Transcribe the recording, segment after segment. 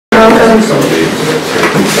Town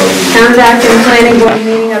Acton Planning Board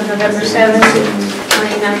meeting of November 7th,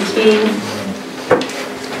 2019.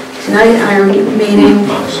 Tonight our meeting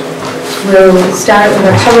will start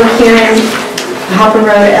with a public hearing, Hopper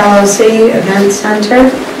Road LLC Event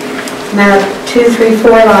Center, map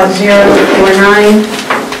 234 lot 049,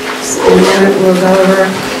 and then we'll go over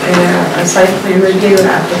a site plan review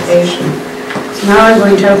application. So now I'm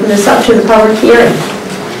going to open this up to the public hearing.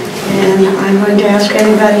 And I'm going to ask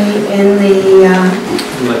anybody in the...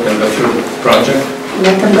 let them go through the project?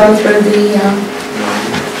 Let them go through the...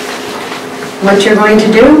 what you're going to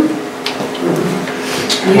do.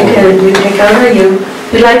 You take over.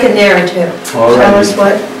 You'd like a narrative. All Tell right. us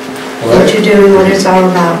what you're doing, what it's all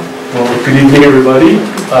about. Well, good evening, everybody.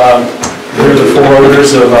 We're the four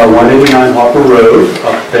owners of 189 Hopper Road,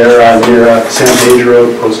 up there near San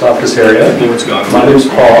Pedro Post Office area. My name's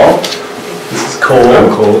Paul. This is Cole. I'm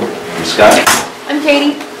Cole. I'm Scott. I'm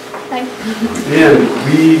Katie. Hi. And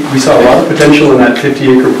we saw a lot of potential in that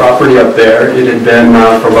 50-acre property up there. It had been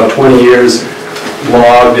for about 20 years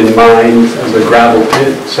logged and mined as a gravel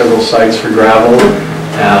pit, several sites for gravel,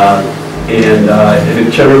 and it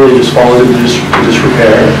had generally just fallen into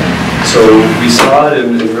disrepair. So we saw it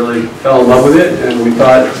and really fell in love with it, and we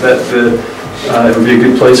thought that it would be a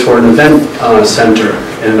good place for an event center.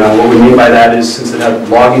 And what we mean by that is, since it had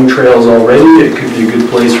logging trails already, it could be a good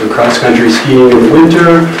place for cross-country skiing in the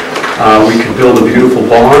winter. We could build a beautiful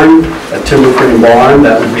barn, a timber frame barn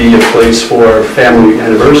that would be a place for family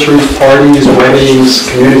anniversaries, parties, weddings,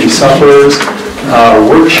 community suppers,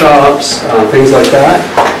 workshops, things like that.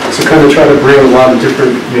 So kind of try to bring a lot of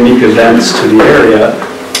different unique events to the area.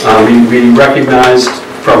 We recognized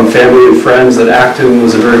from family and friends that Acton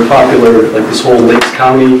was a very popular, like this whole Lakes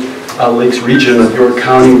County, Lakes region of York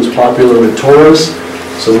County was popular with tourists.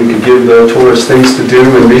 So we could give the tourists things to do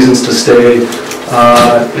and reasons to stay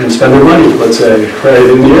and spend their money, let's say, right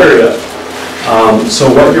in the area. So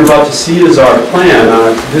what you're about to see is our plan.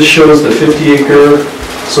 This shows the 50-acre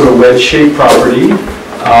sort of wedge-shaped property.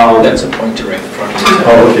 That's a pointer right in front of you.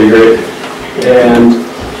 Oh, okay, great. And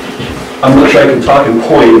I'm not sure I can talk and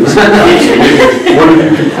point. So maybe one of you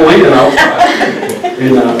can point and I'll talk.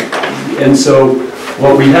 And so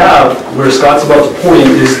what we have, where Scott's about to point,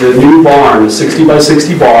 is the new barn, a 60 by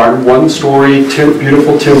 60 barn, one-story,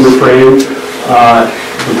 beautiful timber frame.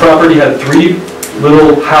 The property had 3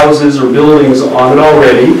 little houses or buildings on it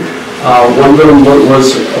already. One of them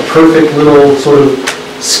was a perfect little sort of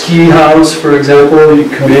ski house, for example. You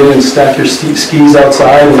come in and stack your skis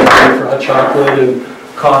outside and wait for hot chocolate and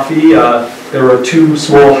coffee. There are 2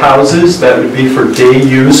 small houses that would be for day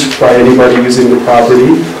use by anybody using the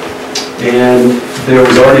property. And there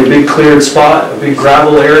was already a big cleared spot, a big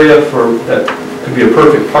gravel area that could be a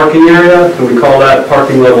perfect parking area, and we call that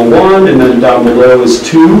parking level 1, and then down below is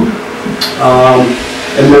 2.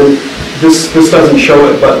 And then this doesn't show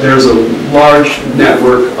it, but there's a large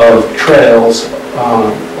network of trails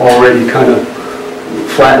already kind of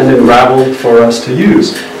flattened and graveled for us to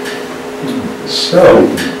use. So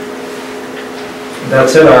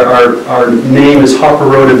that's it. Our name is Hopper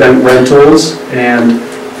Road Event Rentals, and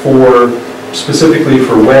specifically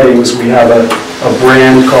for weddings, we have a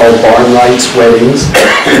brand called Barn Lights Weddings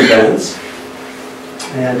Events.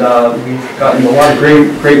 And we've gotten a lot of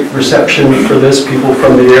great reception for this. People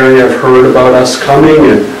from the area have heard about us coming,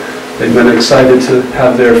 and they've been excited to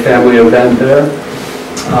have their family event there.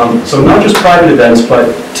 So not just private events,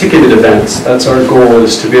 but ticketed events. That's our goal,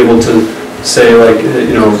 is to be able to say, like,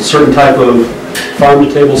 certain type of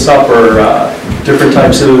farm-to-table supper, different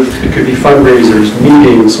types of, it could be fundraisers,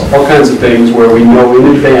 meetings, all kinds of things where we know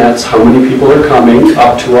in advance how many people are coming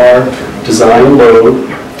up to our design load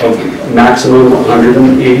of maximum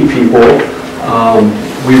 180 people.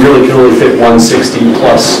 We really can only fit 160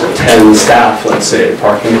 plus 10 staff, let's say,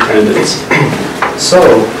 parking attendants. So,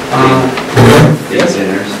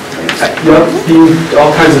 dinners. Yep,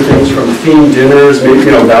 all kinds of things, from themed dinners, maybe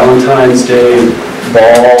Valentine's Day,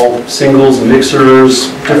 ball, singles, mixers,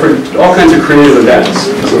 all kinds of creative events.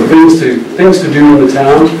 So things to do in the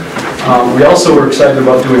town. We also are excited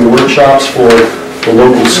about doing workshops for the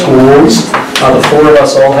local schools. The 4 of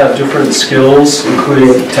us all have different skills,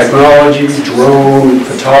 including technology, drone,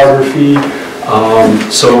 photography.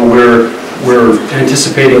 So we're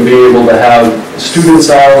anticipating being able to have students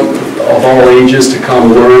out of all ages to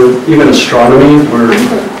come learn, even astronomy.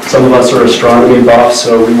 Some of us are astronomy buffs,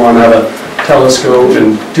 so we want to have a telescope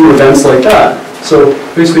and do events like that. So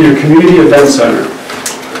basically your community event center.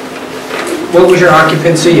 What was your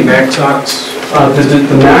occupancy? You back talked?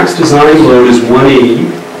 The max design load is 180,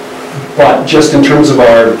 But just in terms of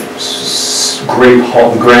our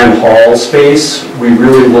grand hall space, we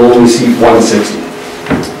really will only seat 160.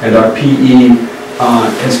 And our PE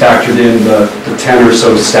has factored in the 10 or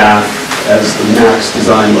so staff as the max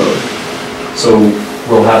design load. So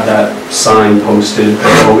we'll have that sign posted.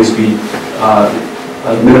 There'll always be a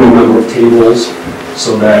minimum number of tables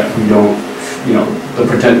so that we don't,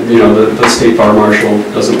 the state fire marshal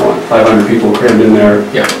doesn't want 500 people crammed in there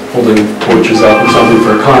Yeah. holding torches up or something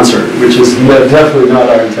for a concert, which is definitely not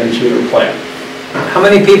our intention or plan. How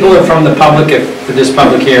many people are from the public for this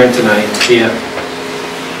public hearing tonight here?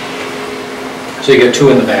 So you got 2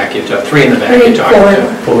 in the back, you have 3 in the back you're talking to.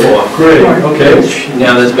 4. Great, okay.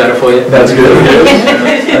 Now that's better for you? That's good.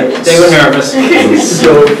 They were nervous.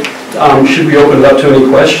 So, should we open it up to any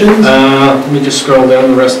questions? Let me just scroll down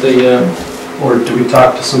the rest of the, Or do we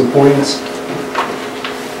talk to some points?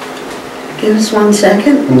 Give us 1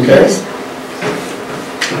 second. Okay. please.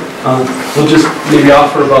 We'll just maybe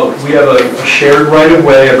offer about, we have a shared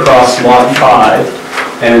right-of-way across Lot 5,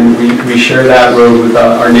 and we share that road with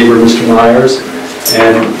our neighbor, Mr. Myers.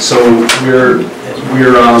 And so we're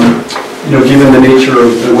given the nature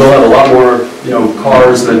of, we'll have a lot more,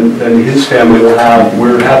 cars than his family will have.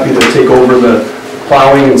 We're happy to take over the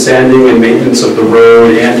plowing and sanding and maintenance of the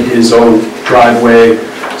road and his own driveway.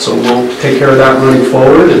 So we'll take care of that running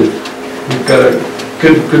forward, and we've got a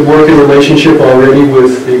good working relationship already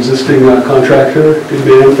with the existing contractor. Good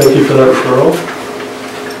man, thank you for that referral.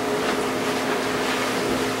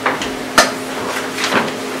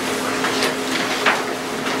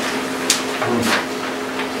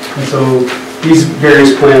 And so these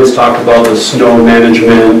various plans talk about the snow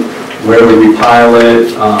management, where we pile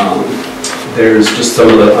it. There's just some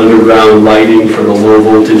of the underground lighting for the low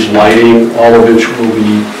voltage lighting, all of which will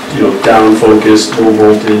be, down focused, low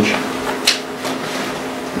voltage.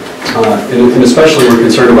 And especially we're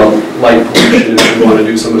concerned about light pollution if we want to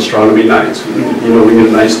do some astronomy nights. We need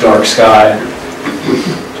a nice dark sky.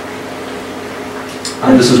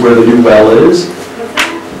 This is where the new well is.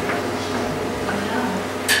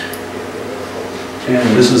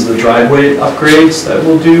 And this is the driveway upgrades that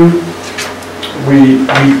we'll do. We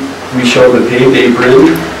show the paved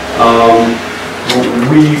apron.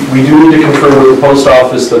 We do need to confirm with the post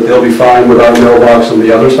office that they'll be fine with our mailbox on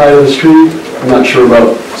the other side of the street. I'm not sure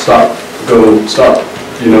about stop, but we'll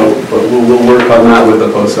work on that with the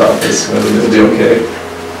post office, whether it'll be okay.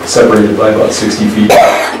 Separated by about 60 feet.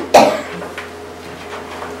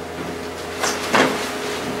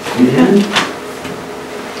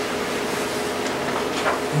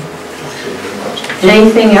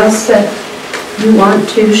 Anything else that you want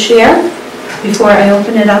to share before I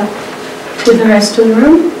open it up to the rest of the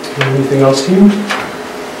room? Anything else, team?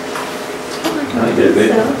 I did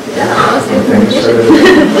it.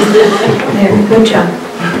 There, good job.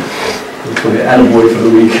 Attaboy for the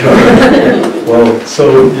week. Well, so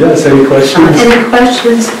yes, any questions? Any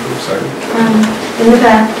questions I'm sorry. in the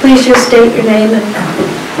back? Please just state your name and...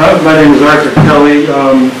 My name is Arthur Kelly.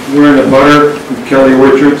 We're in a butter from Kelly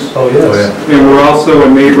Orchards. Oh, yes. And we're also a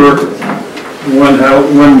neighbor, one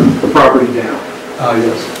property down.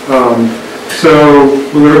 Yes. So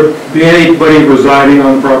will there be anybody residing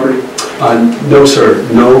on the property? No, sir.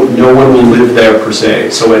 No one will live there per se.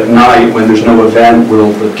 So at night, when there's no event,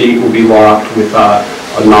 the gate will be locked with a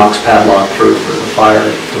Knox padlock for the fire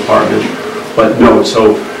department. But no,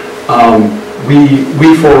 so we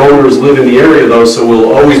four owners live in the area though, so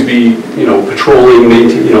we'll always be, patrolling,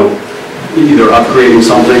 either upgrading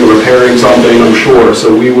something, repairing something, I'm sure.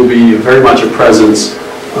 So we will be very much a presence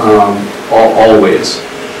always.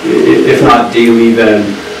 If not daily, then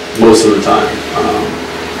most of the time.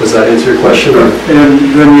 Does that answer your question? Or? And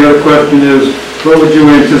then the other question is, what would you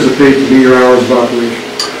anticipate to be your hours of operation?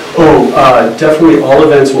 Definitely all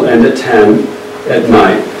events will end at 10 at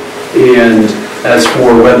night. And as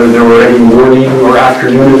for whether there were any morning or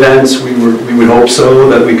afternoon events, we would hope so,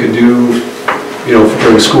 that we could do,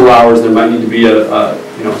 during school hours, there might need to be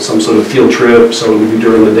some sort of field trip, so it would be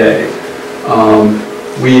during the day.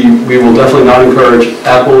 We will definitely not encourage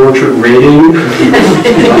apple orchard raiding.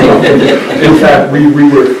 In fact,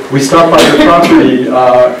 we stopped by the property,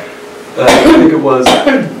 I think it was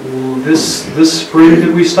this spring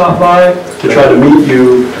did we stop by to try to meet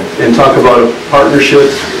you and talk about a partnership,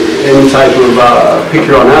 any type of pick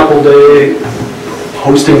your own apple day,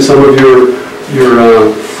 hosting some of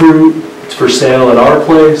your fruit for sale at our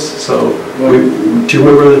place. So do you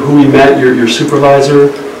remember who we met, your supervisor?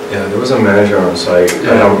 Yeah, there was a manager on site.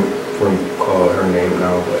 I don't recall her name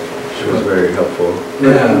now, but she was very helpful.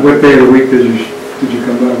 Yeah. What day of the week did you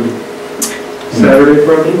come by with? Saturday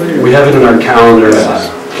probably? We have it in our calendar.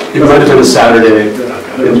 It might have been a Saturday.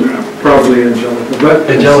 probably Angelica, but.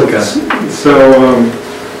 Angelica. So,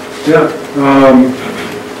 yeah.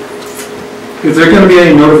 Is there going to be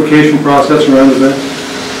any notification process around events?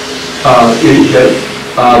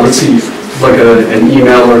 Let's see, like an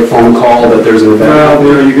email or a phone call that there's an event.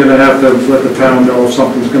 Well, are you going to have to let the town know if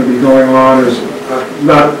something's going to be going on, or is,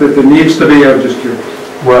 not that there needs to be, I was just curious.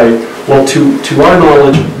 Right. Well, to our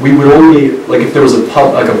knowledge, we would only, like if there was a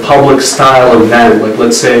public style event, like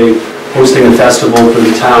let's say hosting a festival for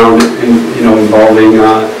the town, involving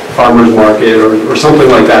farmer's market or something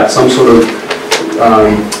like that, some sort of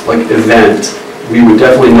like event, we would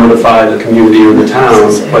definitely notify the community or the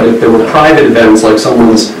town. But if there were private events, like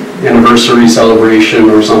someone's anniversary celebration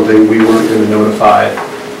or something, we weren't going to notify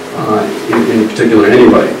in particular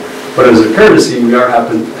anybody. But as a courtesy, we are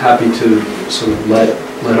happy to sort of let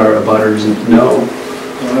our abutters know.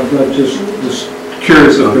 I'm just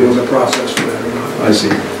curious if there was a process for that or not. I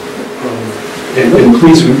see. And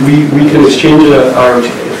please, we can exchange our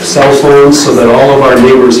cell phones so that all of our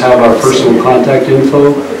neighbors have our personal contact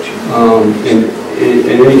info. In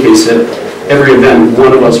any case, at every event,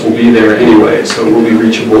 one of us will be there anyway, so we'll be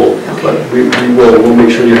reachable. But we'll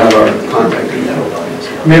make sure you have our contact info.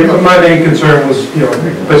 I mean, my main concern was,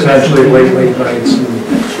 potentially late nights, and,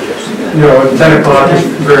 at 10 o'clock is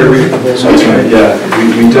very reasonable. That's right, yeah.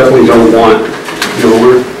 We definitely don't want,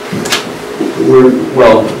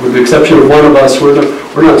 well, with the exception of one of us, we're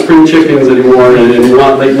not spring chickens anymore, and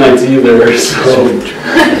not late nights either, so.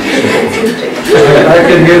 I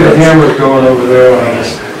can hear the hammers going over there on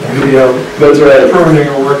this video. That's right. Pruning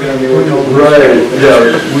or working on the original. Right, yeah,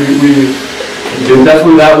 and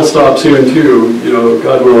definitely that will stop soon too,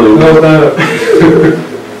 God willing. No,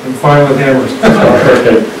 I'm fine with hammers.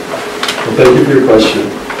 Okay. Well, thank you for your question.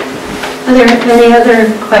 Are there any other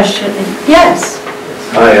questions? Yes.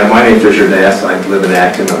 Hi, my name's Richard Nass. I live in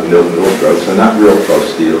Acton on Milton Mills Road, so not real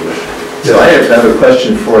close to you. So I have a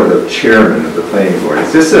question for the chairman of the planning board.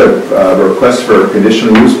 Is this a request for a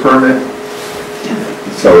conditional use permit?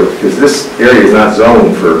 So, because this area is not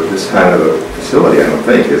zoned for this kind of a facility, I don't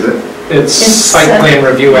think, is it? It's site plan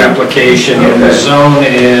review application, and the zone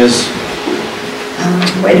is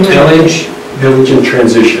Wait a minute. Village in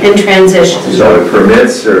transition. In transition. So it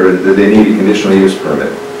permits, or do they need a conditional use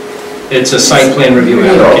permit? It's a site plan review Oh,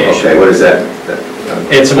 application. okay, what is that?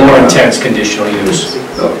 It's a more intense conditional use.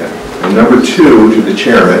 Okay. And number two, to the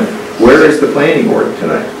chairman, where is the planning board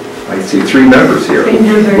tonight? I see 3 members here. 3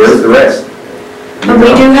 members. Where's the rest? But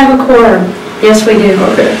we do have a quorum. Yes, we do.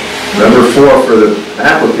 Okay. Number 4, for the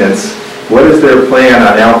applicants, what is their plan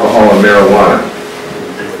on alcohol and marijuana?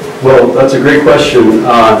 Well, that's a great question.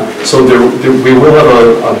 So we will have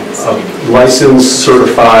a licensed,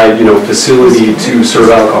 certified, facility to serve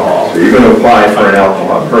alcohol. So you're going to apply for an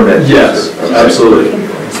alcohol permit? Yes, Okay. absolutely.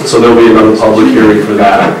 So there'll be another public hearing for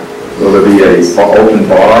that. Will there be an open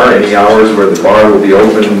bar, any hours where the bar will be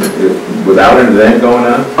open without an event going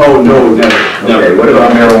on? Oh, no, never. Okay, what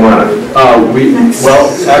about marijuana?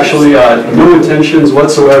 Actually, no intentions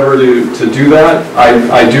whatsoever to do that.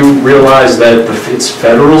 I do realize that its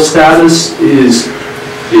federal status is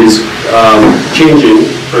changing.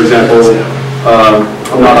 For example,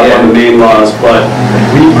 I'm not up on the main laws, but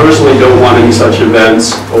we personally don't want any such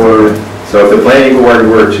events or... So if the planning board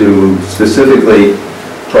were to specifically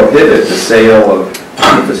prohibit the sale of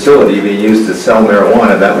the facility being used to sell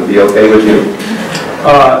marijuana, that would be okay with you?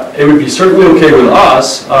 It would be certainly okay with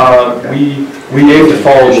us. We aim to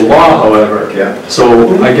follow the law, however. Yeah.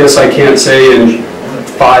 So I guess I can't say in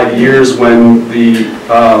 5 years when the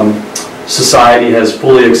society has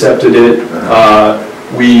fully accepted it,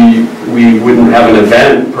 we wouldn't have an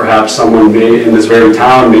event. Perhaps someone in this very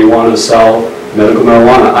town may want to sell medical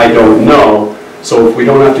marijuana. I don't know. So if we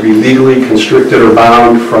don't have to be legally constricted or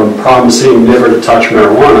bound from promising never to touch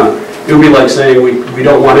marijuana, it would be like saying we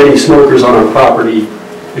don't want any smokers on our property.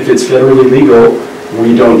 If it's federally legal,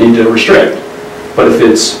 we don't need to restrict. But if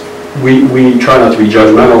it's, we try not to be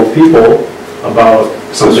judgmental of people about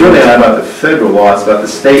So something. it's really not about the federal law, it's about the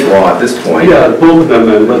state law at this point. Yeah, both of them,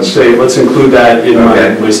 and let's include that in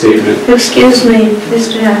my statement. Excuse me,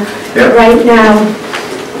 Mr. Jack. Yep. Right now,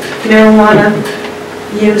 marijuana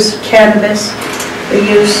use, cannabis, the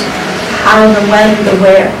use, how, the when, the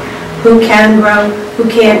where, who can grow, who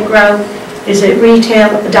can't grow, is it retail,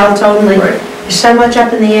 adults only? Right. There's so much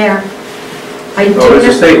up in the air. Oh,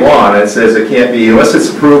 there's a state law that says it can't be, unless it's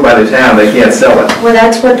approved by the town, they can't sell it. Well,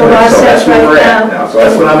 that's what the law So that's says where we're right at now. now, so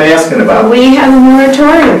that's what I'm asking about. We have a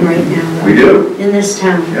moratorium right now, though. We do? In this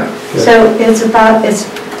town. Yeah. So it's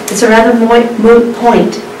a rather moot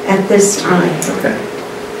point at this time. Okay.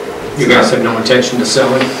 You guys have no intention to sell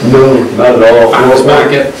it? No, not at all. Farmers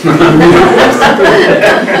market?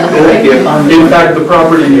 In fact, the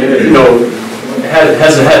property,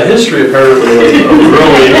 has had history apparently of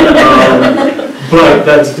growing, but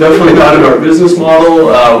that's definitely not in our business model.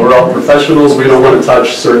 We're all professionals, we don't want to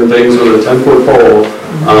touch certain things with a 10-foot pole.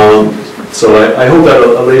 So I hope that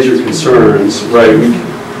allays your concerns, right?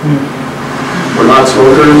 We're not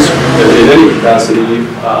smokers in any capacity,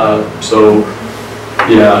 so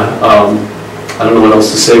yeah, I don't know what else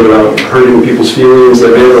to say without hurting people's feelings that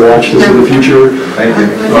may ever watch this in the future. Thank you.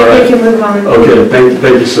 I think we can move on. Okay,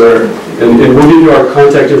 thank you, sir. And we'll give you our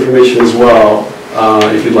contact information as well,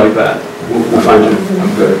 if you'd like that. We'll find you.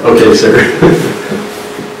 I'm good. Okay, sir.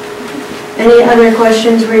 Any other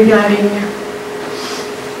questions regarding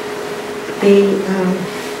the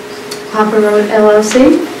Hopper Road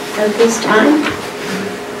LLC at this time?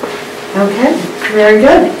 Okay, very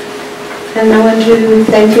good. And I want to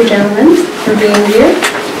thank you gentlemen for being here.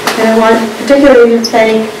 And I want particularly to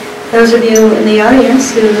thank those of you in the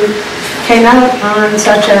audience who came out on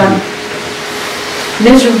such a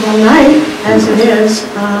miserable night as it is.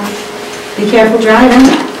 Be careful driving,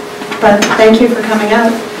 but thank you for coming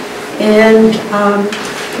out. And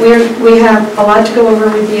we have a lot to go over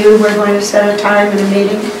with you. We're going to set a time and a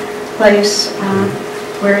meeting place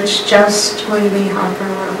where it's just going to be Hopper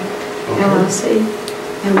Road LLC.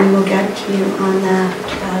 And we will get to you on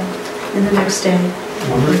that in the next day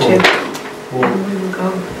or two. And we will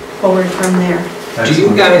go forward from there. Do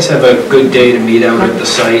you guys have a good day to meet out at the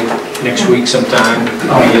site next week sometime?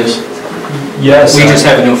 Yes. We just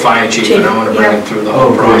have a new fire chief, and I want to bring him through the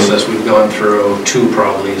whole Oh, great. process. We've gone through 2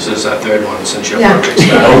 probably, this is our 3rd one since your Yeah. project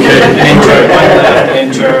started. Okay. An interim, one left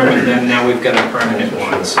interim, and then now we've got a permanent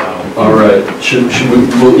one, so. All right.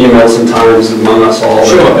 We'll email some times among us all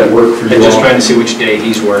that work for you And just all. trying to see which day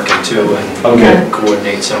he's working to Okay. and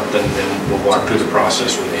coordinate something, then we'll walk through the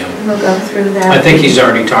process with him. We'll go through that. I think he's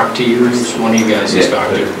already talked to you, one of you guys has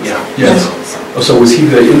talked to, yeah. Yes. Oh, so was he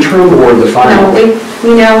the interim or the No, final?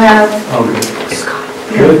 we now have, Okay.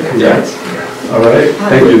 Good, congrats. All right,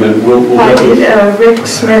 thank you, then. We'll definitely. Rick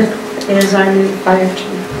Smith is our new fire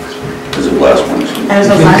chief. As of last one. As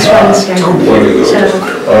of last Wednesday. So,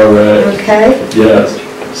 All right, okay, yes.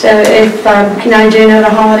 so if, I do know the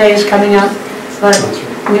holiday is coming up, but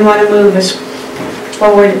we want to move as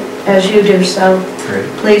forward as you do, so Great.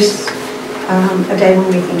 please, a day when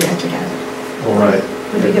we can get together. All right.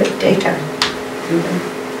 Would be good, daytime.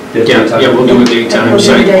 Yeah, we'll do a daytime We'll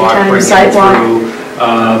do a sidewalk, daytime bring him sidewalk.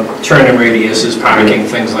 through, turning radiuses, parking,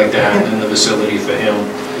 things like that in the facility for him.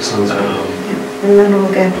 Sounds good. And then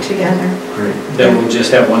we'll get together. Great. Then we'll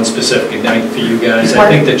just have one specific night for you guys. I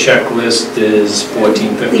think the checklist is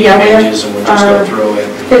 14, 15 Yeah, we have, pages, and we'll just go through it.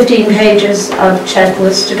 15 pages of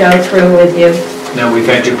checklist to go through with you. Now, we've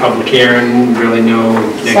had your public hearing, really no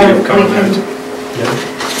So negative we comment. can,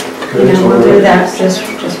 Good. we'll do that, just.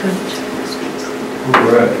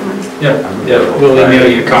 All right. Yeah, we'll email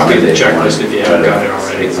you a copy of the checklist if you haven't got it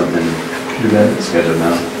already. Get something Do that. scheduled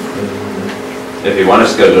now. If you want to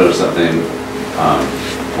schedule something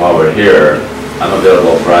while we're here, I'm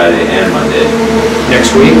available Friday and Monday.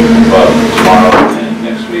 Next week? Well, tomorrow and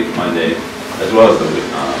next week, Monday, as well as the week,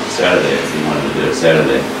 Saturday, if you wanted to do it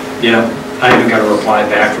Saturday. Yeah, I haven't got a reply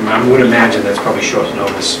back from him. I would imagine that's probably short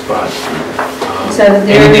notice, but So the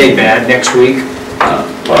any day early- bad next week?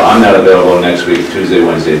 Well, I'm not available next week, Tuesday,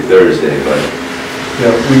 Wednesday, Thursday, but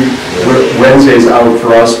Yeah, Wednesday's out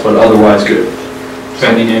for us, but otherwise good.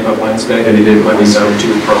 Any day but Wednesday? Any day but Monday's Wednesday. out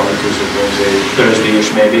too, probably Tuesday, Wednesday,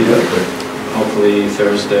 Thursday-ish maybe. Hopefully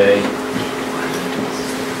Thursday.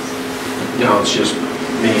 No, it's just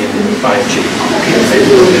me and fire chief.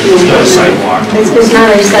 It's not a sidewalk. It's not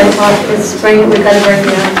a sidewalk, we've got to bring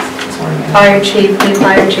the fire chief, new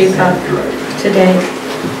fire chief up today,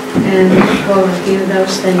 and we'll review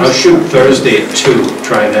those things. I'll shoot Thursday at 2,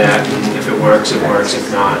 try that, and if it works, it works, if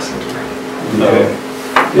not. Okay.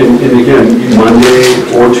 And again, Monday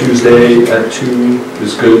or Tuesday at 2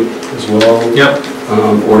 is good as well. Yep.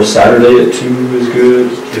 Or Saturday at 2 is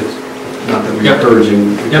good. It's not that we're Yep.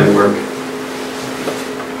 encouraging it Yep. to work.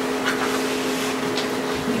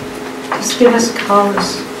 Just give us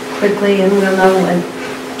calls quickly and we'll know when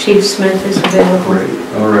Chief Smith is available. Great,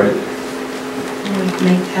 all right. We'll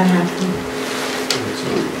make that happen.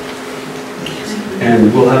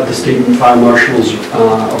 And we'll have the state fire marshal's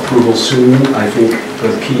approval soon. I think the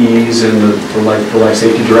PEs and the life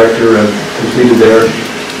safety director have completed their,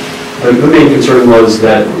 the main concern was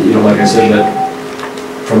that, like I said, that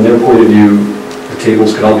from their point of view, the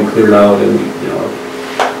tables could all be cleared out and,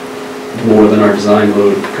 more than our design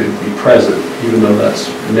load could be present, even though that's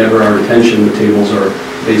never our intention. The tables are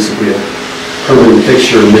basically a permanent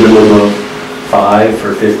fixture, minimum of 5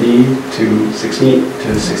 for 50 to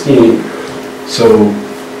 16. So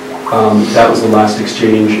that was the last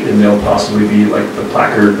exchange, and there'll possibly be like the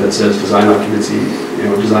placard that says design occupancy,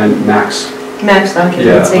 design max. Max Yeah,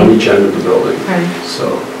 occupancy. on each end of the building. Right.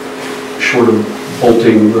 So, short of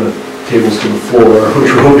bolting the tables to the floor,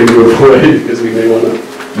 which we're hoping to avoid because we may want to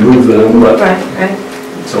move them, but, Right.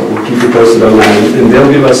 so we'll keep you posted on that. And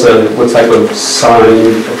they'll give us what type of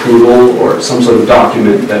sign approval or some sort of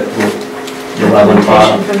document that you'll have on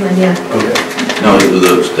file. Documentation from them, yeah. Okay. No,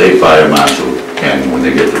 the state fire marshal can, when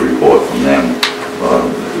they get the report from them,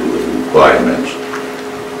 the requirements,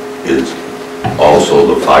 is also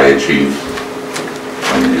the fire chief,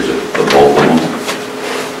 is it the both of them?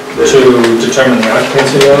 To determine the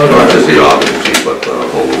occupancy load? Not just the occupancy, but the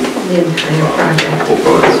whole The entire project.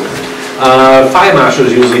 project. Fire marshal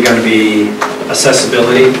is usually going to be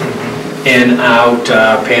accessibility, in, out,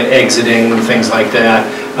 exiting, things like that.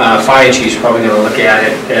 Fire chief's probably going to look at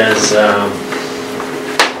it as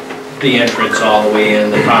the entrance all the way in,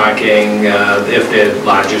 the parking, if their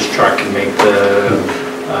largest truck can make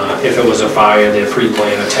if it was a fire, their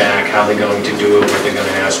pre-plan attack, how they're going to do it, what they're going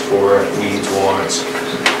to ask for, needs, wants.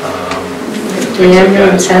 The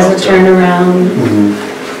ambulance has a turnaround.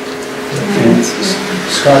 And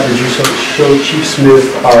Scott, did you show Chief Smith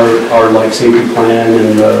our life safety plan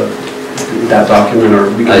and that document, or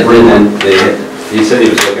we I can bring in? didn't, he said he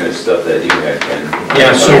was looking at stuff that you had been.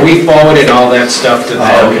 Yeah, so we forwarded all that stuff to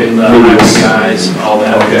them, okay. the highway guys, all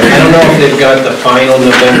that. Okay. I don't know if they've got the final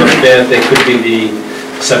November 5th, it could be the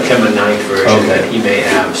September 9th version Okay. that he may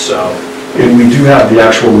have, so. And we do have the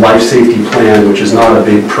actual life safety plan, which is not a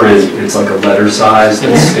big print. It's like a letter size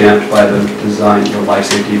that's stamped by the life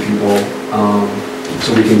safety people.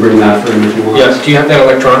 So we can bring that for him if you want. Yes, do you have that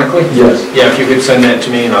electronically? Yes. Yeah, if you could send that to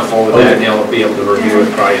me and I'll forward that and they'll be able to review it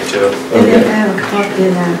prior to. I have a copy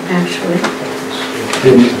of that, actually.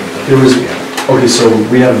 And there was, okay, so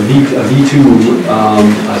we have a V2,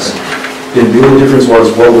 and the only difference was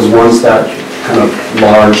what was once that kind of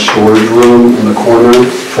large storage room in the corner,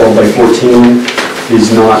 12 by 14, is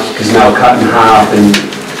now cut in half, and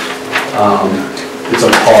it's a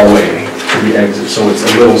hallway to the exit, so it's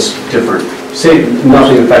a little different. Say,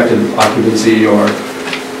 nothing affected occupancy, or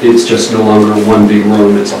it's just no longer one big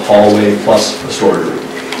room, it's a hallway plus a storage room.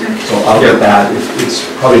 So I'll get that, it's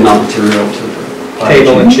probably not material to the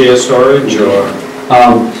Table and chair storage or?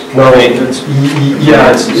 Well, Maintenance?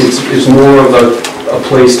 yeah, it's more of a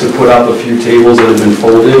place to put up a few tables that have been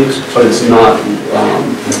folded, but it's not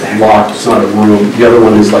locked, it's not a room. The other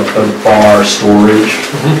one is like the bar storage,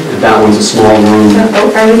 and that one's a small room.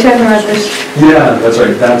 Are we talking about this? Yeah, that's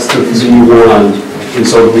right, that's the V1. And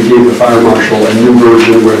so we gave the fire marshal a new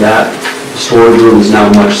version where that storage room is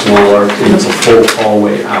now much smaller, and it's a full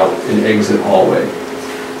hallway out, an exit hallway.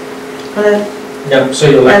 Yeah, so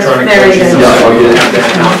your electronic That's very version, good. Yeah, I'll get it. have that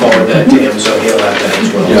and I'll forward that to him, so he'll have that as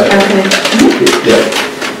well. Yeah. Okay,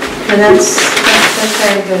 Yeah. and that's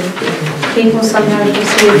very good. People sometimes will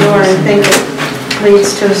see a door and think it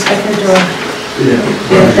leads to a second door. Yeah.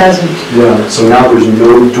 It doesn't. Yeah, so now there's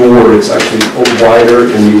no door, it's actually wider,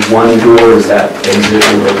 and the one door is that exit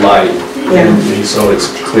or light. Yeah. And so it's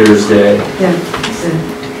clear as day. Yeah.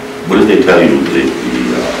 What did they tell you the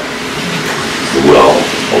well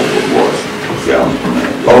was gallons per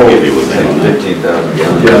minute? Did they give you a thing on that? 15,000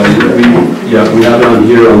 gallons. We have it on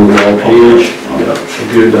here on the wall page, a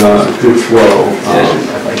good flow. If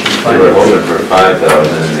I can They find were it. hoping for 5,000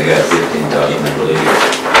 and they got 15,000, I believe.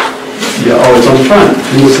 Yeah, oh, it's on the front,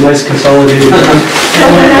 it was nice consolidated. I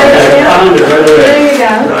found it right away. There you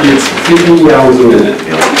go. It's 15 gallons a minute,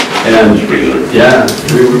 and That's pretty good. yeah,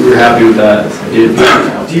 we were happy with that. It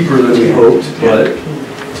went deeper than we hoped, but,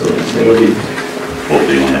 so it'll be.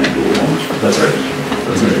 Hopefully you don't have to do it once. That's right,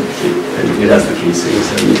 that's right. And it has the casing,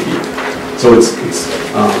 70 feet. So it's,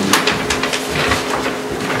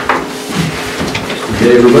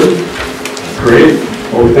 okay, everybody? Great.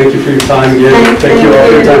 Well, thank you for your time again. Thank you all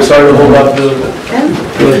for your time. Sorry to hold up the.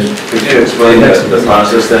 Could you explain the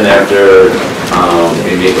process then after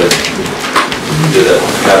we meet with,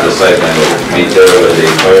 have the site plan with Mita or the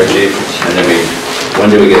fire chief? And then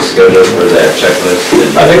when do we get scheduled for that checklist?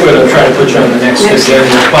 I think we're gonna try to put you on the next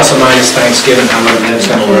agenda, plus or minus Thanksgiving, however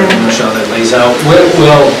that's gonna work, and Michelle that lays out.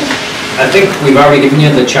 I think we've already given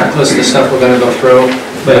you the checklist, the stuff we're gonna go through.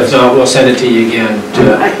 But if not, we'll send it to you again.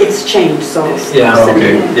 It's changed, so. Yeah,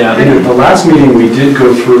 okay, yeah. And at the last meeting, we did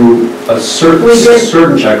go through a certain We did.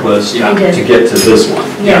 checklist Yeah. We did. to get to this one.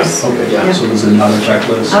 Yes. Okay, Yeah. so there's another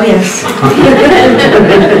checklist. Oh, yes.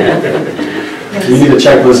 You need a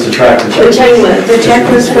checklist to track the checklist. The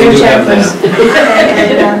checklist for We the do have checklist.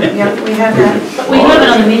 And, yeah, we have that. We have it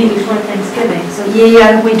on the meeting before Thanksgiving, so.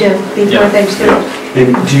 Yeah, we do, before Yeah. Thanksgiving.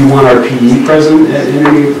 And do you want our PE present at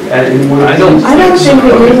any one of I don't- these? I don't think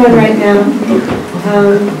we need one right now.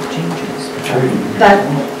 But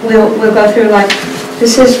we'll go through like,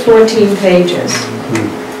 this is 14 pages.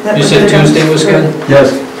 That You we're said gonna go Tuesday was through. good? Yes.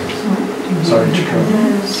 Sorry, Chicago.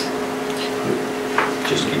 Yes.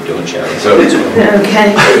 Just keep doing chat. So,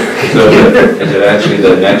 Okay. so is it actually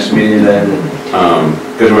the next meeting then?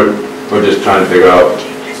 Because we're just trying to figure out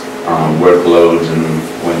workloads and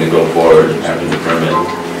when to go forward after the permit.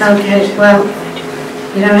 Okay, well,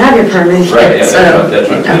 you don't have your permit Right, yet, yeah, so. that's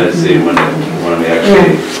what I'm trying to see when we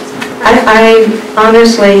actually, I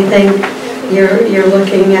honestly think you're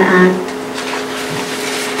looking at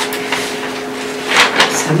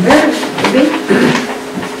December, maybe?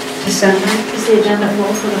 December. Is the agenda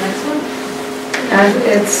full for the next one?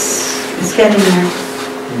 It's getting there.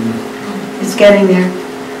 It's getting there.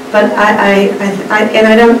 But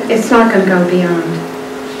I don't, it's not gonna go beyond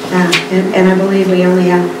that. And I believe we only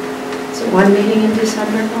have, is it one meeting in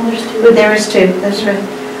December? Oh, there is two, that's right.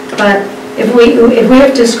 But if we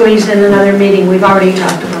have to squeeze in another meeting, we've already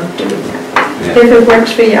talked about doing that. Yeah. If it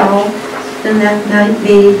works for y'all, then that might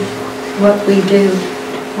be what we do.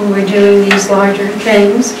 When we're doing these larger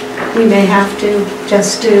things, we may have to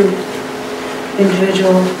just do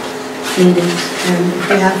individual meetings, and if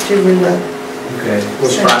we have to, we will. Okay.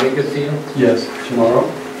 Was Friday good for you? Yes, tomorrow?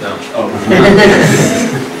 No. Oh.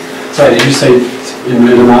 Sorry, did you say in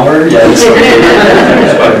an hour? Yeah. it's okay.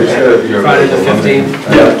 Friday the 15th?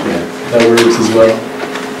 Yeah, that works as well.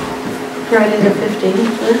 Friday the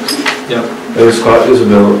 15th. Yep. Scott is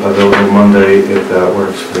available Monday if that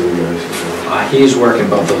works for you guys as well. He's working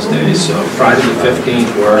both those days, so Friday the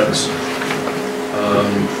 15th works.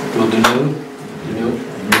 We'll do noon? Do noon?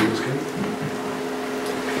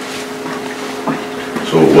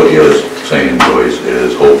 So what you're saying, Joyce,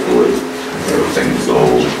 is hopefully everything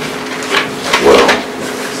goes well.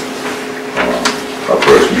 Our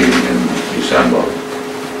first meeting in December,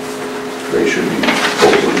 they should be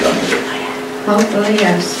hopefully done with it. Hopefully,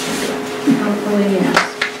 yes. Hopefully, yes.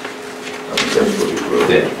 I think that's what it's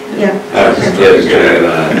really. Yeah. idea.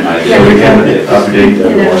 Yeah, we can update You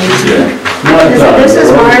know, everyone. This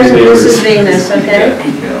is Mars and this is Venus, okay?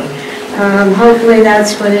 Yeah. Hopefully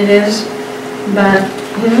that's what it is, but,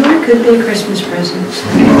 you know, it could be a Christmas present.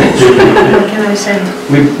 What can I say?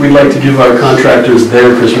 We'd like to give our contractors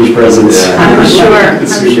their Christmas presents. Yeah. I'm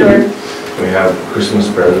sure. We have Christmas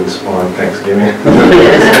presents on Thanksgiving.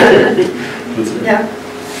 Yeah,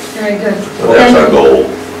 very good. So that's our goal.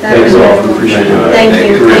 Thanks all, appreciate it. Thank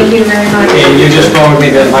you very much. And you just forwarded me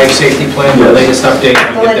the life safety plan, the latest update. The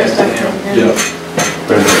I'll get latest that to him. update, yeah.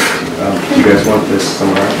 Brenda, you guys want this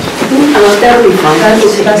somewhere else? That'll be fine.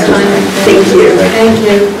 That's fine. Thank you. Thank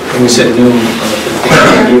you. And we said noon on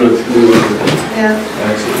the 15th. Yeah.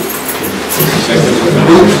 Excellent.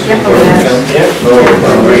 Yep, okay.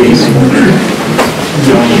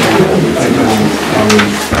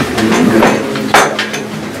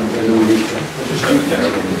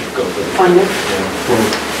 On you.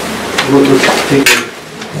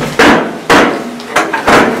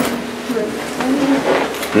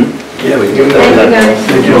 Yeah, we can give Thank you, guys.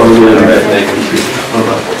 Thank you all.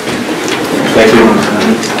 Thank you.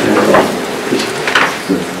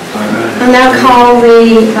 I'll now call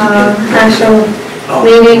the actual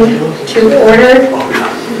meeting to order.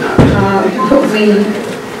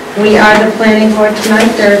 We are the planning board tonight.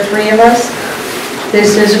 There are three of us.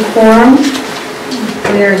 This is a quorum.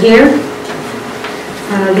 We are here.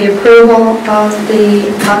 The approval of the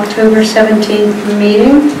October 17th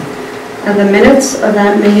meeting, and the minutes of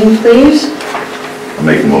that meeting, please. I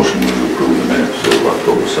make a motion to approve the minutes of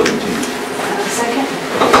October 17th. Second?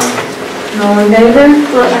 All in favor?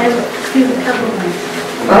 Well, I have a couple of things.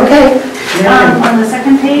 Okay. On the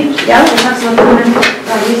second page, Yeah. it talks about the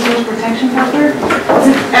resource protection buffer. It's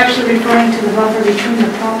actually referring to the buffer between the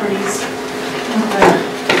properties.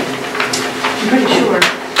 I'm pretty sure,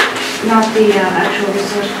 not the actual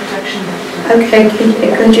resource protection. Okay,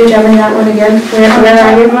 could you tell me that one again? Where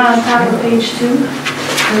are you? I'm on top of page 2.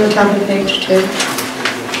 On the top of page 2.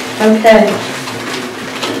 Okay.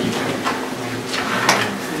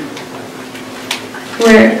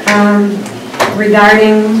 We're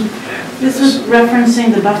regarding, This was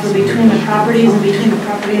referencing the buffer between the properties and between the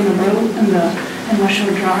property and the road and West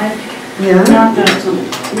Shore Drive. Yeah, Not the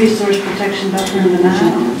resource protection buffer in the map.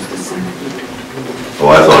 Oh,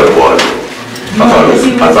 I thought it was.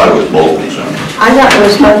 I thought it was both concerns. I thought it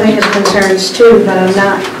was both of his concerns too, but I'm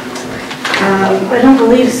not. I don't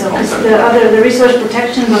believe so, because the resource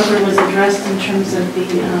protection buffer was addressed in terms of the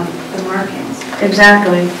markings.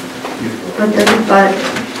 Exactly. But,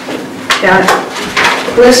 yeah,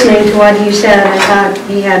 listening to what he said, I thought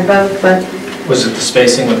he had both, but Was it the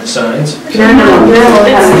spacing with the signs? no,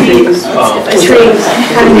 It's the trees.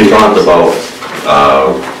 We talked about,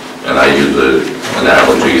 and I use the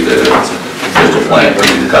analogy that Mr. Plant,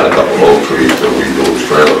 he cut a couple oak trees to rebuild his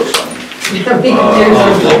trailer or something. He's ready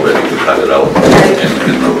to cut it out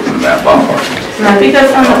in that buffer. Because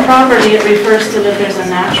on the property, it refers to that there's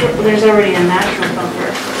already a natural buffer.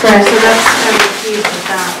 Right. So that's kind of confused with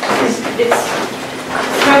that. It's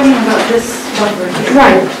talking about this buffer here.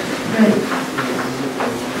 Right.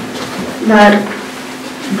 But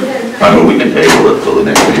I mean, we can table it till the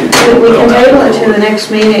next meeting. we can table it to the next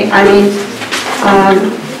meeting, I mean,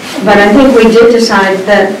 but I think we did decide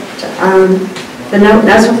that the note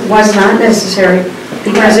was not necessary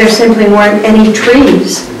because there simply weren't any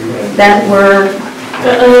trees that were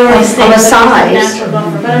of a size. Natural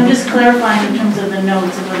buffer, but I'm just clarifying in terms of the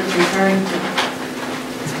notes of what it's referring to.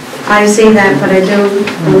 I see that, but I do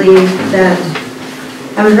believe that,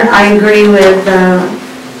 I agree with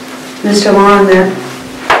Mr. Long that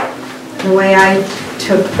the way I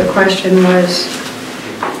took the question was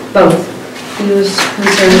both. He was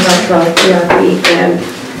concerned about both the RP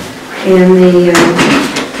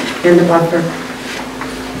and the buffer.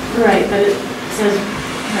 Right, but it says,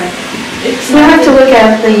 right. We'll have to look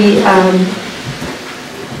at the,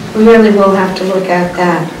 we really will have to look at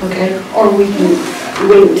that, okay? Or we can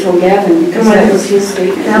wait until Gavin, because that was his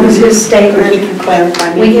statement. That was his statement. He can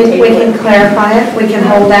clarify. We can clarify it, we can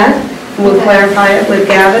hold that, and we'll clarify it with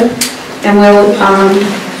Gavin, and we'll,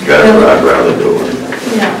 That's what I'd rather do.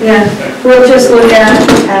 yeah, we'll just look at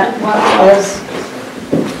what was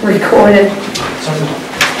recorded.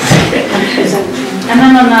 And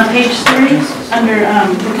then on page 3, under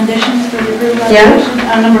the conditions for the approved Yeah.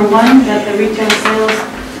 application, number 1, that the retail sales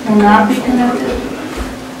will not be conducted.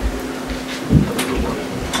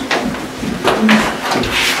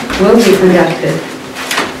 Will be conducted.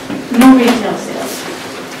 No retail sales.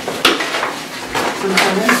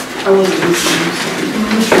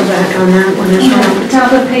 Go back on that one as well.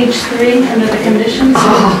 Top of page 3, under the conditions.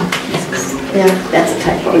 Yeah, That's a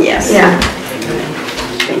typo, yes. yeah.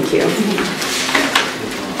 Thank you.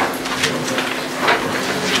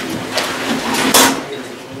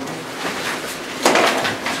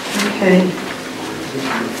 Okay.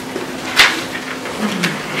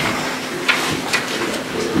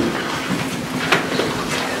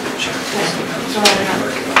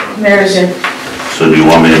 Very good. So do you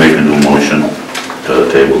want me to make a new motion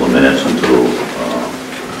to table the minutes until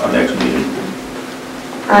our next meeting?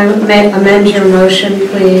 I would amend your motion,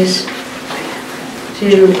 please,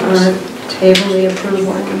 to table the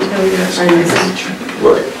approval until your next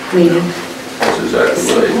Right. meeting. That's exactly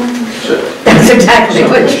what I said. That's exactly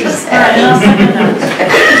what you All right, said. and I'll second that.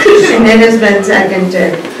 And it has been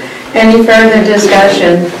seconded. Any further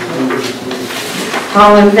discussion?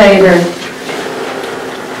 All in favor?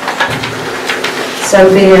 So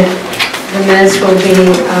be it. The minutes will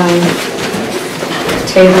be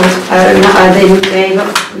tabled,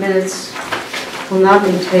 the minutes will not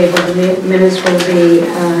be tabled, the minutes will be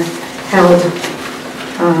held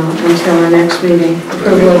until our next meeting.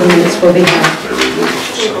 Approval of the minutes will be held.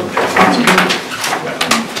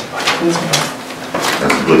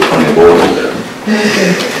 That's a good point of order there,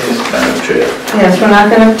 Madam Chair. Yes, we're not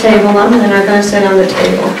going to table them, they're not going to sit on the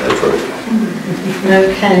table. That's right.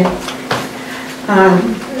 Okay.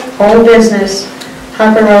 Old business,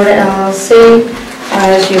 Harper Road LLC.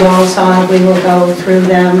 As you all saw, we will go through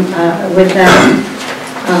them, with them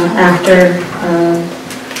after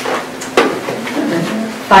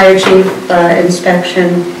fire chief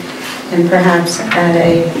inspection and perhaps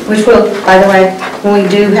at which will, by the way, when we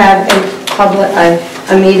do have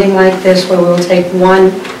a meeting like this where we'll take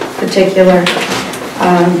one particular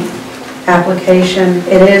application,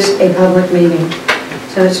 it is a public meeting.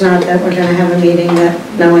 So it's not that we're going to have a meeting that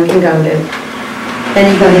no one can go to.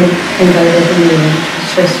 Anybody can go to the meeting.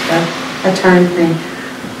 It's just a time thing.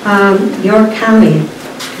 York County.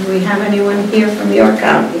 Do we have anyone here from York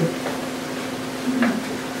County?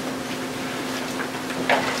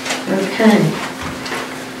 Okay.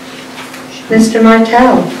 Mr.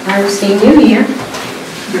 Martell, I've seen you here.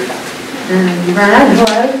 And Brad,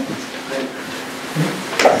 hello.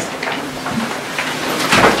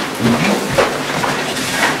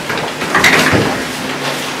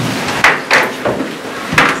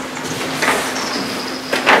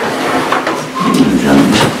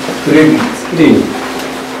 Good evening. Good evening.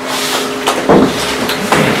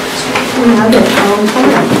 I'll get your own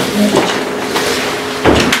phone.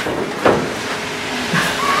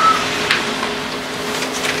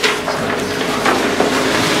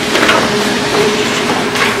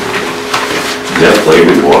 That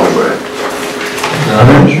flavored water bread.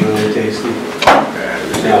 It's really tasty.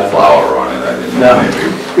 There's no flour on it, I didn't No. know maybe.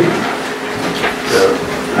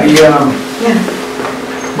 Yeah.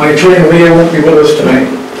 My attorney Leah won't be with us tonight.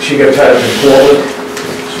 She got tied up in Portland,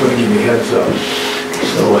 so to give you a heads up.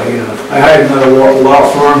 So I hired another law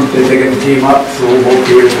firm, they're taking the team up, so we'll both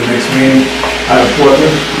be here for the next meeting out of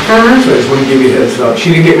Portland. Uh-huh. So I just want to give you a heads up. She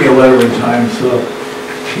didn't get me a letter in time, so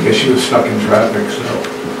she guess she was stuck in traffic, so.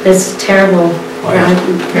 It's terrible. Yeah.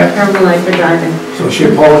 Terrible night for driving. So she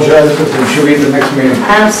apologized, but then she'll be at the next meeting,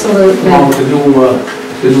 Absolutely. along with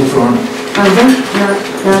the new firm.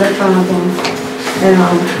 Not a problem. And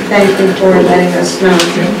thank you for letting us know.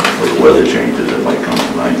 With the weather changes, it might come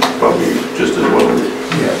tonight, probably just as well as it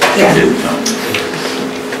Yeah, did come.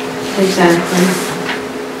 exactly.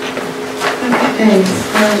 Okay,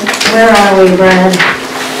 so where are we, Brad?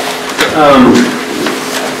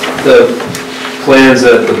 The plans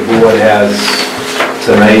that the board has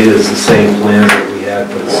tonight is the same plans that we had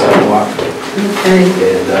for the sidewalk. Okay.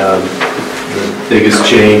 And the biggest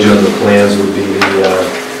change on the plans would be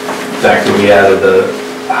the fact that we added the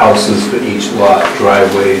houses for each lot,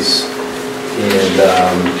 driveways, and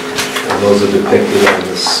those are depicted on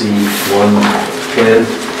the C1 plan.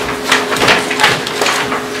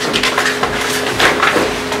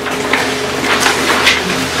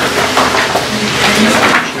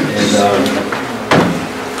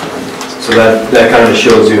 So that kind of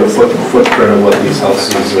shows you a footprint of what these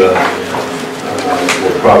houses will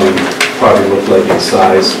probably look like in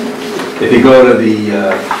size. If you go to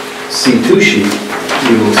the C2 sheet,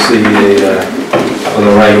 you will see on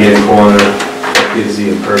the right-hand corner, that gives the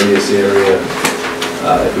impervious area.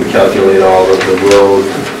 If we calculate all of the road,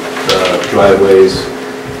 the driveways,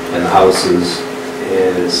 and the houses,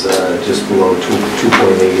 and it's just below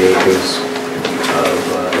 2.8 acres of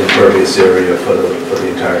impervious area for the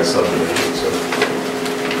entire subdivision. So,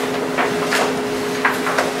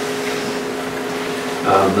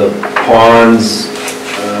 the ponds,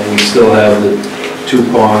 we still have the 2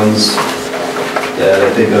 ponds that I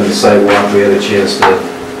think on the sidewalk we had a chance to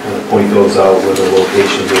kind of point those out where the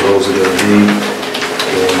locations of those are going to be.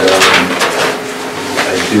 And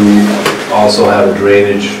I do also have a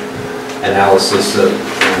drainage analysis that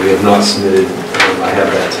we have not submitted. I have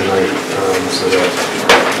that tonight, so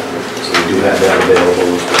we do have that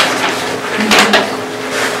available as well.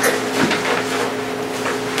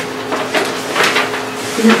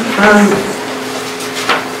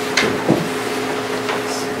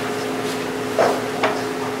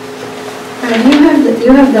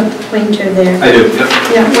 You have the pointer there. I do, yep.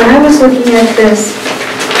 Yeah, when I was looking at this,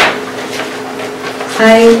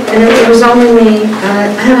 and it was only me, I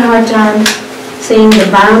had a hard time seeing the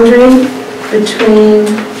boundary between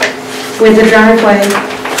where the driveway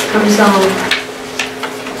comes on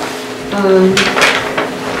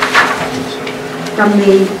from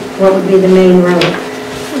what would be the main road,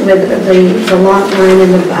 with the lot line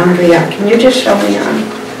and the boundary are. Can you just show me on?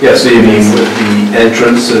 Yeah, so you mean with the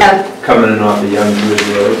entrance Yeah. coming in off the Young Bridge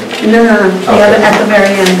Road? No, at the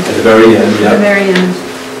very end. At the very end, At yeah. the very end.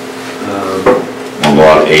 On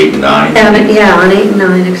lot 8 and 9. Yeah, on 8 and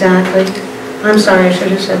 9, exactly. I'm sorry, I should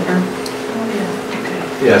have said that.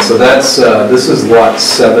 Yeah, so that's, this is lot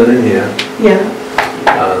 7 in here, Yeah,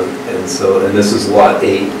 and this is lot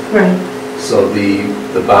 8. right, So the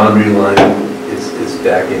boundary line is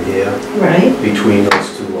back in here, right. between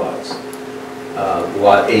those 2 lots.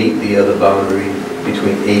 Lot 8, the other boundary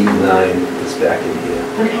between 8 and 9 is back in here.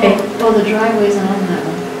 Okay. Oh, the driveway's on that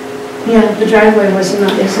one. Yeah, the driveway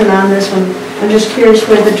isn't on this one. I'm just curious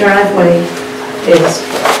where the driveway is.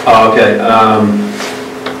 Oh, okay,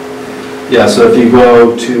 yeah, so if you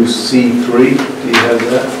go to C3, do you have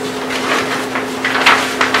that?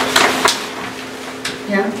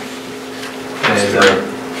 Yeah? And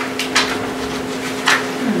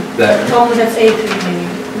that, Oh, that's A3 maybe.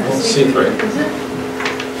 That's C3. Is it?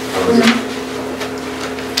 oh, is it?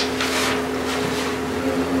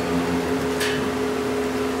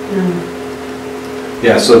 No.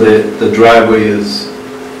 Yeah, so the driveway is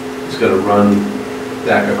going to run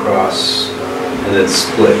back across and then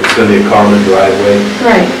split. It's going to be a common driveway.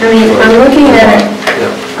 Right, I mean, I'm looking at it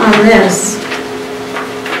Yeah. on this,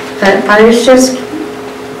 but I was just,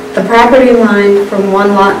 the property line from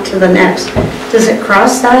one lot to the next, does it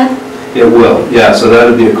cross that? It will, yeah, so that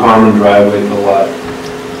would be a common driveway for lot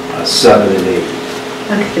 7 and 8.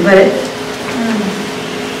 Okay, but it,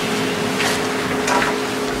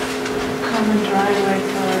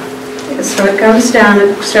 So it goes down,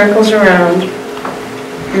 it circles around,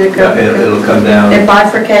 and it Yeah, it'll come down. It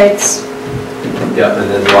bifurcates. Yeah, and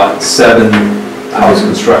then lot 7, house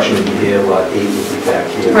construction will be here, lot 8 will be back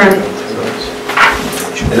here. Right.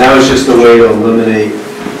 And that was just a way to eliminate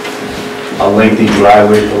a lengthy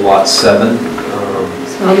driveway for lot 7.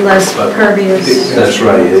 So less pervious. That's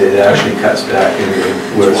right, it actually cuts back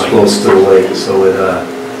and where it's close to the lake, so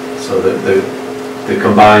the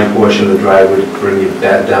combined portion of the driveway would bring you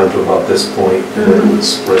back down to about this point, and then it would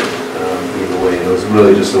split either way. And it was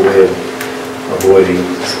really just a way of avoiding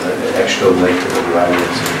extra length of the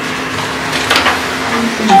driveways.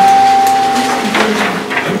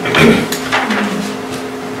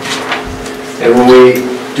 And when we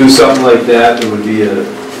do something like that, there would be a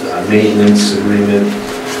maintenance agreement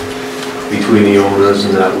between the owners,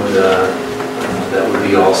 and that would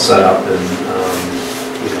be all set up, and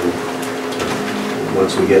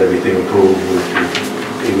once we get everything approved,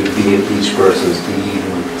 it would be in each person's deed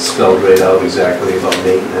and spelled right out exactly about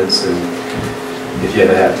maintenance, and if you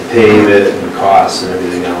ever have to pave it, and the costs and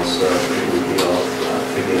everything else, it would be all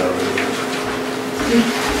figured out.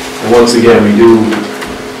 And once again, we do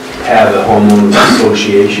have a homeowners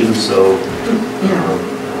association, so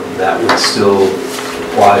that would still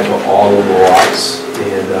apply for all of the lots,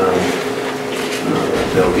 and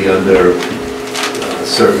they'll be under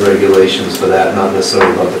certain regulations for that, not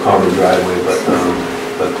necessarily about the common driveway, but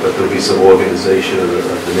there'll be some organization of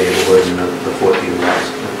the neighborhood and the 14 lots.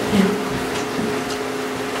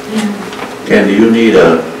 Ken, do you need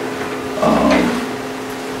a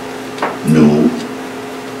new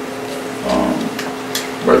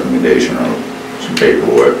recommendation or some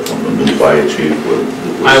paperwork from the new fire chief?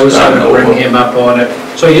 I was going to bring him up on it.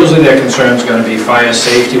 So usually their concern is going to be fire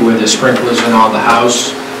safety with the sprinklers in all the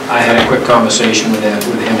house. I had a quick conversation with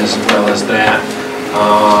him as well as that,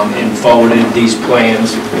 and forwarded these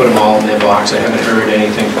plans, put them all in their box. I haven't heard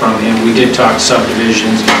anything from him. We did talk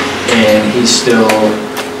subdivisions, and he still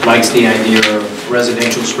likes the idea of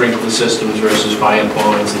residential sprinkler systems versus fire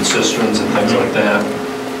ponds and cisterns and things like that.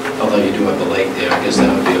 Although you do have the lake there, I guess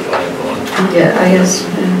that would be a fire pond. Yeah, I guess.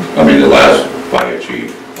 I mean, the last fire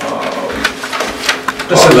chief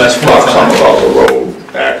This is less talked some about the road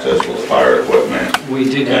access for the fire equipment. We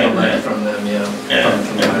did have a letter from them, yeah,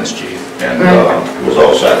 from the last chief. And it was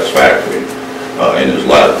all satisfactory in his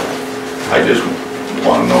letter. I just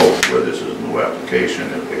want to know where this is a new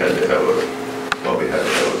application, if we had to have probably had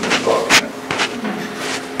to have a new document.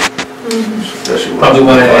 Probably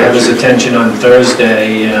want to have his attention on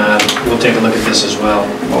Thursday. We'll take a look at this as well.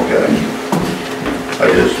 Okay.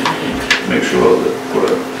 I just make sure that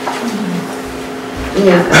we're...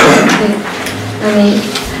 Yeah, I mean,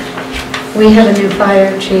 we have a new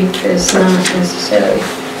fire chief, is not necessary.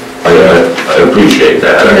 I appreciate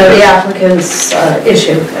that. You know, the applicant's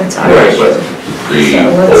issue, that's our Right, issue. but the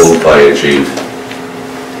old fire chief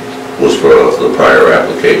was for the prior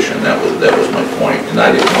application. That was my point. And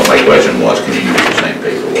my question was, can you use the same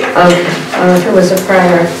paperwork? Okay, if it was a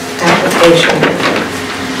prior application,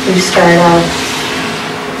 we start off.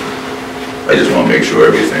 I just want to make sure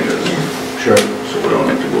everything is... Sure. So we don't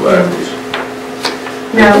have to go backwards.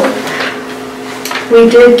 Now, we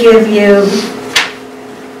did give you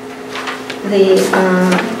the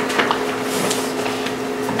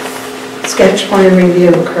sketch plan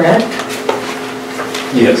review, correct?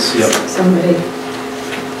 Yes, yep. Somebody,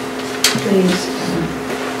 please.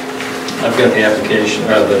 I've got the application,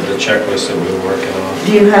 the checklist that we were working on.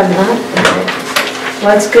 Do you have that? Okay.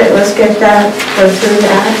 Let's get that, go through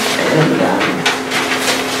that, and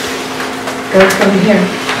go from here.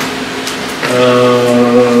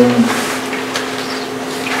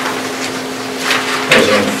 That was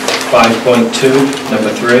on 5.2, number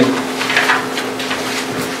 3.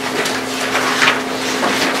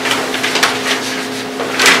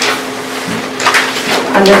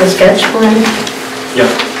 Under the sketch plan?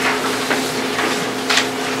 Yep.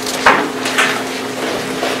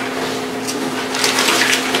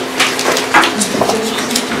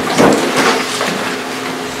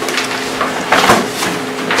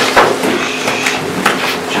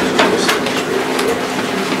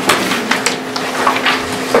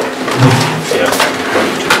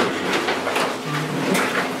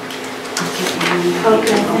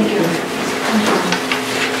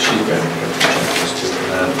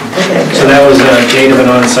 So that was a date of an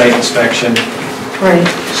on-site inspection. Right.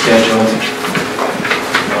 Scheduled.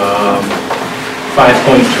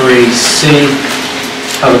 5.3C,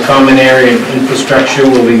 how the common area infrastructure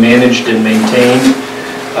will be managed and maintained.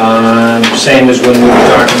 Same as when we were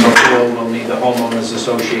talking before, we'll need the homeowners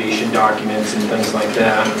association documents and things like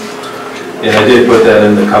that. And I did put that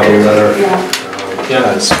in the cover letter.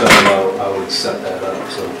 Yeah. spell out how we set that up,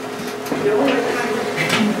 so.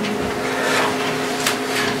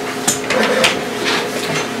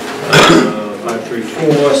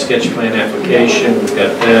 534, sketch plan application, we've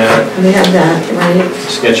got that. We have that, right?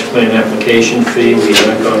 Sketch plan application fee, we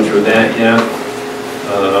haven't gone through that yet.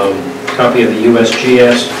 Copy of the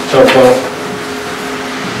USGS topo.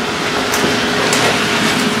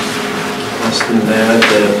 Less than that,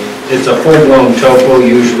 it's a full-blown topo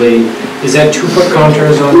usually. Is that 2-foot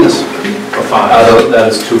contours on this? Or 5? That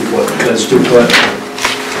is 2 foot. That's 2 foot.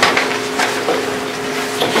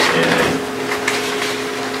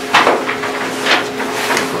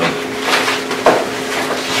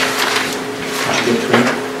 Did you get 3?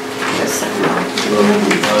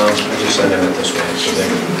 I just sent them it this way, so they.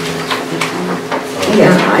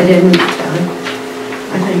 Yeah, I didn't, I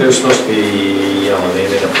think. They're supposed to be yellow, they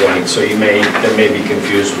ended up white, so they may be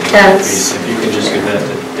confused with the That's- piece. If you could just give that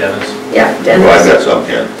to Dennis. Yeah, Well, I Dennis. got some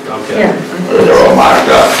here. Okay. Yeah. They're all marked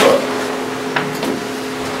up, but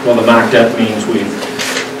Well, the marked up means we've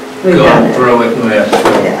We've done gone it. through it and we have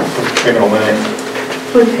Yeah. to take it away.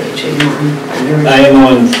 What page are you on? I am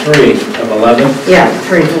on 3 of 11, Yeah,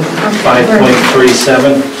 3.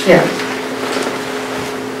 5.37. Yeah,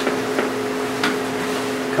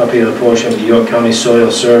 Copy of the portion of the York County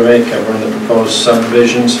Soil Survey covering the proposed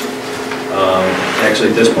subdivisions. Actually,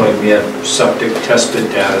 at this point, we have septic test pit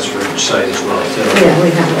data for each site as well, too. yeah, we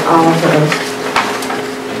have all of those.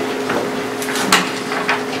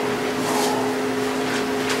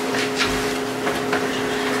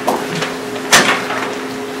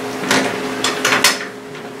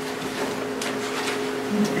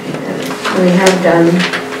 We have done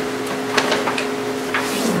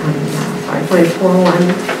 5.41,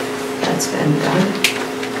 that's been done.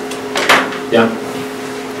 Yeah.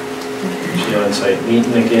 She's on site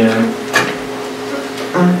meeting again.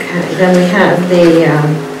 Okay, then we have the,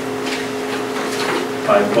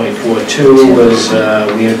 5.42 was,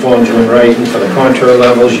 we informed you in writing for the contour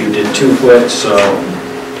levels, you did 2 foot, so,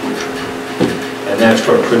 and that's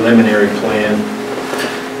for a preliminary plan.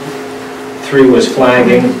 3 was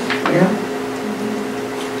flagging, yeah,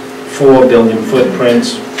 4 building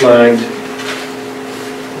footprints flagged.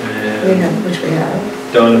 we have, which we have,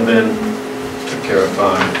 Donovan took care of 5.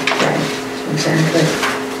 right, exactly.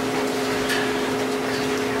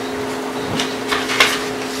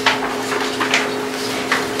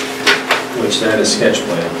 Which that is sketch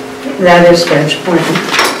plan. That is sketch plan.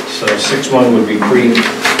 So 6.1 would be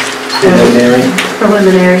preliminary.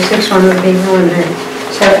 Preliminary, 6.1 would be preliminary.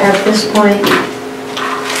 So at this point,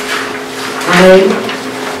 I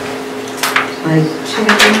 2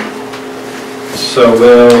 So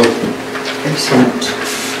we'll accept.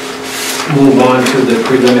 move on to the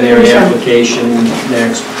preliminary Sure. application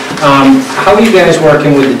next. How are you guys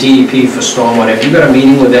working with the DEP for stormwater? Have you got a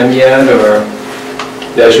meeting with them yet, or?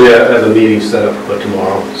 Actually, I have a meeting set up for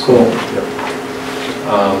tomorrow. so, Cool. yep.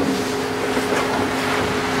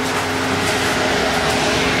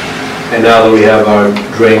 And now that we have our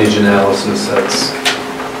drainage analysis, that's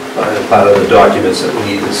part of the documents that we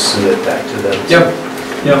need to submit back to them. Yep.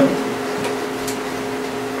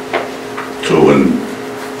 so when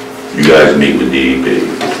you guys meet with DEP,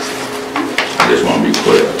 I just want to be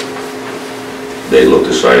clear. They look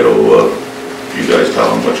the site over, you guys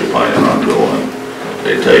tell them what you're planning on doing.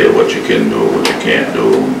 They tell you what you can do, what you can't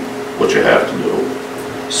do, what you have to do.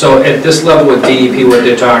 So at this level with DEP, what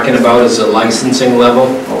they're talking about is a licensing level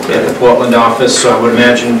at the Portland office, so I would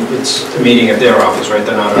imagine it's a meeting at their office, right?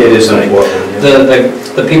 They're not on It the is site. important. Yeah.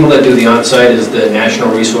 The people that do the on-site is the National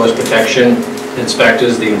Resource Protection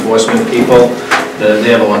inspectors, the enforcement people.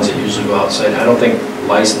 They're the ones that usually go outside. I don't think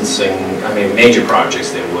licensing, I mean, major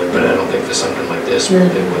projects they would, but I don't think for something like this, they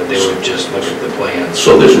would. They would just look at the plans.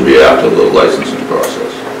 So this would be after the licensing process?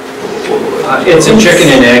 It's a chicken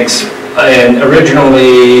and eggs. And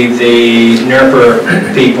originally, the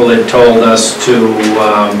NERPA people had told us to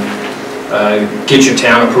get your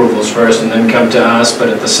town approvals first and then come to us, but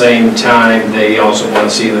at the same time, they also want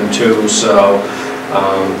to see them too, so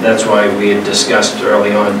that's why we had discussed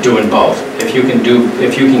early on doing both. If you can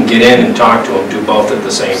get in and talk to them, do both at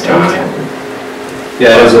the same time.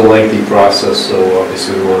 Yeah, it is a lengthy process, so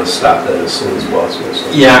obviously we want to stop that as soon as possible. So.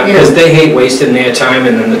 Yeah, because they hate wasting their time,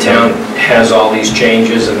 and then the town has all these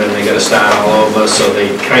changes, and then they gotta start all over, so they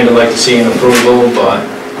kind of like to see an approval, but...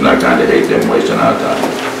 And I kind of hate them wasting our time.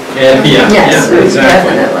 Yes,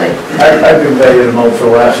 exactly. definitely. I've been vetting them out for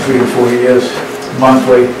the last 3 to 4 years,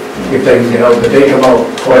 monthly, if they can help, but they come out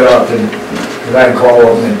quite often, because I call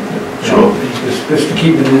them and, you know, just to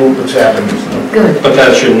keep in the loop what's happening. Good, But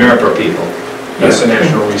that's your NERPA people. That's the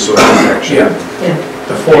National Resource Protection. Yeah. yeah.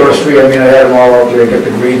 the forestry, I mean, I had them all out there, got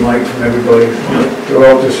the green light from everybody. They were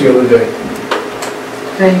out just the other day.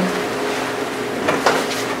 Great.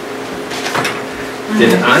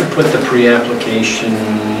 Did I put the pre-applications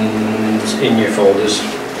in your folders?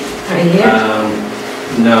 Right here?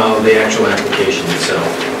 No, the actual application itself.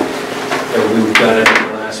 We got it at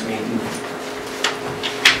the last meeting.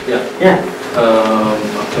 Yeah. Yeah,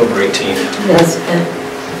 October 18th. that's it.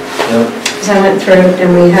 Yep. So I went through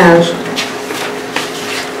and we have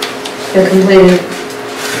the completed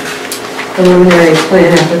preliminary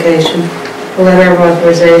plan application, the letter of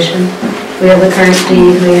authorization. We have the current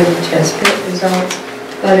deed, we have the test pit results,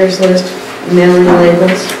 butters list, mailing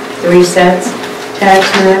labels, 3 sets, tax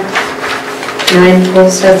map, 9 full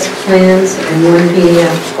sets of plans, and 1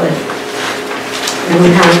 PDF split. And we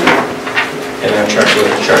have, And our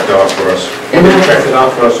checklist checked off for us. And Did you I- check it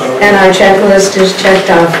off for us already? and our checklist is checked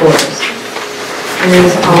off for us. And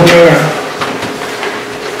it's all there.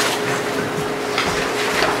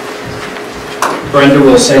 Brenda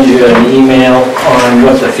will send you an email on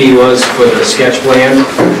what the fee was for the sketch plan,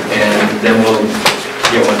 and then we'll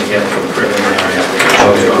get one together for the preliminary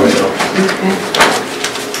application. Also. Okay.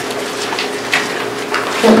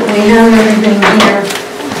 Well, we have everything here.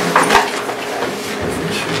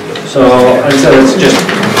 So I said it's just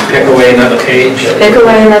pick away another page, Pick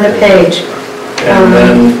away another page.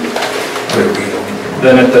 and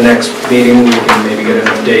then at the next meeting, we can maybe get an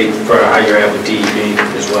update for how you have with DEP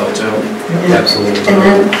as well, too. Absolutely. And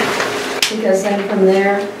then, because then from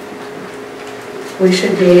there, we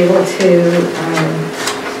should be able to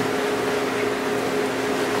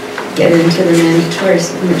get into the mandatory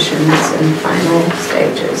submissions and final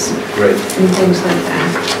stages Great. and things like that.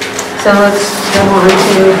 So let's go on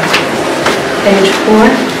to page 4,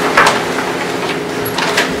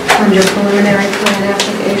 under preliminary plan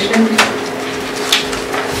application.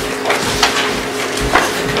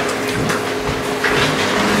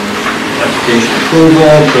 Application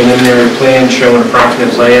approval, preliminary plan showing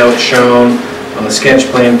approximate layout shown on the sketch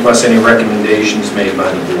plan, plus any recommendations made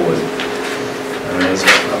by the board. As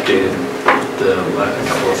updated the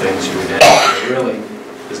couple of things you had. Really,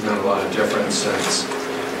 there's not a lot of difference since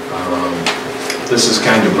this is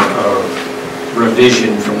kind of a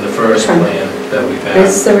revision from the first plan that we've had.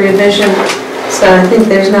 It's the revision, so I think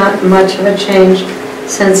there's not much of a change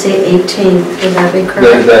since the 18th, would that be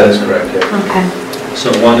correct? That is correct, yeah. Okay,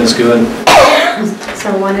 So 1 is good.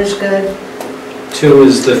 so 1 is good, 2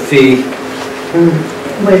 is the fee.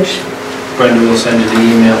 which Brenda will send you the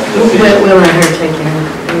email for the fee. we'll let her take care of.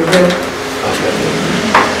 We will.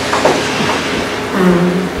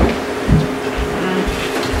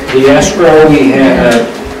 The escrow we had,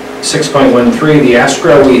 6.13, the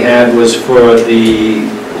escrow we had was for the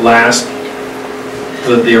last,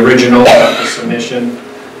 the original submission.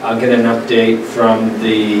 I'll get an update from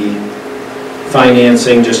the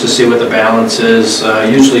financing just to see what the balance is.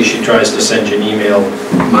 Usually she tries to send you an email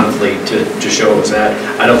monthly to show us that.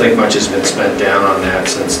 I don't think much has been spent down on that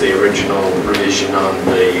since the original revision on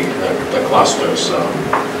the cluster, so.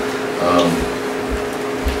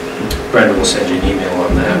 Brenda will send you an email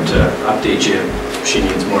on that to update you if she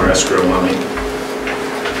needs more escrow money.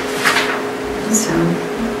 So,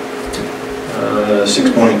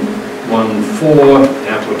 6.14,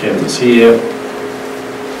 applicant is here.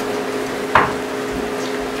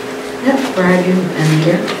 yep, Brad, you've been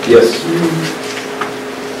here. Yes.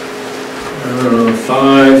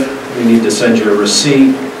 5, we need to send you a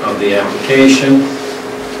receipt of the application.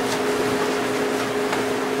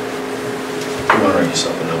 You want to write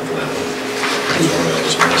yourself a note for that one. That's one I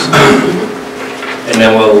just missed. And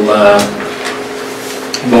then we'll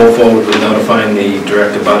move forward with notifying the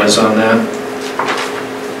direct abutters on that,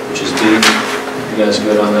 which is D. You guys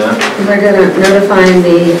good on that? We're gonna notify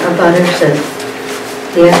the abutters that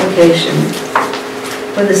the application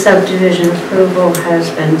for the subdivision approval has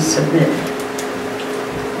been submitted.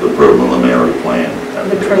 The preliminary plan.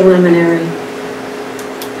 The preliminary,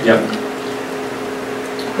 Yep.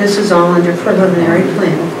 this is all under preliminary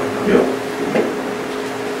plan, Yeah.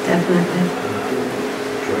 definitely.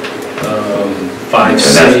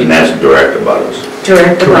 5C. And that's direct about us.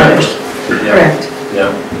 Direct abutters, Yep. correct.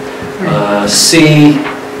 Yeah. C,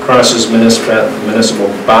 crosses municipal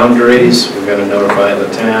boundaries, we're gonna notify the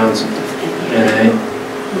towns. NA. Yeah.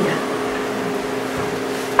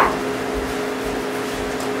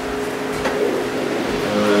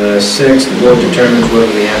 6, the board determines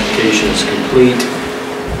whether the application is complete.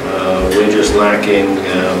 We're just lacking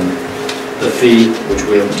the fee, which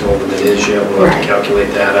we haven't told them it is yet. We'll have to Right.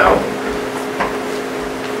 calculate that out.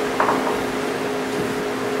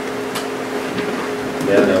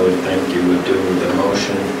 that, I would think you would do the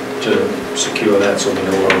motion to secure that so we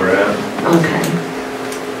know where we're at. Okay.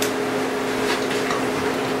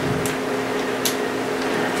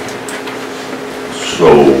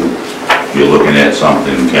 So you're looking at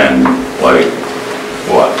something, Ken, like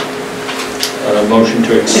what? Motion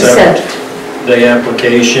to accept the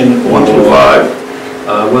application. 125?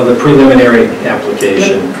 Well, the preliminary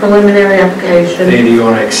application. Preliminary application. Either you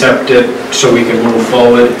want to accept it so we can move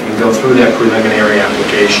forward and go through that preliminary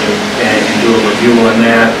application and do a review on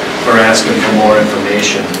that, or asking for more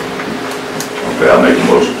information. Okay, I'll make a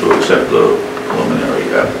motion to accept the preliminary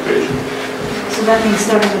application. So that means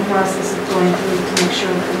starting the process of going through to make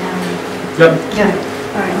sure that we have everything. Yep. Yeah.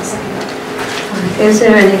 All right, I'll second that. Is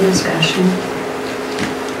there any discussion?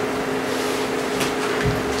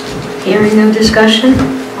 Hearing no discussion,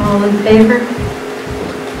 all in favor?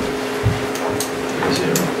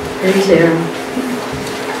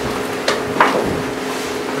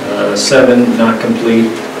 3-0. 7, not complete.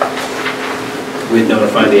 We'd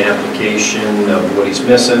notify the application of what he's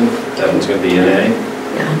missing. That one's going to be an A.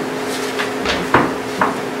 Yeah.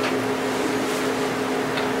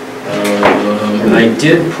 I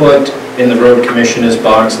did put in the road commissioner's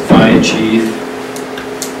box the fire chief.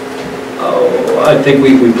 Oh, I think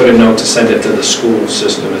we put a note to send it to the school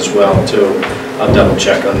system as well too. I'll double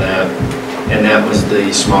check on that. And that was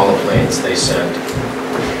the smaller planes they sent.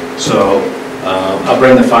 So I'll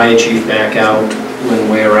bring the fire chief back out when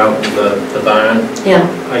we're out to the barn. Yeah.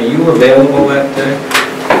 Are you available that day?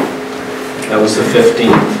 That was the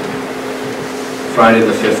 15th. Friday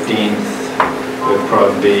the 15th. Would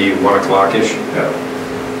probably be 1 o'clock-ish. Yeah.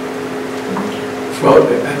 Well,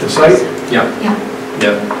 at the site? Yeah. Yeah.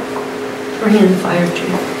 Yep. Bring in the fire chief.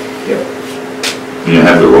 You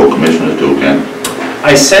have the road commissioner too, Ken?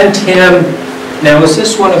 I sent him, now is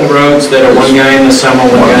this one of the roads that are one guy in the summer,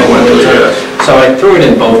 one guy in the winter? Yes. So I threw it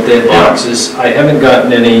in both their boxes. I haven't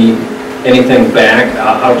gotten anything back.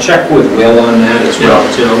 I'll check with Will on that as well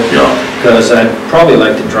too. Yeah. Because I'd probably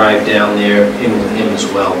like to drive down there in with him as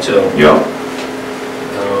well too. Yeah.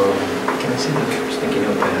 Can I see the sticky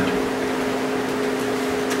notepad?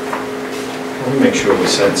 Let me make sure we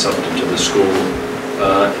sent something to the school.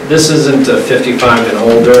 This isn't a 55 and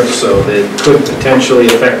older, so it could potentially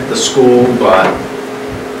affect the school, but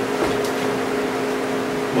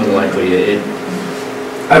more than likely it.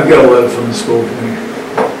 I've got a letter from the school committee,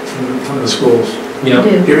 from the schools. Yeah.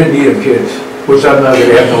 They're in need of kids, which I'm not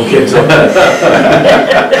gonna have no kids up there.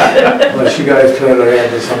 Unless you guys plan to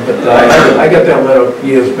have or something. I got that letter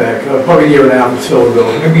years back, probably a year and a half or so ago,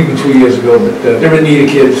 maybe even 2 years ago, but they're in need of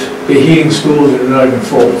kids. They're heating schools and they're not even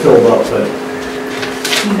filled up, but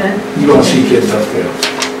you don't see kids up there.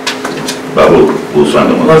 But we'll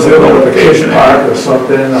send them a Unless they're going to a kids notification. park or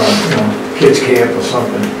something, or, kids camp or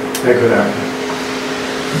something, that could happen.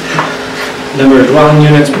 Number of dwelling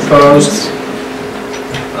units proposed.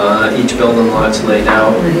 Each building lot's laid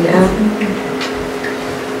out. Laid out.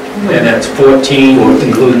 And that's 14,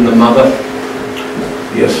 including the mother,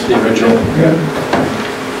 Yes. the original. Yeah.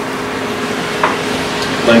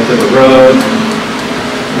 Length of the road.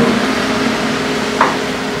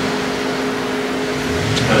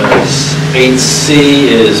 8C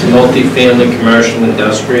is multifamily, commercial,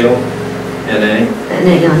 industrial, NA.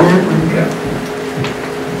 NA on that one.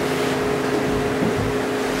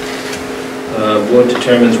 Board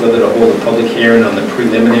determines whether to hold a public hearing on the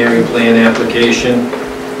preliminary plan application.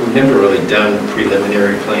 We've never really done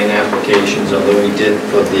preliminary plan applications, although we did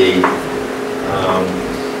for the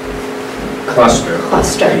cluster.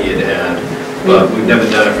 We had, but we've never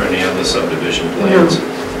done it for any other subdivision plans.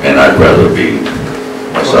 And I'd rather be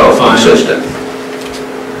myself consistent.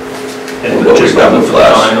 And What we've just done for with the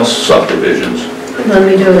last final. subdivisions. Let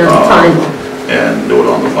me do it on the final. And do it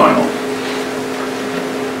on the final.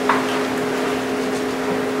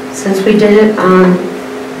 Since we did it on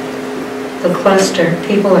the cluster,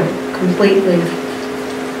 people are completely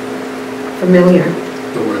familiar.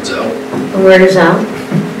 The word's out. The word is out.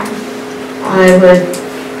 I would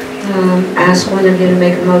ask one of you to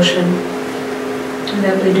make a motion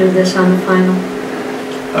that we do this on the final.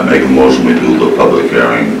 I make a motion we do the public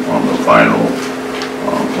hearing on the final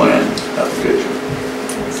plan application.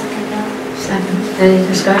 Second. Any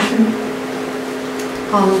discussion?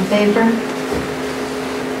 All in favor?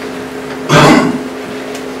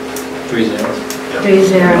 3-0.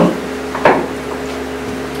 3-0.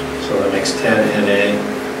 So that makes 10 NA.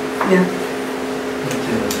 Yeah.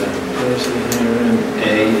 A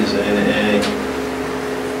is NA.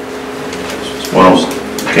 Well,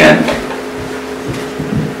 Ken,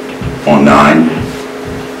 on 9,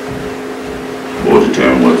 board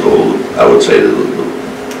determined what the, I would say the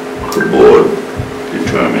board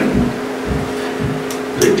determined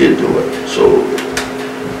they did do it, so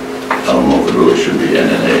I don't know if it really should be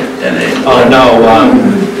NA. Oh, no,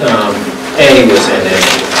 A was NA,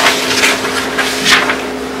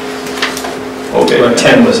 Okay. or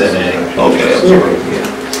 10 was NA. Okay, I'm sorry,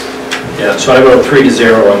 Yeah, so I wrote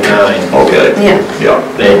 3-0 on 9. okay, Yeah, yeah,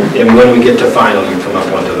 And when we get to final, you come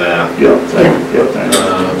up onto that. yeah, thanks.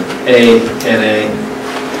 A, NA,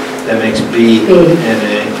 that makes B, B.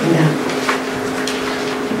 NA, yeah.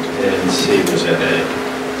 and C was NA.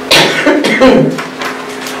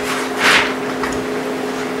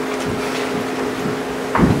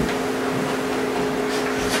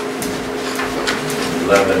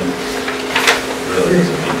 Really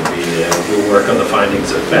doesn't need to be there. We'll work on the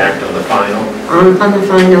findings of fact on the final. On the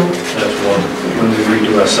final, That's one. When we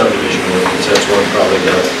redo our subdivision ordinance, that's one probably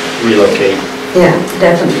to relocate. yeah,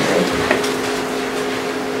 definitely.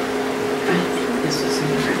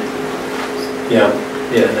 Yeah,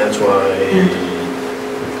 and that's why.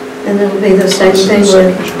 And it'll be the same thing with,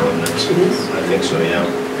 Subdivision ordinance. I think so, yeah.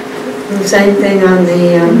 the same thing on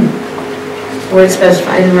the, where it's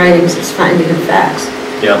specified in writings, it's finding of facts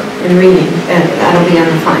Yeah, in reading, and that'll be on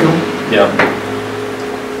the final. yeah.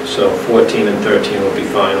 So 14 and 13 will be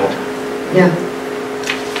final. Yeah,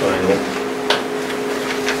 Final.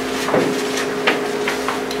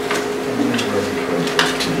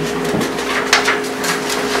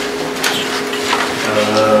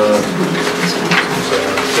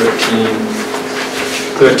 So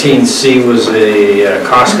 13C was a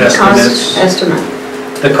cost estimates. cost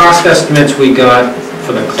estimate. The cost estimates we got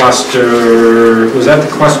for the cluster, was that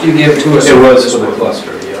the cluster you gave to us? It was for the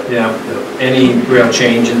cluster, yeah. Yeah. Any real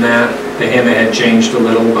change in that? The hammerhead changed a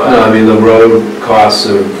little, but... No, I mean, the road costs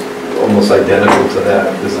are almost identical to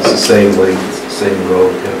that, because it's the same length, it's the same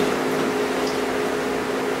road, yeah.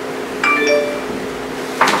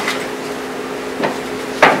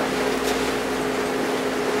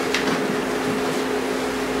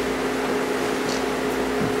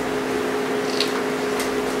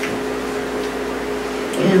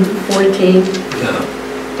 And 14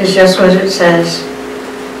 Yeah. is just what it says.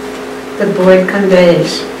 The board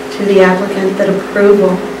conveys to the applicant that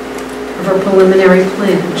approval of a preliminary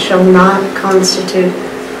plan shall not constitute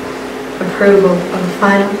approval of a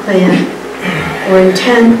final plan or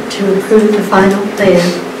intent to approve the final plan,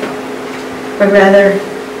 but rather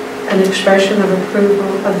an expression of approval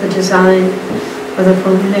of the design of the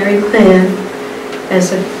preliminary plan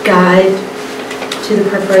as a guide to the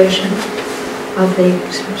preparation of the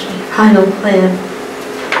final plan.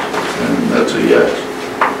 And that's a yes.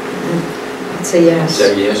 It's a yes. Is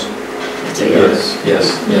that yes? It's a yes. Yes,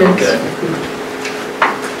 yeah, okay.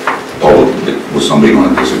 Oh, was somebody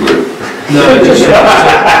going to disagree? No, just, I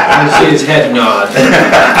see his head nod.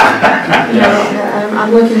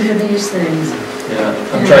 I'm looking for these things. Yeah,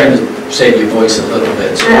 I'm trying to save your voice a little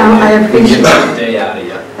bit. So I we appreciate can get the day out of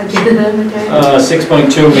you. I get it every day.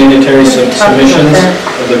 6.2 mandatory submissions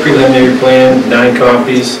of the preliminary plan, 9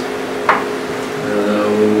 copies.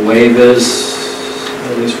 Waivers,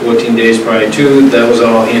 at least 14 days prior to, that was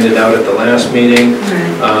all handed out at the last meeting.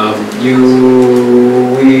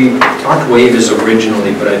 We talked waivers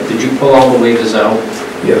originally, but did you pull all the waivers out?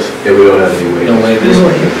 Yes. Yeah, we don't have any waivers. No waivers?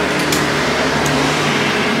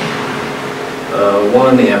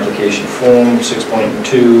 One, the application form,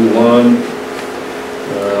 6.21,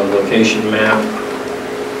 location map.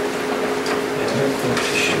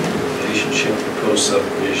 Relationship, proposed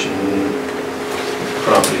subdivision,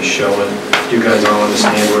 property showing. Do you guys all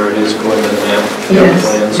understand where it is according to the map? Yes.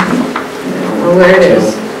 Plans? Well, where it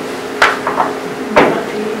is.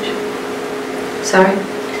 Sorry?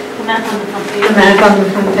 The map on the front page. The map on the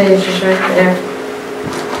front page is right there.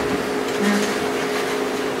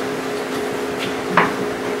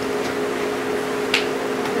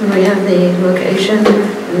 And we have the location,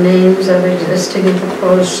 names of existing and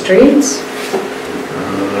proposed streets.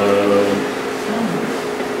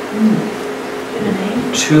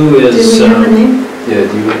 Two is... Do we have a name? Yeah,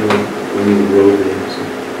 do you need the road names?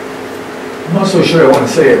 I'm not so sure I want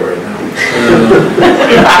to say it right now.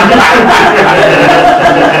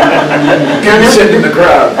 No. Sitting in the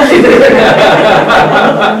crowd.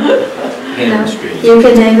 Hammond Street. You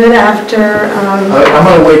can name it after, I'm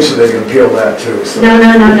gonna wait so they can appeal that too. so. no. I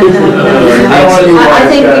don't wanna be I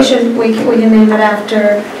think we like should, we can name it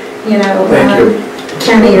after, you know, Thank you.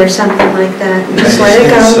 Kenny or something like that. Just let it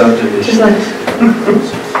go.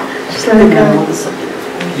 Just let it go.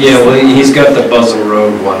 Yeah, well, he's got the Buzzell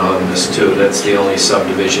Road one on this too. That's the only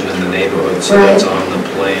subdivision in the neighborhood, so that's on the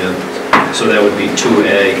plan. So that would be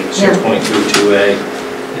 2A, 6.22A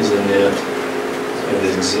is in there. And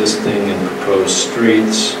existing and proposed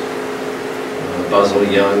streets.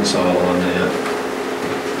 Buzzell Young's all on there.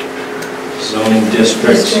 Zoning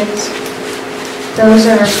districts, Those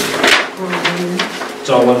are, it's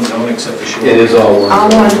all one zone except for Shoreland. It is all one. all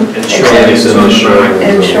one, And except- Shoreland's on the right.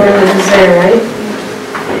 and Shoreland is there, right?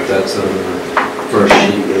 That's on the first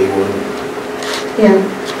sheet, A1.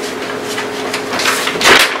 Yeah.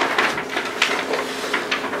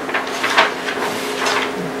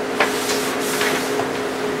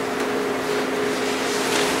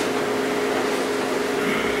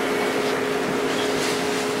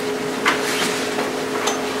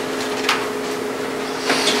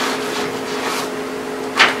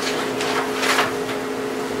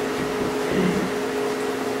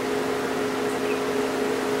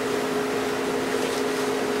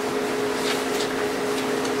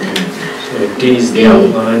 So D's the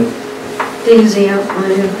outline. D is the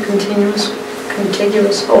outline of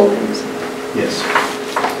contiguous holdings. Yes.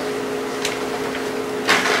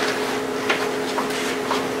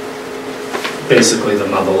 Basically the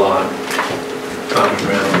mother lot, common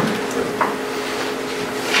ground.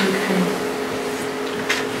 Okay.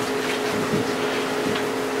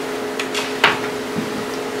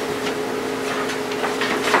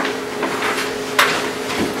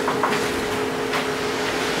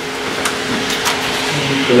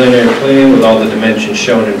 Preliminary plan with all the dimensions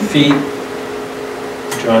shown in feet.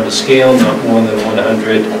 Drawn to scale, not more than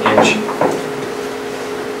 100 inch.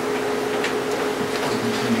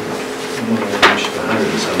 More than 1 inch, 100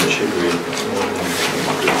 is how it should read. More than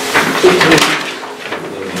 100.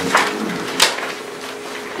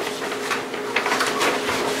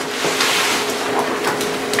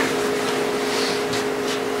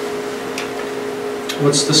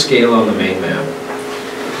 What's the scale on the main map?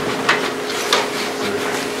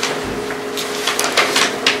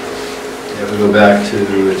 Yeah, we go back to,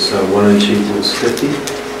 it's 1 inch equals 50.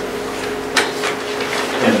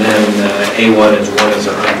 And then A1 is 1 is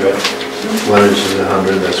 100. 1 inch is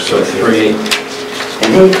 100, that's So correct. 3.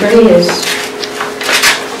 And A3 is,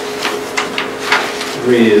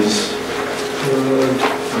 3 is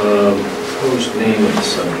proposed name of the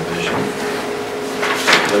subdivision.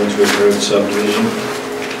 Brunswick Road subdivision.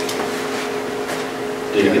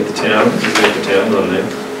 Did you get the town? Did you get the town on there?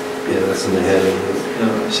 Yeah, that's in the heading.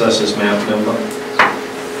 Assessors map number.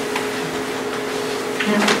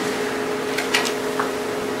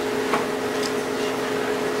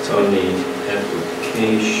 It's on the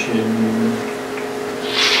application.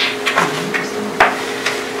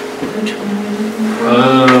 which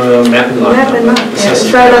one? Map and lot Map and number. lot, yeah, Assessors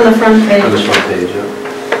it's right on the front On the page, front page, yeah.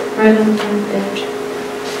 right on the front page.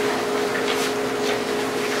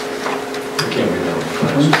 I can't read that one.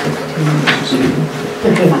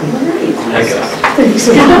 I got it.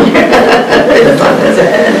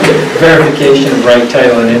 Verification of right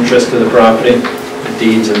title and interest to the property,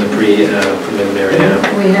 deeds and the preliminary app.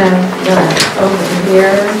 We have that over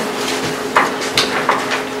here.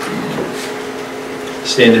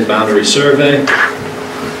 Standard boundary survey.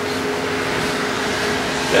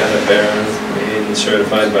 Data made and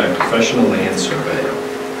certified by a professional land surveyor.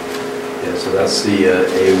 Yeah, so that's the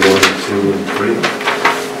A1, 2, and 3.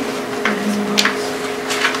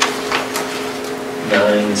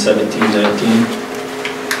 9, 17, 19.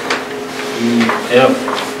 Yep.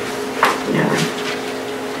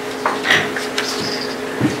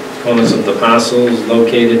 Corners of the parcels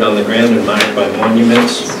located on the ground and marked by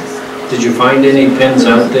monuments. Did you find any pins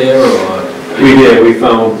out there, or? We did, we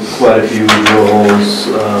found quite a few drill holes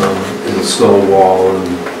in the stone wall,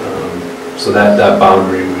 and so that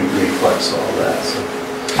boundary reflects all that, so.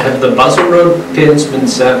 Have the Buzzell Road pins been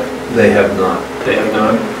set? They have not. They have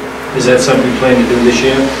not? Is that something you plan to do this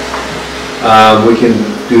year? We can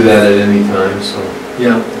do that at any time, so.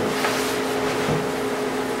 Yeah.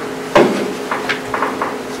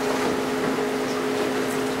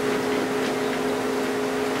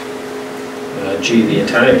 G, the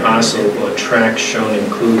entire parcel or tract shown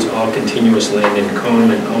includes all continuous land in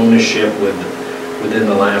common ownership within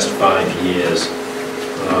the last 5 years.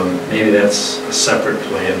 Maybe that's a separate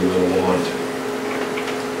plan we'll want.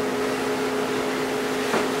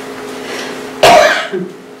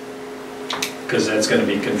 Because that's going to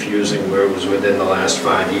be confusing where it was within the last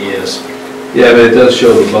 5 years. Yeah, but it does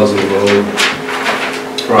show the Buzzell Road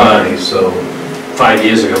property, so. 5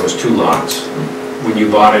 years ago, it was 2 lots. When you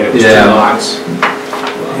bought it, it was 2 Yeah. lots.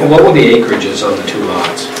 What were the acreages on the 2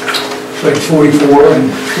 lots? Like 44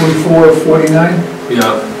 and 44, 49?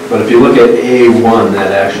 Yeah. But if you look at A1,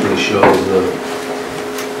 that actually shows the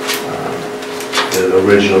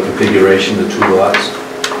original configuration, the 2 lots.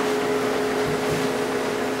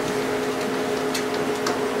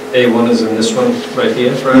 A1 is in this one right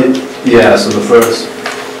here, right? Yeah, so the first,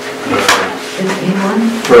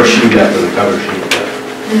 51? First sheet after the cover sheet.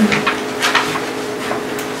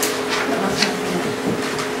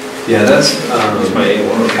 Yeah, that's, That's my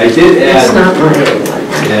A1. I did It's add, not my one.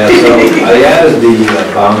 yeah, so I added the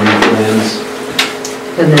boundary plans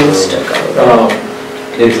And then stuck over. Oh,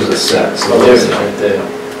 into the set, so there's there's, it right there.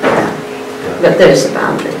 But there's the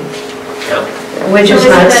boundary. Yeah. We're just So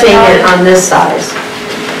is not it seeing it that- on this size.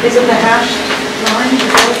 Is it the hashed line?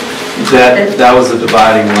 that was the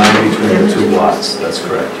dividing line between the two lots, that's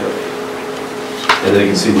correct, yep. And then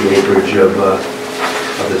you can see the acreage of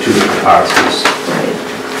the two different parcels. Right.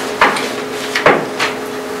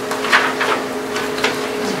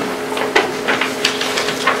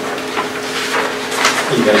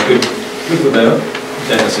 You guys good with that?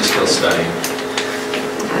 Dennis is still studying.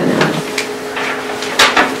 I know.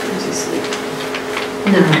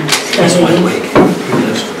 No. That's my week. He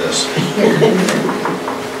lives for this.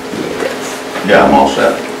 Yeah, I'm all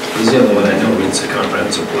set. He's the only one I know reads the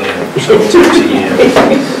comprehensive plan several times a year.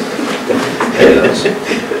 He does.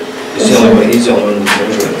 He's the only one who's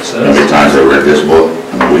measuring it. How many times I read this book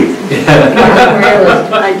in a week?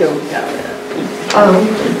 I don't doubt it. Oh,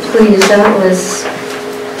 please, that was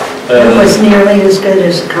nearly as good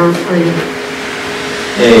as a comp plan.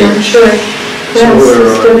 I'm H. sure. So Yes,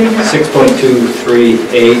 we're it's doing that.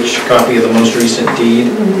 6.23H, copy of the most recent deed.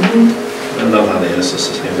 Mhm. I love how they ask us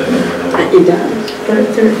the same thing over and over. It does. Put it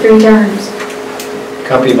through 3 times.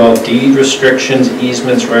 Copy of all deed restrictions,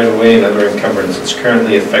 easements, right-of-way, and other encumbrances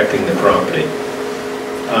currently affecting the property.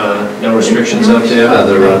 No restrictions out there?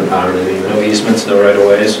 There aren't any, No easements, no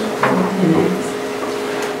right-of-ways?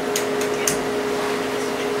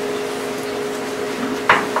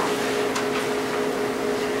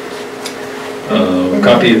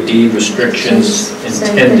 Copy of deed restrictions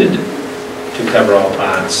intended to cover all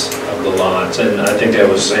parts of the lots. And I think that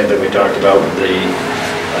was the same thing we talked about with the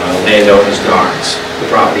landowners' docs, the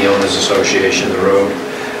property owners association, the road.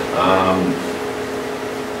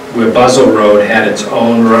 Where Buzzell Road had its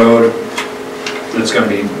own road, that's going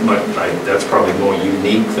to be, that's probably more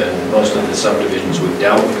unique than most of the subdivisions we've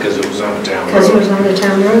dealt with because it was on a town road. Because it was on the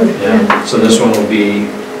town road. Yeah, so this one will be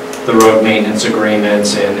the road maintenance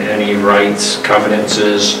agreements and any rights,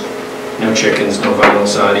 covenances, no chickens, no vinyl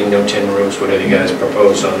siding, no tin roofs, whatever you guys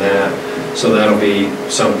propose on that. So that'll be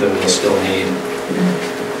something we'll still need.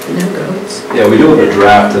 No goats. Yeah, we do have a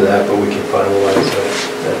draft of that, but we can finalize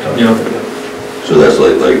that. Yeah. So that's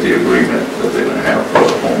like the agreement that they're gonna have for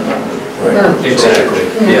the homeowner, right? Exactly,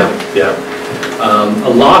 yeah, yeah. A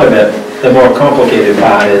lot of it, the more complicated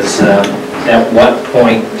part is at what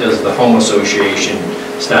point does the home association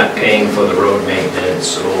start paying for the road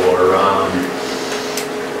maintenance, or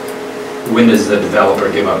when does the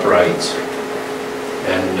developer give up rights?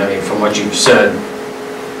 And I mean, from what you've said,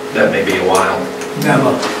 that may be a while.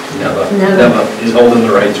 Never. Never. He's holding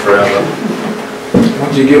the rights forever.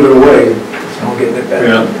 Once you give it away, there's no getting it back.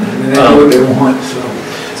 Yeah. And they do what they want, so.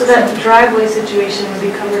 So that driveway situation would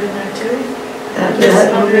be covered in there too?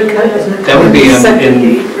 That would be covered. That would be Separate in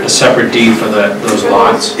deed. a separate deed for those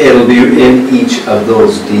lots. It'll be in each of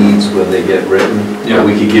those deeds when they get written. Yeah.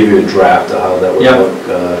 We could give you a draft of how that would Yeah. look.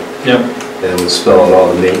 Yep. And it would spell out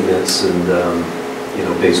all the maintenance and,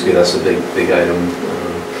 basically that's a big item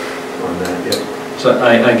on that, yeah. So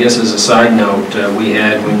I guess as a side note, we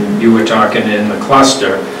had, when you were talking in the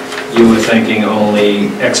cluster, you were thinking only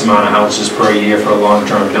X amount of houses per year for a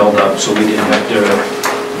long-term build-up, so we didn't have to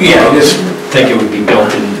Just, think it would be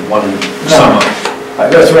built in one summer.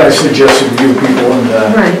 that's what I suggested to you people, and,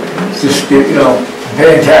 Right. just,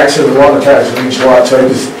 paying taxes, a lot of taxes on each lot, so I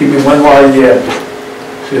just, give me one lot a year.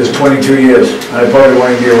 So it's 22 years. I probably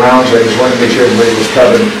want to be around, so I just wanted to make sure everybody was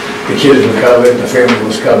covered. The kids were covered, the family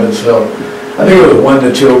was covered, so I think it was 1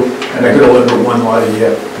 to 2, and I could have lived with one lot a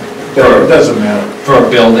year. It doesn't matter, For a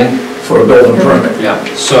building? for a building permit. Yeah.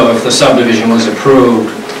 So if the subdivision was approved,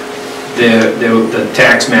 the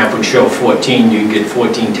tax map would show 14, you'd get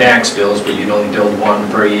 14 tax bills, but you'd only build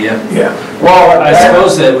 1 per year. Yeah. Well, I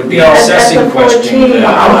suppose that would be an assessing That's the question. 14.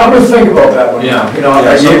 I'm gonna think about that one. Yeah.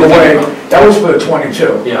 I gave away, that was for the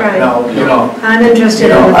 22. Yeah. Right. Now, I'm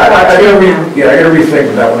interested in the I gotta 14 now. I gotta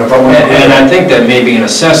rethink that one if I want to. And I think that may be an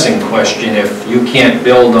assessing question. If you can't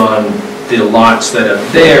build on the lots that are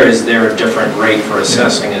there, is there a different rate for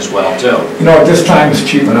assessing as well, too? At this time it's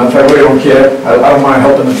cheap enough, I really don't care. I don't mind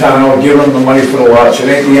helping the town out, giving them the money for the lots, it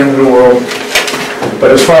ain't the end of the world.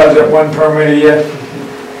 But as far as that 1 permit a year,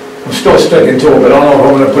 I'm still sticking to it, but I don't know if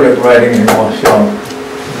I'm gonna put it in writing anymore, so.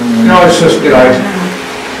 It's just,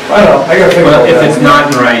 I don't know, I gotta think Well, about if that. it's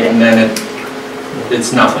not in writing, then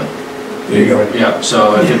it's nothing. There you go. Yeah,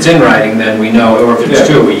 so if it's in writing, then we know, or if it's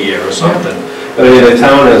Yeah. 2 a year or something. I mean, the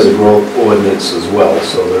town has a growth ordinance as well,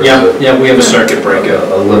 so there's Yeah, we have a circuit breaker.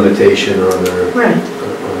 a limitation on their, Right.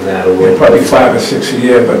 on that a They're little. probably 5 or 6 a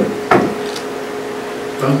year, but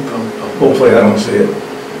hopefully I don't see it.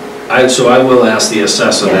 So I will ask the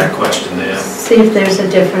assessor that question there. See if there's a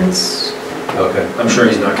difference. Okay. I'm sure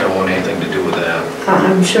he's not gonna want anything to do with that.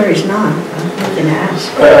 I'm sure he's not, but we can ask.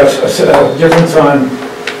 A difference on,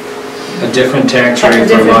 A different tax A rate for a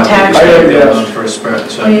different lot tax that rate. you build for a spread.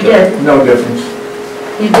 Oh, you did? no difference.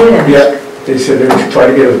 You did ask? Yeah, they said they would try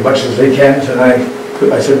to get as much as they can, and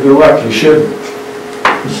I said, good luck, you should.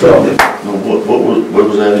 So, No, what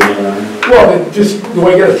was that again? well, just, do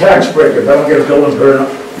I get a tax break if I don't get a building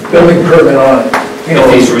permit on it? You know,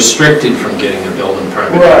 If he's restricted from getting a building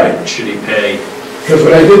permit, Right. should he pay? because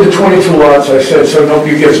when I did the 22 lots, I said, so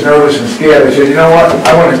nobody gets nervous and scared, I said, you know what,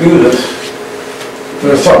 I want to do this.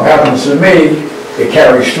 But if something happens to me, it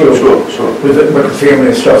carries through. Sure. With the family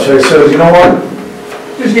and stuff, so I said, you know what,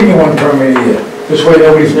 just give me one permit a year. This way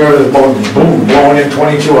nobody's nervous about boom, blowing in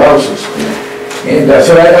 22 houses. And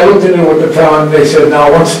so I looked into it with the town, they said,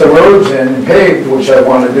 now, once the road's in and paved, which I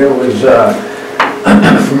want to do is,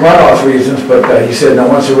 from runoff reasons, but he said, now,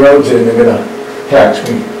 once the road's in, they're gonna tax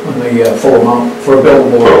me on the full amount for a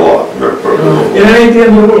buildable. Per lot, per lot. It ain't the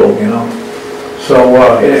end of the world, you know? So,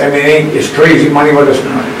 I mean, it's crazy money, but it's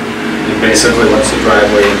not. Basically, once the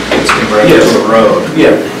driveway gets converted to a road.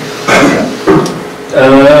 Yeah.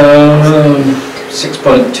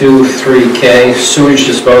 6.23K sewage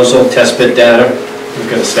disposal, test pit data. We've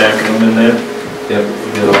got a stack of them in there. Yep,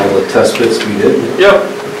 we did all the test bits we did. Yep.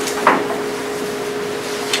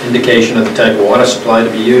 Indication of the type of water supply to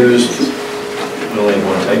be used. We only have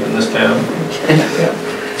one type in this town.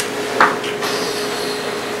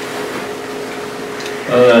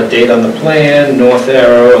 Date on the plan, north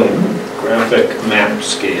arrow, and graphic map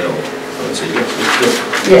scale. Let's see.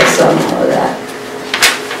 Yes, on all of that.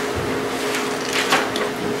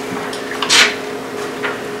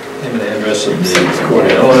 Name and address of the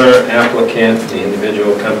recorded owner, applicant, the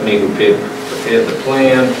individual company who prepared the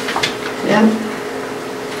plan. Yeah.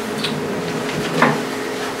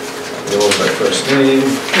 The owner by first name.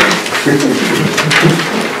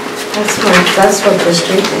 That's what the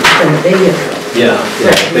street is gonna be. Yeah. I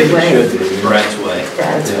think it should be. Brad's Way.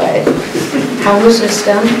 Brad's Way. How was this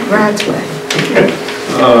done? Brad's Way.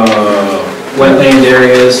 Wetland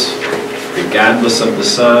areas, regardless of the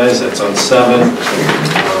size, that's on 7.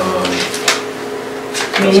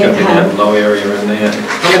 That's got to be that low area in there.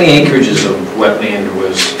 How many acreages of wetland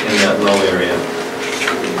was in that low area? I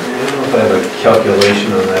don't know if I have a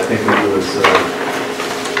calculation on that, I think it was,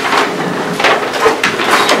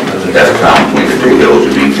 That's counting between the 2 hills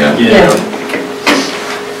you mean, yeah? Yeah.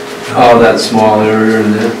 oh, that small area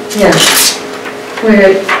in there. Yeah.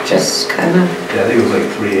 Where it just kind of, Yeah, I think it was like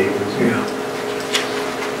 3 acres. Yeah.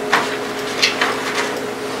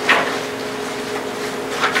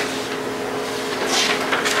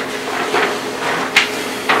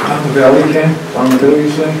 On the valley, Ken? On the hill, you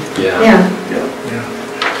say? Yeah. yeah.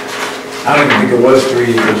 I don't even think it was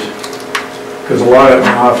 3 acres, because a lot of it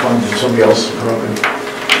went off on somebody else's property.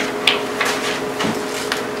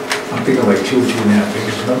 I'm thinking like 2 or 2.5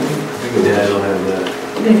 acres, remember? I think it Yeah, I was. don't have that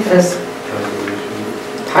Because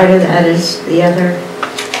calculation. part of that is the other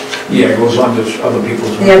Yeah, it goes on to other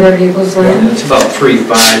people's. people's land. It's about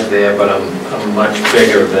 3.5 there, but I'm much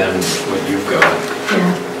bigger than what you've got.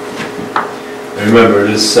 Yeah. I remember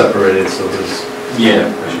it is separated, so there's Yeah.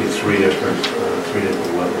 actually three different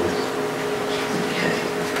wetlands.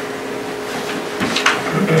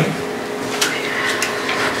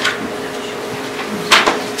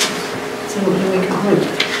 So what do we call it?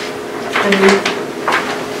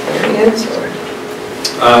 Areas or?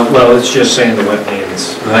 Well, it's just saying the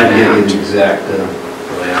wetlands. I didn't get the exact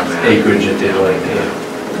acreage that they like.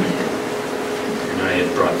 And I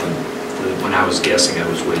had brought them, when I was guessing, I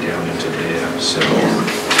was way down into there, so.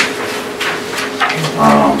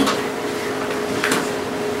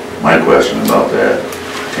 My question about that,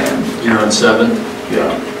 and, You're on 7?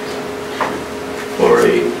 yeah, or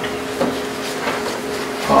 8.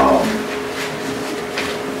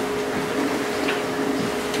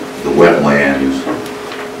 The wetlands,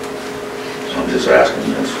 I'm just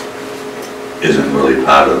asking this, isn't really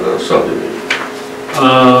part of the subdivision.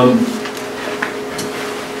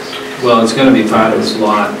 Well, it's gonna be part of this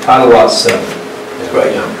lot. Part of lot 7.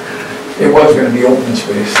 Right. Yeah. It was gonna be open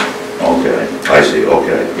space. Okay, I see,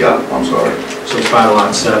 okay, yeah, I'm sorry. So it's part of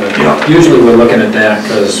lot 7. Yeah. Usually we're looking at that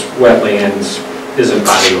because wetlands isn't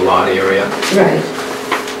part of the lot area. Right.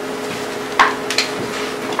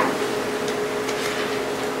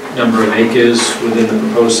 Number of acres within the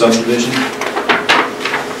proposed subdivision.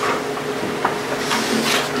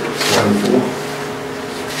 7.4.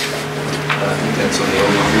 I think that's on the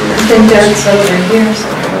overview. I think that's over here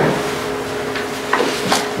somewhere.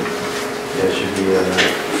 Yeah, it should be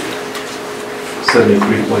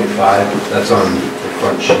 73.5, that's on the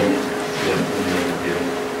front sheet.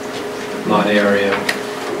 Lot area.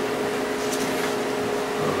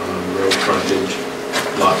 Road frontage,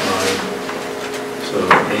 lot line. So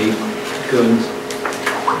 8, good.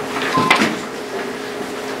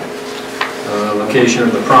 Location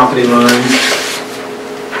of the property lines.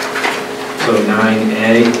 So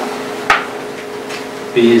 9A.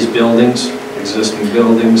 B is buildings, existing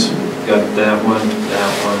buildings. Got that one,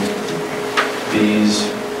 B's.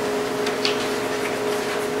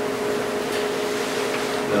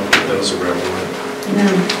 I don't think those are relevant. No.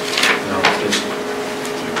 No, just.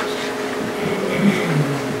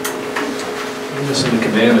 Missing the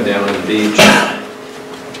cabana down on the beach.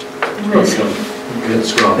 Good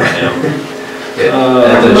scroll down.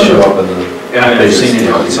 That does show up in the... Yeah, I've seen it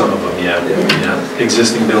on some of them, yeah.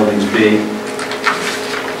 Existing buildings, B.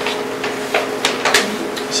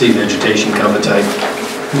 See vegetation cover type.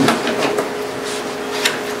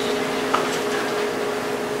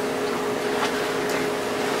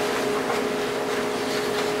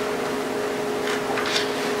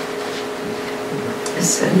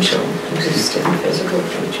 Essential existing physical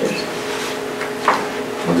features.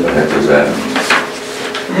 What the heck is that?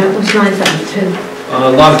 That was my thought too.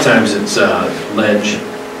 A lot of times it's ledge,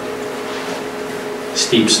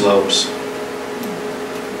 steep slopes.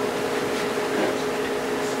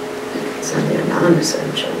 So they're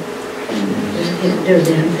non-essential. You can't do a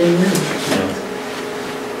damn thing now.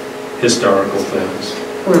 Historical things,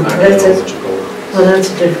 Well, archaeological, that's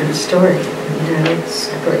a different story. You know, it's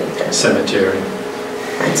separate that. cemetery,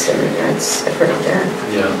 I'd separate that.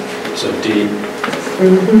 yeah. So D,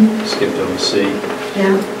 skipped over C.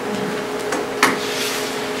 Yeah.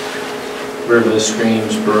 Rivers,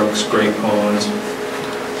 streams, brooks, great ponds.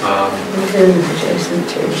 Within adjacent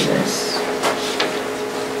to this.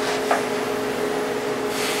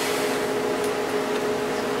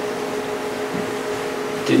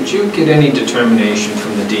 Did you get any determination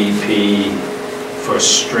from the DEP for a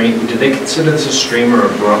stream? Did they consider this a stream or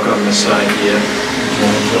a brook on this side here?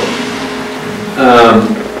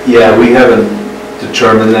 Yeah, we haven't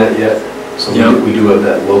determined that yet, so Yeah. we do have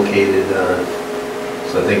that located,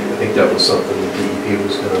 so I think that was something the DEP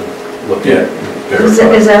was gonna look at and Is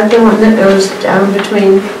verify. that the one that goes down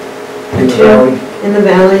between In the the two? valley. In the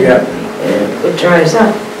valley? Yeah. It dries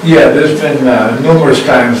up. Yeah, there's been numerous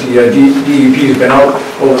times, the DEP's been out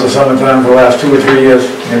over the summertime for the last 2 or 3 years,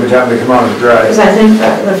 and every time they come out, it's dry. Because I think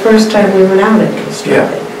the first time we went out, it was dry.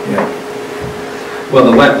 Yeah. Well,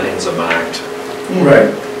 the wetlands are marked. Yeah. Right.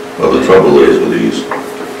 Well, the trouble is with these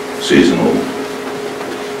seasonal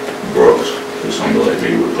brooks, as somebody like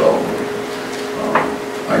me would call them.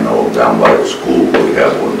 I know down by the school, we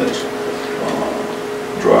have one that's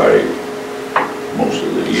dry most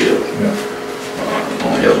of the year. Yeah.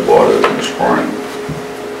 Only has water in the spring.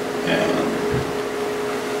 And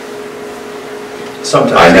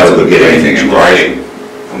Sometimes. I never it's a could get anything in drainage. writing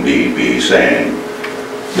from DEP saying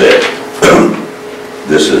that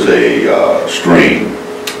this is a stream,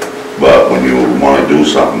 but when you want to do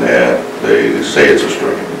something there, they say it's a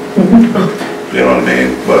stream. You know what I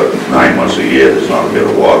mean? But 9 months a year, there's not a bit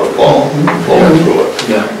of water flowing through it.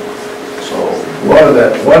 Yeah. So, A lot of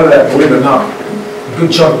that, believe it or not, a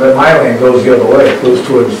good chunk of that my land goes the other way, goes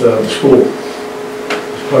towards the school.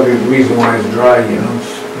 It's probably the reason why it's dry, you know?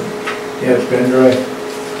 Yeah, it's been dry.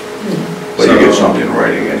 but you get something in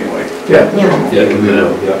writing anyway. Yeah. Yeah. Yeah, we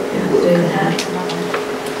will, yeah. Yeah, do that.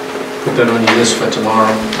 Put that on your list for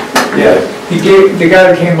tomorrow. Yeah, the guy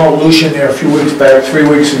that came out, Lucian, there a few weeks back, 3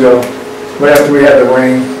 weeks ago, right after we had the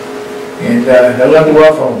rain, and I learned a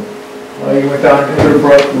lot from him. Well, he went down into the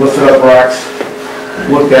brook, lifted up rocks,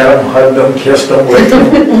 looked at them, hugged them, kissed them, licked them.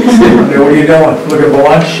 I said, what are you doing? Looking for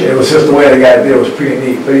lunch? It was just the way the guy did it, was pretty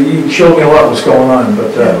neat. But he showed me a lot what's going on,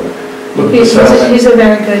 but look at He's the he's a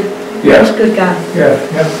very good, Yeah. he's a good guy. Yeah,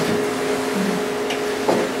 yeah.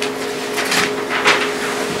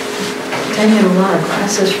 I had a lot of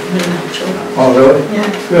classes from him, actually. Oh, really? Yeah,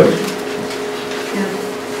 Good. yeah.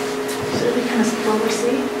 So we kind of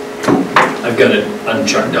oversee? I've got it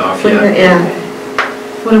unchecked off What do yet. we- Yeah.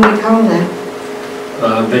 What do we call that?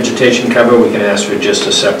 Vegetation cover, we can ask for just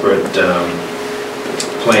a separate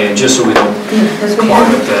plan, just so we don't Yeah, because we clog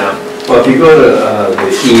have, up that. Well, if you go to the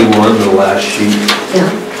E1, the last sheet, yeah.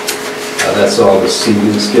 that's all the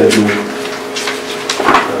seeding schedule.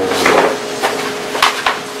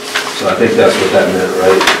 So I think that's what that meant,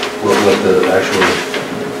 right? What the actual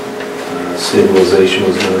stabilization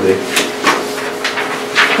was gonna be.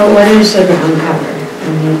 But what is the ground cover? I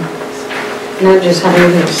mean, not just how you're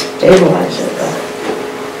gonna stabilize it, but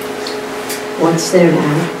what's there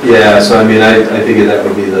now? Yeah, so I mean, I figured that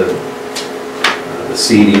would be the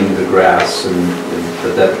seeding, the grass,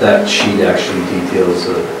 but that sheet actually details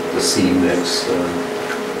the seed mix to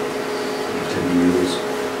be used.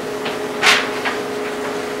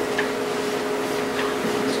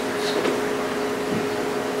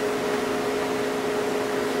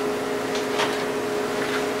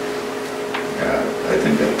 Yeah, I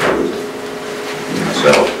think that covers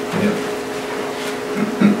myself.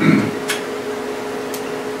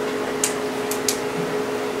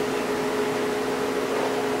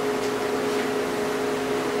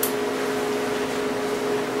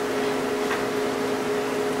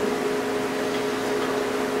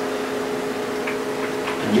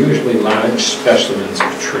 Usually large specimens of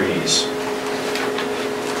trees.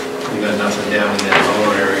 You got nothing down in that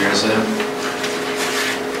lower area, is there?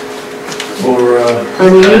 Or,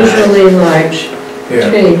 Unusually large yeah,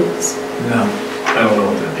 trees. no. I don't know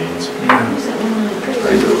what that means. Yeah.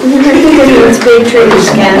 I do. It's big trees,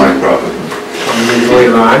 On Ken. my property. Unusually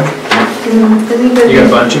large? You got a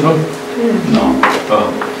bunch of them? No, Oh.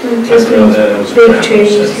 Just I know that was a big crap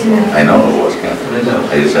trees, set. yeah. I know it was, Ken. I know.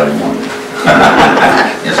 I just have one.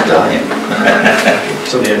 Just dying.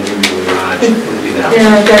 So the unusually large would be that.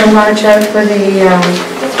 Yeah, gotta watch out for the,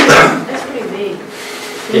 That's pretty big.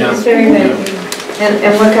 Yeah. it's very big.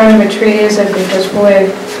 And what kind of a tree is it? Because boy,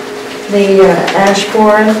 the ash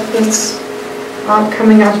borer that's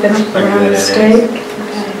coming up and Like around the that, stake,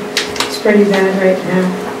 Okay. it's pretty bad right now.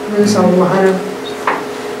 Lose a lot of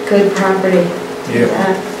good property. Yeah.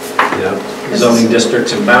 Yeah. Zoning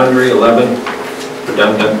districts and boundary, 11,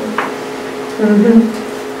 redundant. Mm-hmm.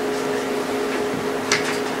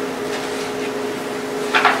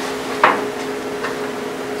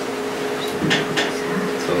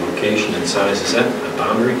 The location and size, is that a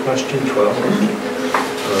boundary question, 12?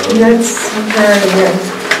 That's very good.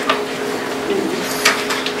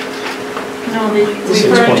 No, they This is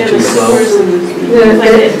refer to the 1.2 sewers and The-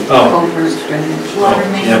 Oh, water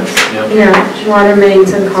yep, mains. yep. Yeah, water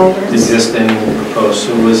mains and culverts. Existing proposed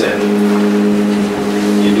sewers, and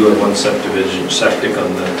you do have one subdivision, septic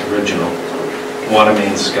on the original. Water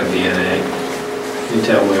mains is gonna be NA. You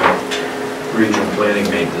tell where regional planning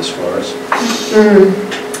made this for us. Mm,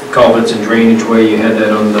 Culverts and drainage way, you had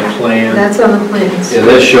that on the plan. that's on the plans. Yeah,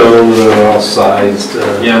 they're shown, they're all sized.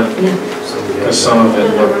 Yeah, Yeah. So we have because some of it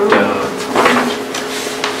looked,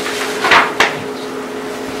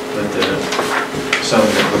 some of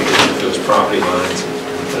it looked as if it was property lines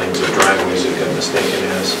and things, or driveways that got mistaken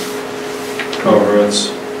as culverts,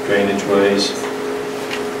 drainage ways,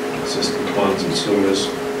 existing ponds and sewers.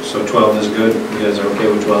 So 12 is good? You guys are okay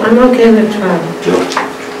with 12? I'm okay with 12.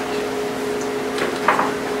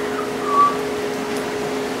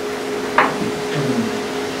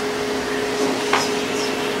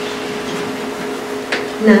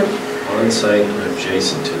 No. On-site or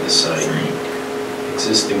adjacent to the site.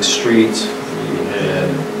 Existing streets, you had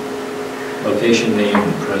location, name,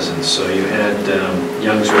 and presence. So you had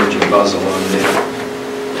Youngs Ridge and Buzzell on there.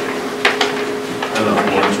 I don't know if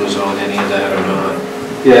Ames was on any of that or not.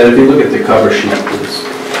 Yeah, if you look at the cover sheet, it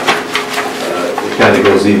kind of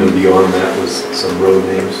goes even beyond that with some road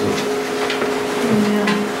names.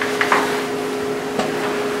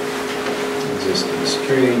 Existing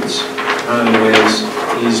streets, highways,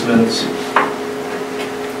 easements,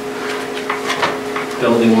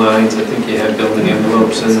 building lines. I think you had building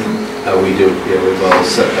envelopes in. We do, yeah, we've all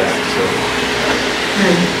set back, so.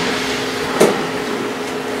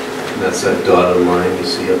 And that's that dotted line you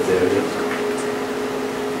see up there. Yeah.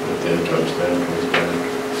 Then it drops down, comes back.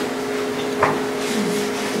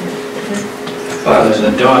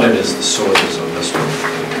 The dotted is the soils on this one.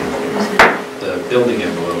 The building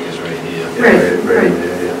envelope is right here. Right, right.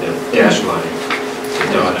 there, yeah. The dash line. The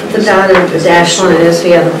dotted. The is- dotted, the dash line is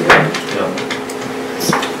the other one. Yeah.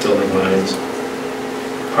 Building lines.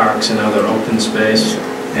 Parks and other open space.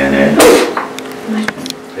 And Yeah,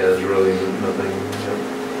 there's really nothing, yeah.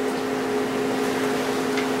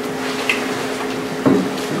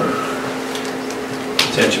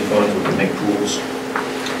 Detention ponds, we can make pools.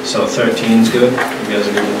 So 13's good? You guys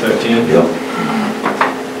are good with 13? Yep.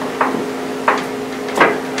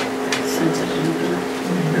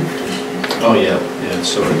 Oh, yeah, yeah, it's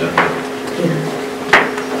sort of done.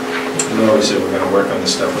 We always say we're gonna work on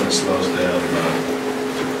this stuff when it slows down, but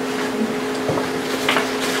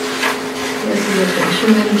There's the location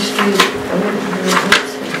of the street. I don't know what it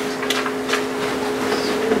says.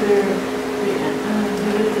 We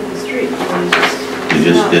looked at the street. You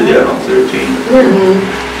just did that on 13.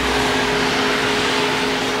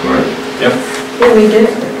 Yeah, we did.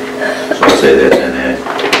 So I'll say that's in there.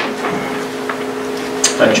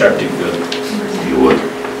 I checked it good. You would?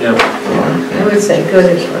 Yep. I would say good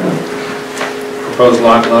as well. Proposed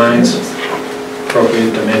lot lines,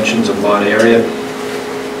 appropriate dimensions of lot area.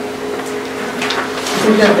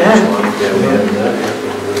 We got that. Yeah, we have that,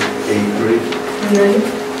 yeah, 83. Right.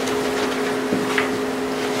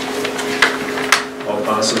 All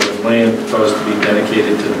parcels of land proposed to be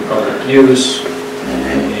dedicated to the public use,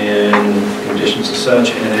 and conditions as such,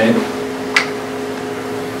 NA.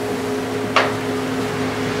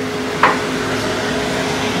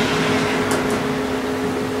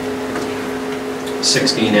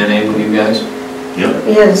 $16 NA with you guys? Yep.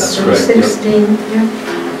 Yes, That's correct, yep. 16, yeah.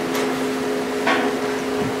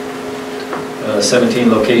 17,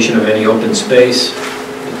 location of any open space,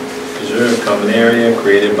 preserved common area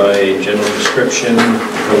created by general description,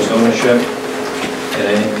 proposed ownership,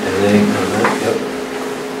 NA. And then, on that, yep.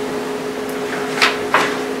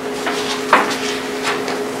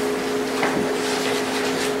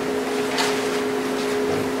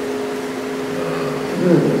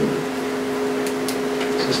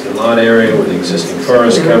 Existing lot area with existing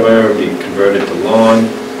forest cover be converted to lawn,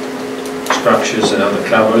 structures and other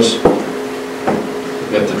covers.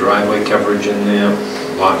 We've got the driveway coverage in there,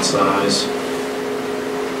 lot size.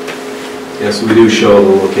 Yes, we do show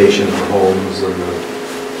the location of the homes and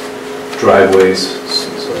the driveways,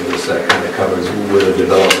 so I guess that kind of covers where the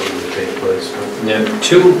development would take place. Yeah,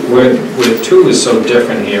 where 2 is so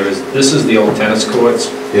different here is, this is the old tennis courts.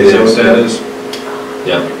 It Is that is, what that yeah. is?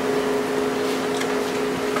 Yeah.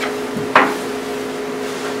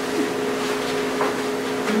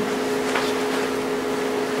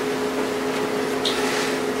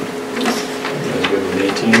 Good with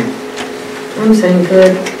 18. I'm saying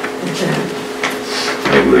good with that. I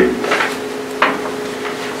agree.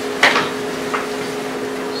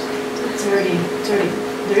 It's already,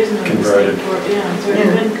 there is no Converted. mistake for it, yeah, it's already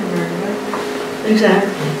Yeah. been converted, right?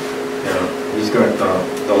 Exactly. Yeah, he's got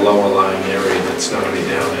the lower lying area that's going to be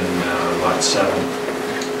down in lot 7,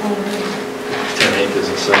 Oh, right. 10 acres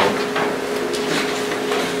or so.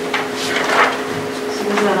 So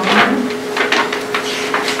was that on there?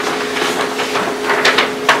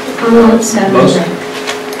 Oh, it's 7.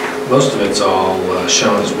 Most of it's all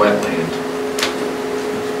shown as wetland.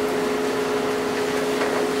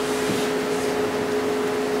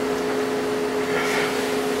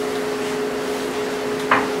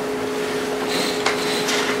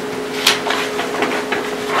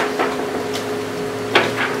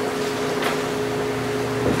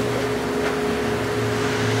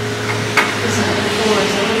 Is that before,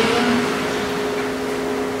 is that what it was?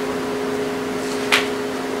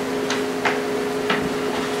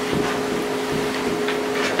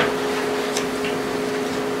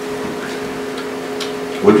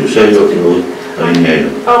 What'd you say, Julie? I didn't hear you.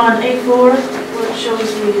 Oh, on A4, where it shows the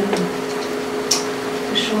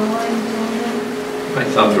shoreline zone there? My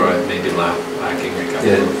thumb drive may be lacking a couple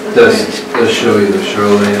Yeah, of... it does show you the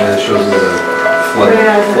shoreline, and it shows the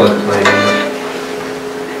Yeah. floodplain.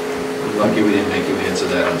 Lucky we didn't make you answer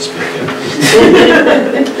that on speaker.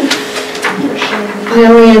 I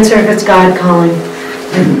only answer if it's God calling.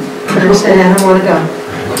 And I said, I don't want to go.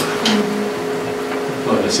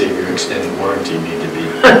 Want to see if your extended warranty need to be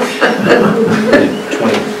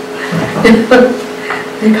 20.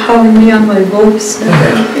 They're calling me on my voice and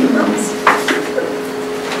everything else.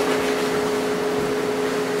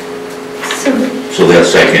 So that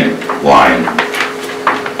second line,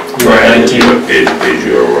 Brad, is 19.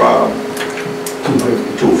 your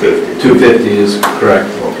 250? 250 is correct.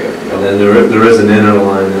 Okay. And then there is an inner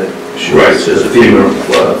line that Right, shows says the a FEMA FEMA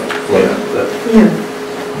flood. Yeah.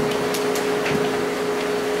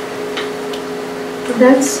 But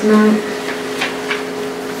that's not...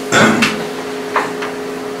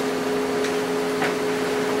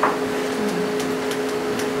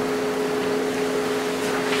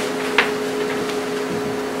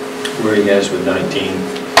 Where are you guys with 19?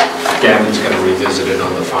 Gavin's going to revisit it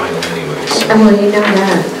on the final anyways. Well, you know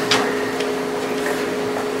that.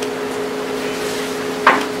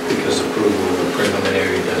 Because approval of the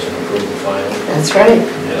preliminary doesn't approve the final. That's right.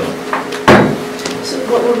 Yeah. So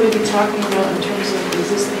what would we be talking about in terms of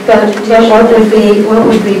existing But vegetation? what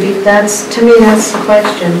would be, that's, to me, that's the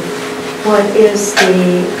question. What is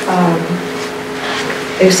the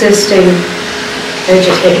existing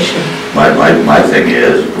vegetation? My thing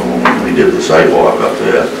is, when we did the sidewalk up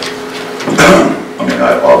there, I mean,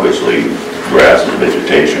 obviously, grass is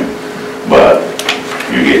vegetation, but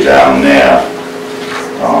you get down there,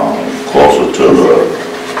 closer to the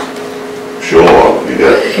shore, you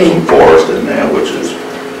got some forest in there, which is,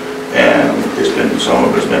 and some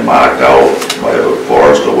of it's been marked out by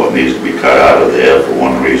what needs to be cut out of there for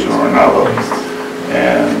one reason or another.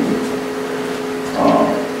 And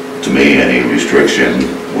to me, any restriction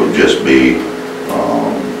would just be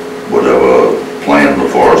whatever plan the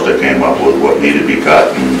forester came up with, what needed to be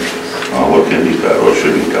cut and what can be cut or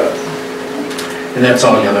should be cut. And that's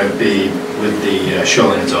all gonna be with the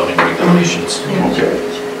shoreline zoning regulations. Okay.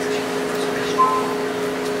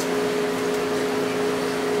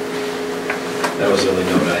 That was the only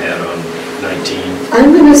note I had on 19.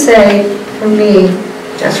 I'm gonna say, for me,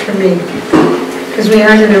 just for me, because we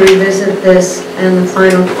are gonna revisit this and the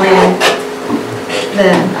final plan,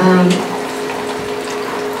 that, I'm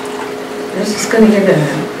just gonna give it a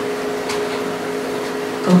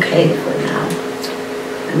okay for now.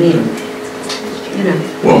 I mean, you know,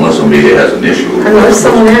 Well, unless somebody has an issue. Unless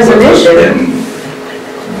someone has an with what's issue. been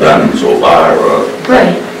done so far,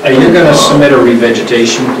 right, Are you gonna submit a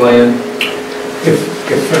revegetation plan? Yes,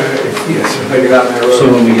 if I get out that So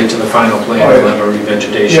road. when we get to the final plan, Oh, yeah. we'll have a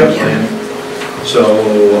revegetation Yeah. plan.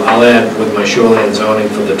 So I'll add with my shoreline zoning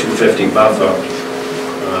for the 250 buffer,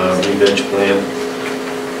 re-veg plan.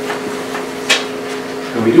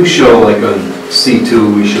 And we do show, like on C2,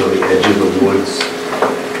 we show the edge of the woods,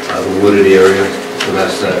 the wooded area, so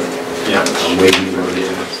that's that Yeah. wavy road area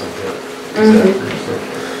or something.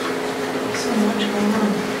 So much going on.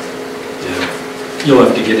 Yeah. You'll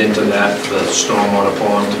have to get into that, the stormwater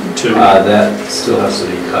pond too. That still has to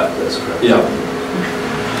be cut, that's correct. Yeah.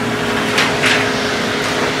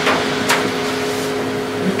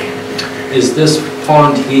 Is this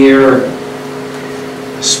pond here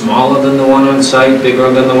smaller than the one on site, bigger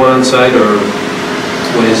than the one on site, or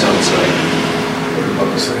what is on site?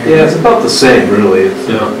 Yeah, it's about the same, really.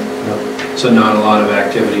 Yeah. So not a lot of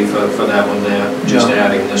activity for that one there, just No.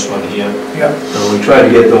 adding this one here. Yeah. We try to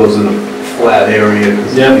get those in a flat area,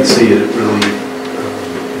 because you Yeah. can see it really,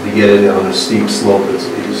 if you get it on a steep slope, it's,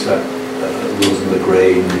 you start losing the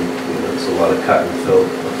grade, and, it's a lot of cut and fill.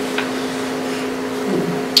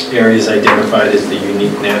 Areas identified as the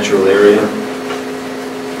unique natural area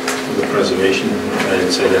of the preservation,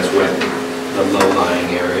 I'd say that's wet, the low-lying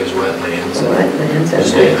areas, wetlands. wetlands, that's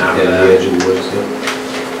Staying right. out Yeah, of the that. edge of the woods, yeah.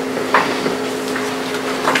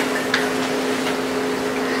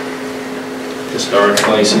 Historic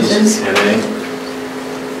places, Places. NA.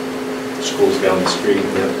 Schools down the street,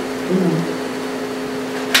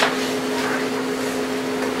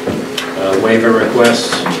 waiver requests,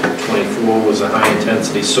 24 was a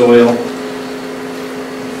high-intensity soil.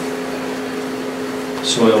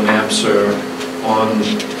 Soil maps are on,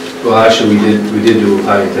 Well, actually, we did do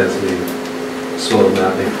high intensity soil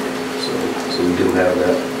mapping, so we do have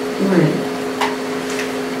that. Right.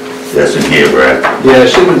 that's in here, Brad. Yeah, it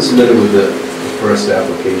should have been submitted with the first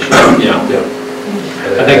application. yeah. Yep.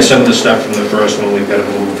 I think some of the stuff from the first one, we've got to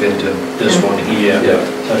move into this one here, Yeah.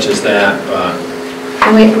 such as that, but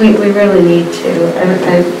And we really need to,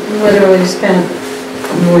 I literally spent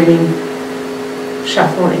a morning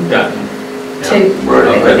shuffling gotten. to, Right,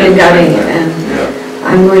 okay. and gutting, and Yeah.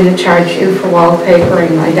 I'm going to charge you for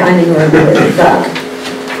wallpapering my dining room with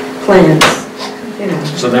plants, you know,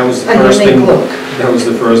 So that was the a first unique thing, look. that was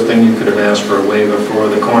the first thing you could have asked for a waiver for,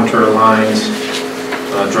 the contour lines,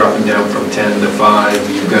 dropping down from 10 to 5,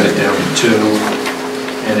 you got it down to 2,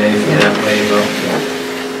 NA for that waiver.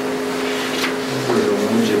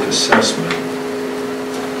 Allergic assessment.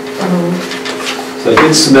 So I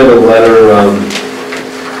did submit a letter,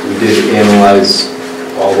 we did analyze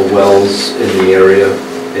all the wells in the area,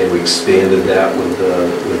 and we expanded that with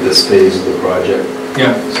this phase of the project.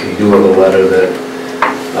 Yeah. So you do have a letter that,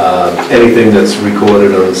 anything that's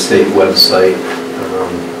recorded on the state website,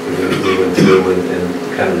 we went through and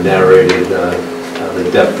kind of narrated the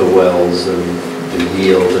depth of wells and the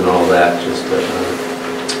yield and all that, just to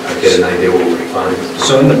get an idea what we find.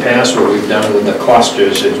 So in the past, what we've done with the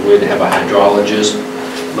clusters is we'd have a hydrologist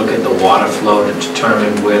look at the water flow to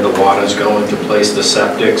determine where the water's going to place the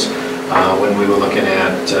septics. When we were looking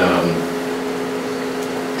at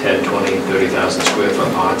 10, 20, 30,000 square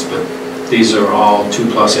foot lots, but these are all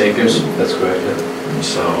 2+ acres. That's correct, yeah.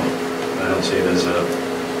 So I don't see it as an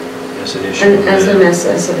issue. And as a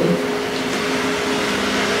necessity.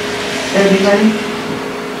 Everybody?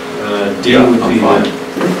 D would I'm be fine. the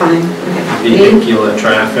We're fine, okay. E? vehicular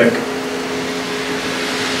traffic.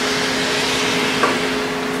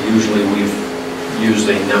 Usually we've used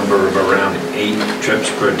a number of around 8 trips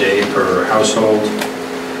per day per household.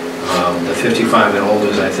 The 55 and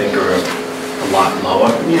olders, I think, are a lot lower.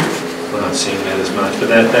 Yeah. We're not seeing that as much, but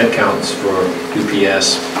that counts for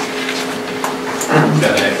UPS,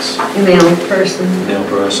 FedEx, Email person. mail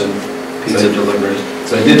person, pizza delivery.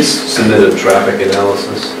 So I did submit a traffic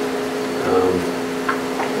analysis.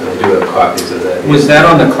 And I do have copies of that. Was that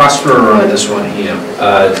on the cluster or on this one here?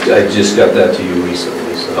 I just got that to you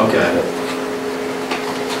recently, so. Okay.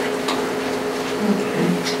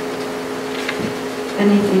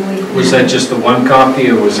 Anything we can... Was that just the one copy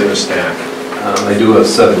or was it a stack? I do have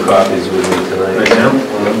 7 copies with me tonight. Right now?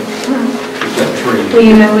 We've got 3. Well,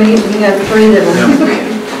 you know, we got 3 of them.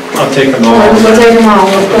 I'll take them all. We'll take them all,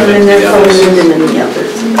 we'll put them in there, put them in the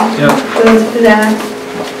others. Yeah, Go through that.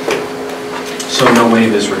 so no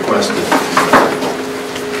waivers requested.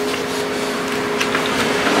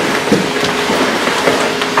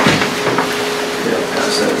 Yeah,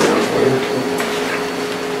 pass that down for you.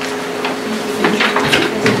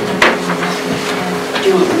 Do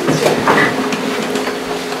you want this?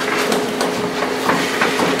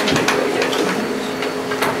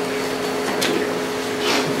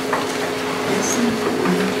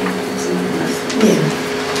 Yeah.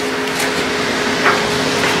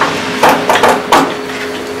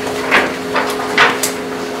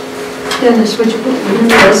 Dennis, would you put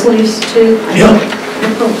Leslie's too? Yeah.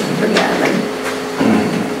 Forgot them.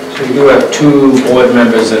 So we do have 2 board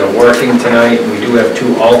members that are working tonight. We do have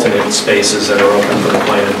 2 alternate spaces that are open for the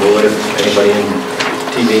planning board. If anybody in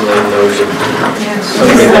TV land knows of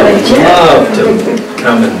somebody that would love to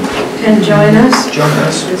come And join us. join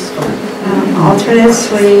us.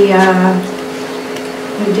 Alternates, we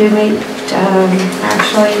do meet,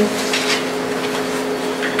 actually,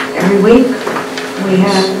 every week. We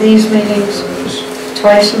have these meetings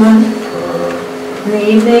twice a month. In the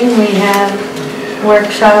evening, we have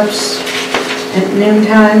workshops at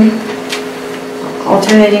noontime,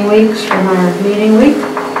 alternating weeks from our meeting week.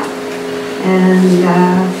 And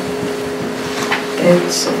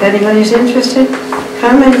if anybody's interested,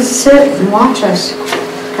 come and sit and watch us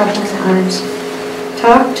a couple of times.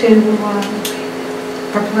 Talk to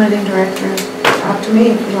our planning director, talk to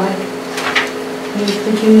me if you like. We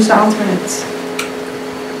could use alternates.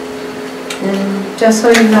 And just so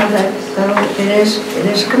you know that, though, it is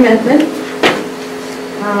a commitment.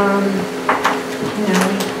 You know,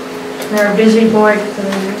 we're a busy board for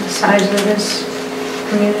the size of this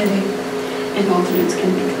community. And alternates can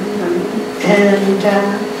be permanent.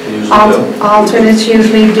 And alternates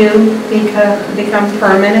usually do become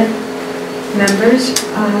permanent members.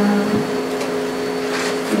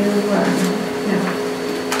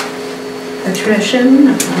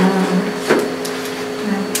 Attrition,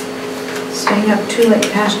 staying up too late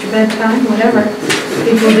past your bedtime, whatever.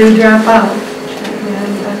 People do drop out.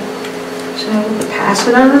 And, so pass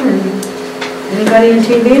it on, and anybody in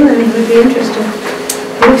TV land would be interested,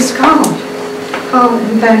 please call.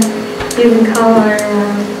 In fact, you can call our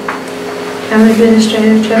town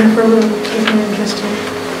administrator, Jennifer Wu, if you're interested.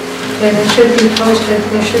 And it should be posted,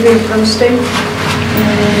 there should be a posting.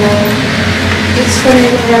 And it's the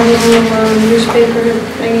name of our little newspaper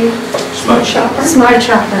thingy. Smart Shopper? Smart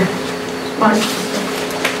Shopper. Smart Shopper.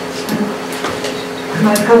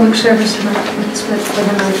 My public service announcement for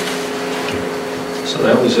the night. So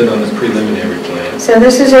that was it on the preliminary plan. So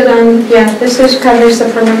this is it on, this covers the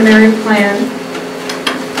preliminary plan.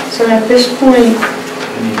 So at this point,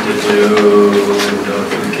 We need to do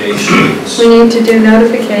notifications. we need to do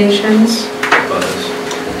notifications Butters.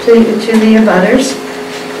 to the abutters.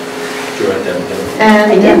 Did you write that down?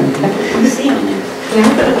 And, I did, see on there.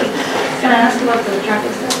 Can I ask about the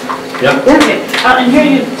traffic stuff? Yeah. Okay, and here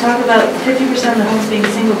you talk about 50% of the homes being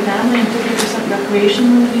single family and 50%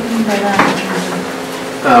 recreational. What do you mean by that in terms of?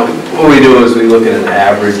 What we do is we look at an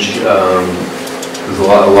average, there's a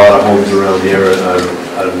lot of homes around here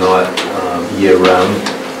are not year-round.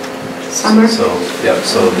 Summer? So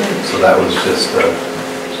that was just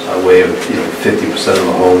a way of, 50% of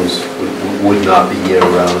the homes would not be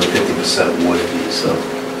year-round and 50% would be, so.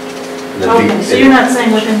 And then Okay, so you're not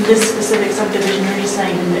saying within this specific subdivision, you're just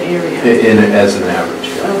saying in the area? As an average,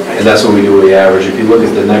 yeah. Okay. And that's what we do, we average. If you look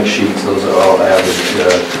at the next sheets, those are all average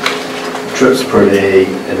trips per day,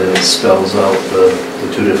 and then it spells out the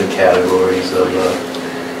 2 different categories of, a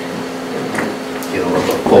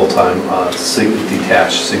full-time,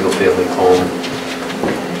 detached, single-family home.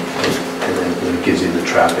 And then it gives you the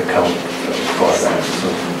traffic count for that, so.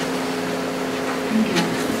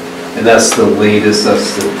 And that's the latest,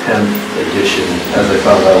 that's the 10th edition. As I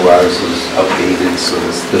found out, ours was outdated, so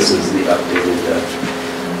this is the updated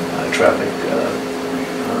traffic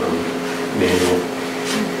manual.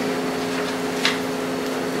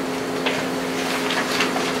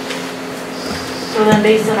 So then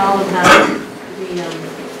based on all of that, the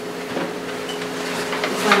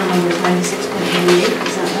final number is 96.88,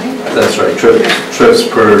 is that right? That's right, trips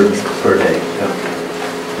per day, yeah.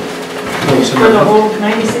 For the whole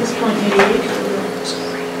 96.88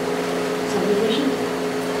 subdivision?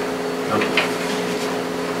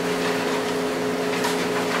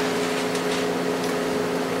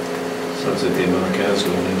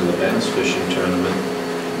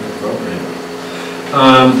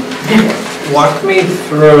 Walk me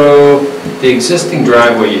through the existing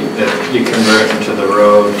driveway that you convert into the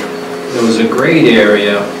road. There was a grade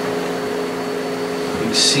area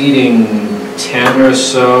exceeding 10 or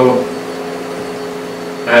so.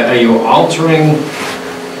 Are you altering?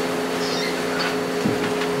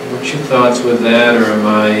 What's your thoughts with that, or am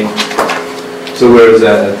I? So where is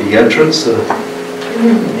that, at the entrance?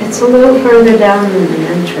 It's a little further down than the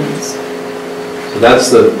entrance. So that's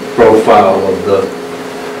the profile of the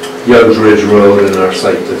Youngs Ridge Road and our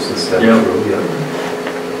site distance down the Yeah. road, yeah.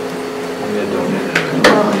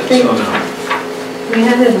 Well, I think Oh, no. we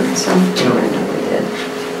had it on some, I know we did.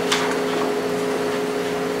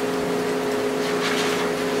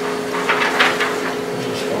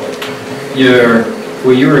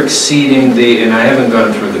 You're exceeding the, and I haven't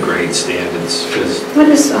gone through the grade standards, because, What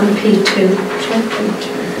is on P2? Check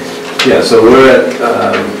P2. Yeah, so we're at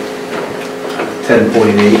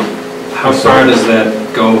 10.8. how far does that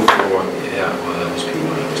go for? Yeah, well, that was P1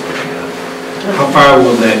 I was looking at. How far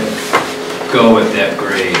will that go at that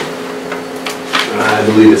grade? I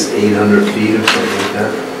believe it's 800 feet or something like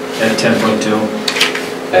that. At 10.2?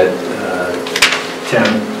 At 10?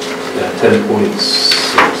 yeah,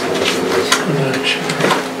 10.6.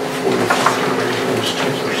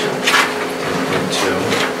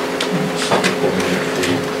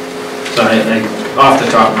 So off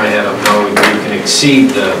the top of my head, I know you can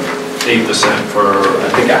exceed the 8% for, I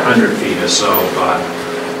think, 100 feet or so, but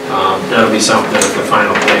that'll be something that the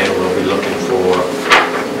final plan will be looking for.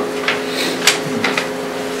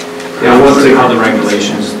 Yeah, How the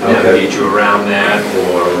regulations navigate you around that,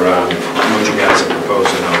 or what you guys are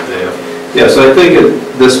proposing out there. Yeah, so I think at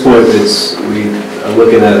this point, we are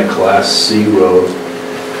looking at a Class C road,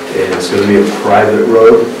 and it's going to be a private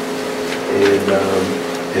road.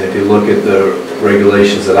 And if you look at the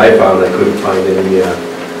regulations that I found, I couldn't find any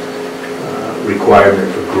requirement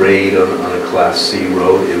for grade on a Class C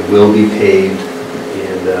road. It will be paved,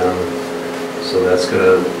 and so that's going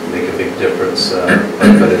to make a big difference.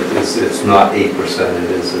 But it's not 8%,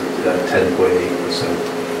 it is at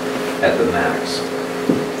 10.8% at the max.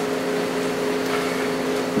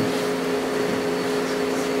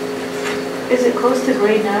 Is it close to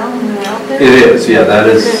grade now when we're out there? It is, yeah,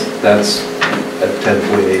 that's at 10.8%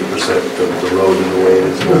 of the road and the way it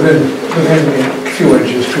is. Within a few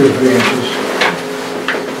inches, 2 or 3 inches.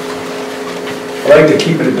 I like to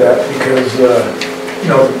keep it at that because, the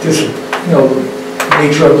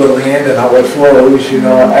nature of the land and how it flows,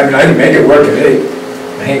 I mean, I can make it work at 8.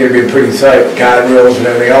 I think it'd be a pretty sight, guardrails and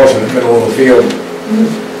everything else in the middle of the field.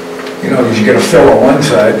 Because you got a fill on one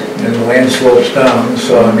side and the land slopes down,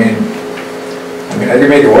 so I mean, I can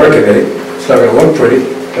make it work at 8. It's not gonna look pretty,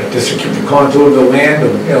 but just to keep the contour of the land,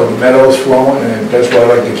 the meadows flowing, and that's why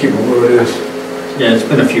I like to keep it where it is. Yeah, it's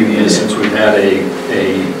been a few years since we've had a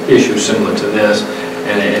issue similar to this,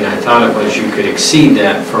 and I thought it was you could exceed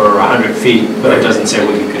that for 100 feet, but it doesn't say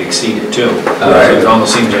what you could exceed it to. So it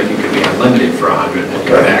almost seems like you could be unlimited for 100 and then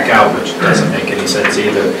you back out, which doesn't make any sense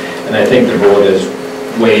either. And I think the board has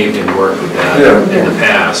waived and worked with that in the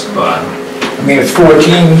past, but. I mean, it's 12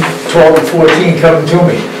 and 14 coming to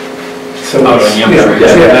me. So Out on it's- Youngs Ridge.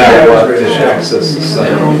 Access the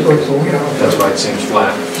site. That's why it seems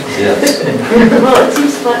flat. Yes. Well, it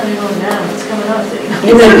seems flat when you're going down, it's coming up.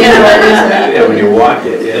 Yeah, when you walk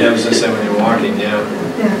it, Yeah, I was just saying when you're walking, yeah.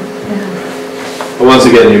 But once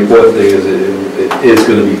again, the important thing is it is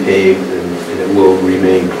going to be paved and it will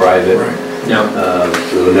remain private. Yeah.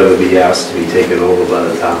 It will never be asked to be taken over by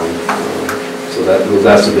the town. So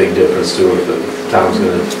that's a big difference too. If the town's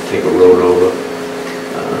going to take a road over,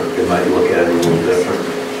 they might look at it a little different.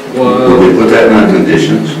 Will we put that in our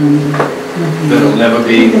conditions? That'll never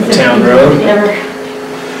be a town road? Never.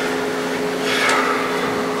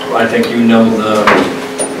 I think you know the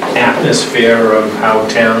atmosphere of how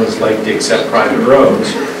towns like to accept private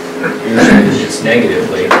roads. Usually it's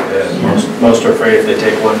negatively. Most are afraid if they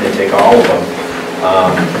take one, they take all of them.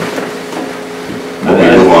 What we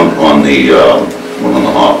do on the, one on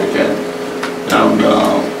the Hopkinton, down,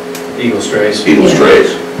 Eagle Strays. Eagle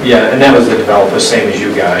Strays. Yeah, and that was the developer, same as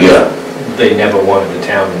you guys. Yeah. They never wanted the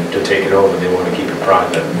town to take it over, they want to keep it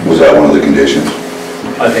private. Was that one of the conditions?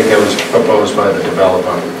 I think that was proposed by the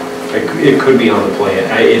developer. It could be on the plan,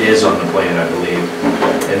 it is on the plan, I believe,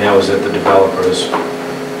 and that was at the developer's.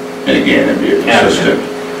 And again, it'd be a consistent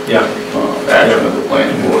Yeah. action of the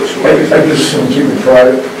planning board. So I just assume keep it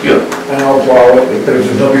private. Yeah. And I'll plow it, but if there's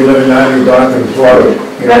nobody living down there, you're not gonna plow it.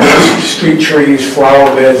 Street trees, flower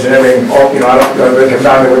beds and everything, all, they come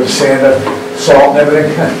down there with the sander, salt and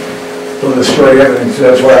everything. They'll destroy everything, so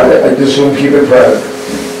that's why I just assume keep it private.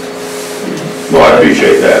 Well, I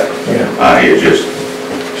appreciate that. Yeah. It's just,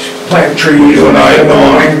 plant trees You and I and have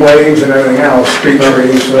gone. wing blades and everything else, street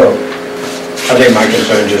trees, so. I think my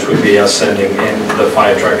concern just would be us sending in the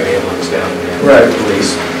fire truck and ambulance down there. Right. The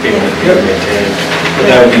police being maintained. But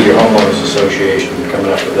that would be your homeowners association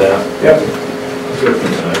coming up with that. Yep. Good for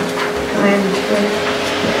tonight.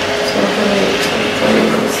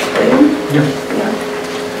 I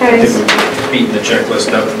Okay, think we've beaten the checklist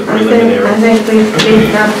up for the I preliminary. think we've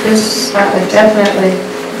beaten up this, definitely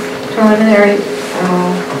preliminary,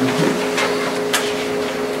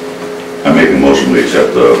 I make a motion, we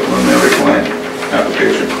accept the preliminary plan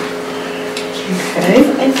application. okay.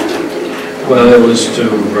 Well, it was to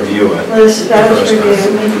review it. That was First time.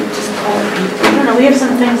 reviewed. I don't know, we have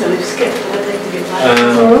some things that we've skipped, but I'd like to get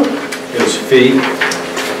back. It was fee.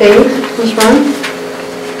 Dave, was wrong?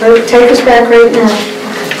 Take us back right now.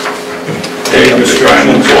 Hey, I'm just trying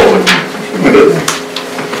to move forward.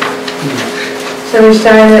 So we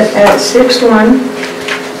started at 6-1.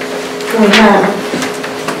 We have,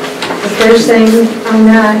 the first thing on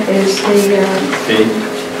that is the Fee.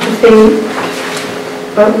 fee.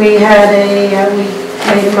 But we had we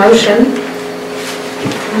made a motion.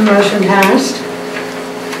 The motion passed.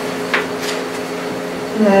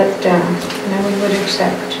 That, now we would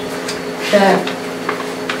accept that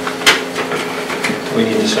We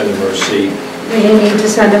need to send them a receipt. we need to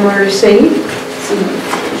send them a receipt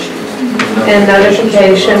and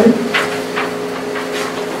notification.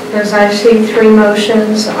 Because I see 3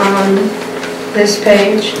 motions on this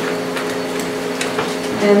page.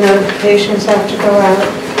 And notifications have to go out.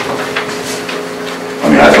 I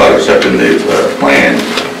mean, I thought accepting the plan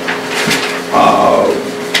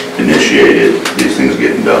initiated these things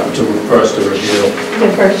getting done. For us to review.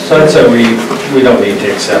 The first. So I'd say we don't need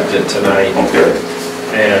to accept it tonight. Okay.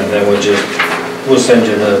 And then we'll send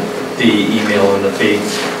you the email and the fee.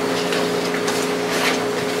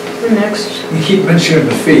 Next. You keep mentioning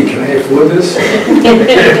the fee, can I afford this?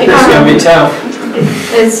 It's gonna be tough.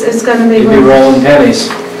 It's gonna be. You'll be rolling pennies.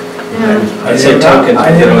 Yeah. I'd say tokens,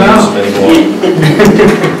 but they don't use them anymore.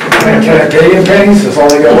 Can I pay in pennies, that's all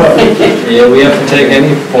I got left? Yeah, we have to take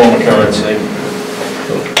any form of currency.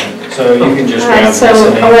 So you can just All right, grab so this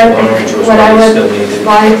and orange was what I what we would still needed.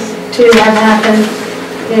 like to have happen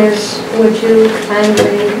is, would you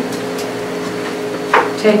kindly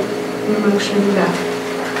take the motion back?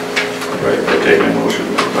 Right, I take my motion.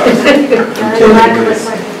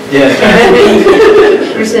 Yeah.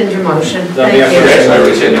 Rescind your motion. That'll be Thank our you. first Yes, I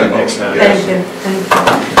rescind that next motion. time. Thank you, thank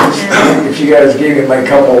you. If you guys gave me my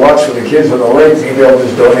couple lots for the kids on the lake, maybe I'll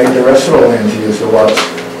just donate the rest of the land to you, so lots.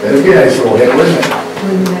 That'd be a nice little hit, wouldn't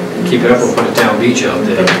it? Keep it up, we'll put a town beach out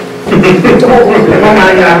there. Oh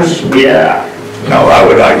my gosh. Yeah. No, I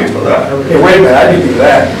would argue for that. Hey, wait a minute, I can do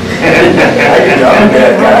that.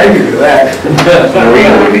 I can do that.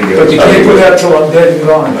 But you can't do that till I'm dead and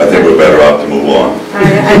gone. I think we're better off to move on.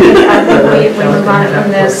 I think we move on from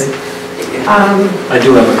this. I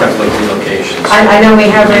do have a couple of relocations. I know we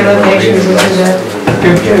have relocations, isn't it?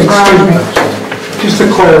 Excuse me, just a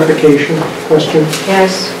clarification question.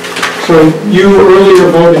 Yes, So you earlier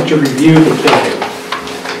voted to review the plan.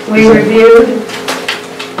 we reviewed.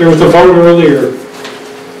 There was a vote earlier.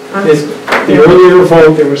 The earlier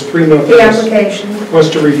vote, there was 3-0, The application, was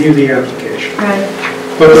to review the application. right.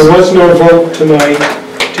 But there was no vote tonight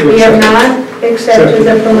to We have accept. not accepted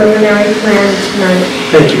the preliminary plan tonight.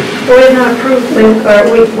 Thank you. We have not approved,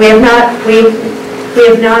 we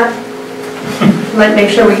have not, let me make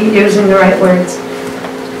sure we're using the right words.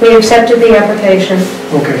 We accepted the application.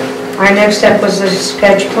 Okay. Our next step was the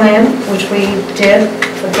sketch plan, which we did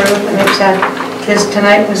approve and accept. This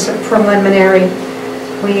tonight was a preliminary.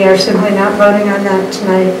 We are simply not voting on that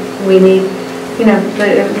tonight. We need,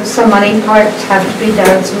 some money parts have to be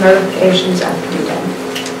done, some notifications have to be done.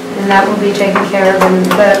 And that will be taken care of, and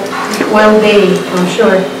that will be, I'm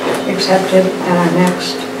sure, accepted at our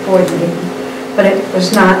next board meeting. But it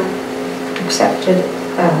was not accepted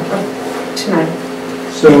tonight.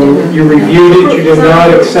 So you reviewed it, you did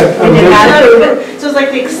not accept. We did not approve it. So it's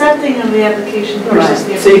like the accepting of the application versus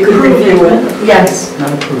the. So you could review it. Yes.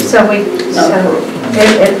 So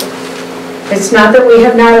it's not that we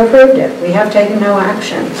have not approved it. We have taken no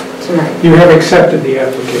action tonight. You have accepted the We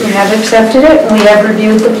application. have accepted it, and we have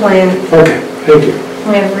reviewed the plan. Okay, thank you.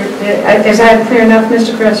 We have, is that clear enough,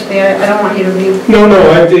 Mr. Crespi? I don't want you to be, No,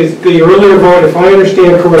 the earlier vote, if I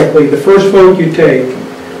understand correctly, the first vote you take,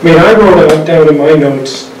 I wrote it down in my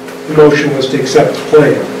notes, the motion was to accept the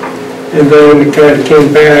plan. And then it kind of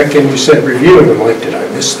came back and you said review, and I'm like, did I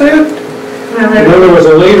miss that? And then there was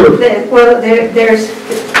a later, well, there's,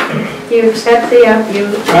 you accept the, you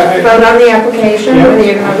I- vote on the application, Yeah. whether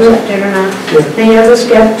you're gonna accept it or not. Yeah. Then you have the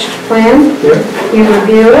sketch plan, Yeah. you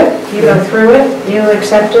review it, you go through it, you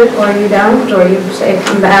accept it or you don't, or you say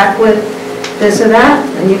come back with this or that,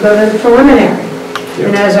 and you go to the preliminary.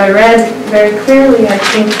 And as I read very clearly, I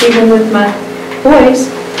think even with my voice,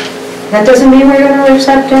 that doesn't mean we're gonna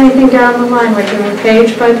accept anything down the line, we're doing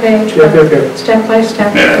page by page, Yep, yep, yep. step by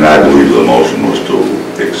step. And I believe the motion was to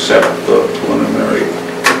accept the preliminary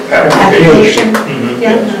application. Application,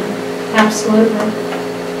 yeah, absolutely.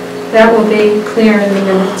 That will be clear in the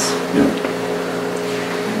minutes. Yeah.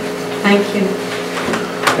 Thank you.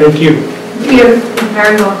 Thank you. You're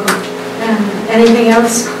very welcome. Anything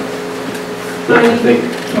else? I think,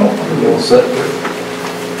 we're all set.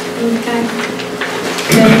 Okay.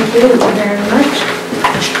 Thank you very much.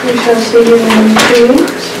 We shall see you in 2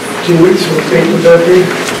 weeks. 2 weeks, what date would that be?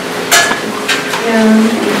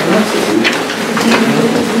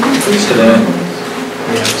 It's today,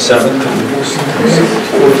 7th.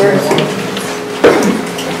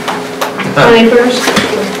 21st?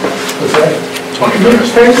 What's that?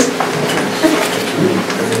 21st?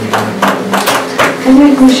 Can you,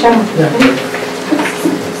 Michelle?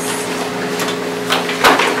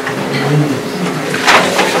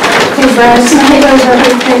 Hey, Brad, some of those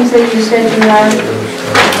other things that you said you had,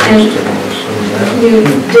 and you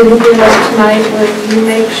didn't give us tonight, will you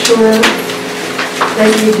make sure that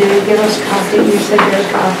you do give us copies? You said there's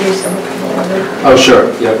copies of a couple of it. Oh, sure,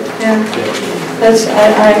 yep. Yeah, that's,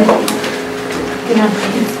 you know,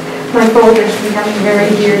 my folder's becoming very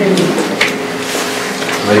dear to me.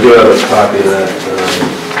 I do have a copy of that,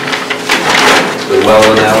 the well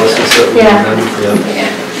analysis that we Yeah. done. Yeah.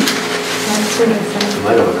 That's sort of thing. I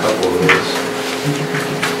might have a couple of those.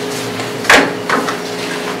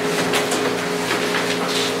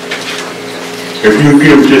 If you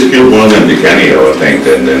could just give one of them to Kenny, I would think,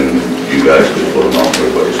 then you guys could put them on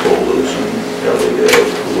everybody's folders and tell you, or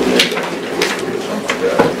something like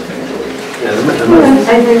that. Yeah,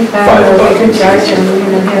 I think that we could charge him, you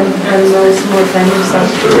know, him and those more things, so.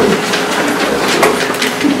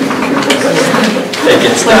 It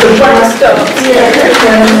gets Like done. the black stuff. Yeah.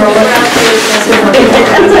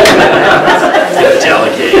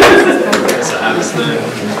 Delegated. That's the hardest thing.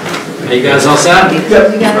 Are you guys all set? Yep.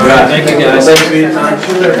 All right, thank you guys. Thanks for your time.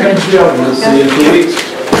 Thanks, Joe. We'll see you in 2 weeks.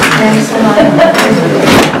 Thanks a lot.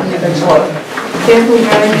 Thanks a lot. Careful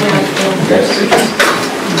driving out there.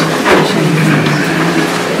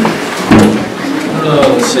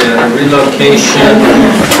 Oh, let's see, relocation.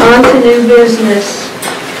 On to new business.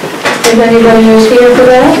 Is anybody who's here for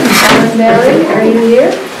that? Alan Barry, are you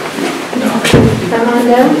here? Come on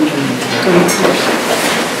down.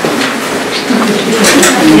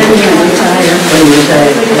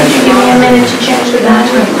 Give me a minute to change the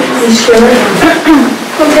battery. You sure?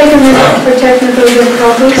 We'll take a minute for technical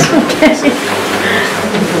difficulties.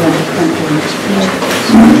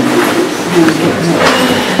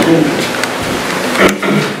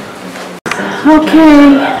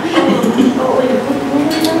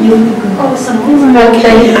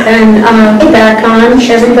 Okay, and back on,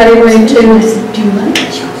 everybody going to Use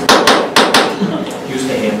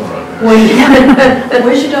the hammer on wait.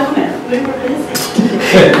 Where's your donut? We were busy.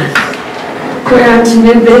 We're on to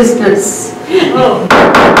new business. Oh,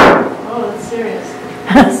 that's serious.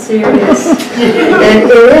 Serious. It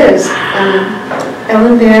is.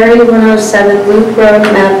 Ellen Berry, 107 Loop Road,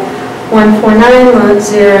 map 149, lot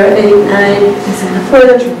 089, for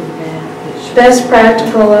the best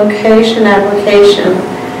practical location application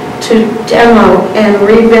to demo and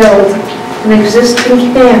rebuild an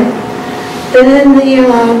existing camp within the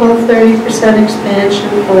allowable 30% expansion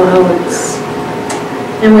allowance.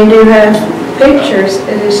 And we do have pictures.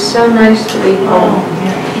 It is so nice to be home.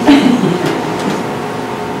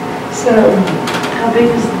 So, How big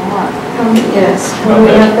is the lot? yes, well,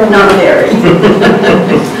 we have to Not very.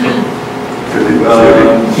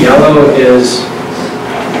 Yellow is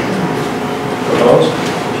proposed?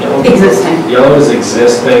 Existing. Yellow is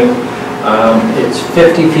existing. It's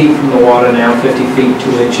 50 feet from the water now, 50 feet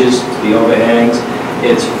 2 inches to the overhangs.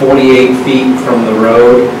 It's 48 feet from the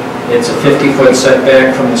road. It's a 50-foot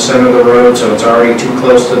setback from the center of the road, so it's already too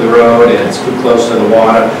close to the road and it's too close to the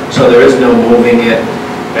water, so there is no moving it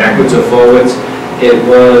backwards or forwards. It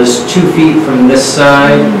was 2 feet from this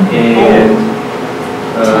side and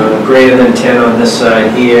greater than 10 on this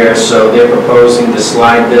side here, so they're proposing to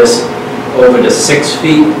slide this over to 6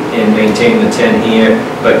 feet and maintain the 10 here,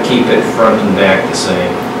 but keep it front and back the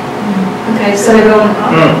same. Okay, so they're going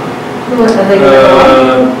up? What are they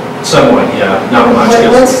going up? Somewhat, yeah, not much.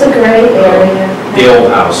 What's the gray area? The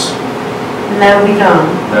old house, And that'll be gone.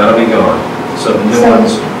 that'll be gone. So the new So-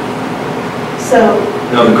 ones, So,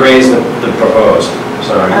 No, the gray is the proposed,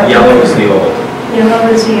 sorry, yellow is the old. Yellow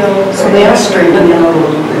is the old. So they are straightening out a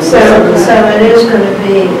little bit. So it is gonna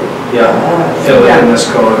be, Yeah, fill it in this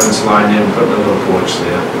corner and slide in, put the little porch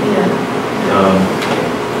there. yeah.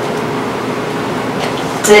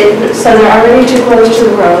 So they're already too close to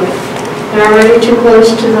the road, they're already too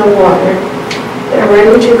close to the water, they're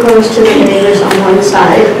already too close to the neighbors on one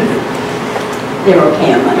side. They're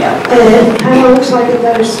okay on the other. And it kind of looks like it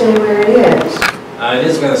better stay where it is. It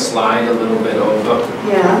is gonna slide a little bit over,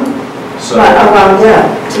 Yeah, so. but around there,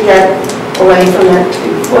 to get away from that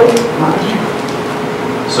 2-foot mark.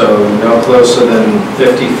 So no closer than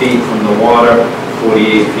 50 feet from the water,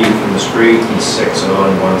 48 feet from the street, and 6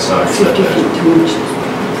 on one side 50 setback. feet, 2 inches.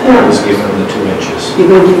 I was giving them the 2 inches. You're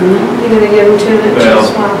going to give them that? You're gonna give them 2 inches Well, as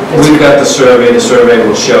well. we've got the survey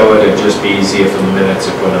will show it, it'd just be easier for the minutes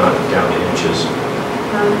if we're not down to inches,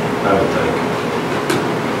 I would think.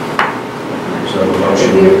 So the motion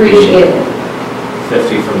We would appreciate be it.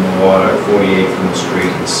 50 from the water, 48 from the street,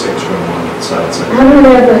 and 6 from one side setback. How do we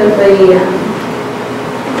have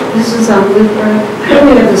this is on Loop Road, how do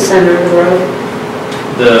we have the center of the road?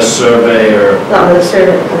 The surveyor, Oh, the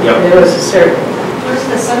survey, Yep. there was a survey. where's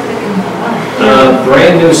the septic in the line?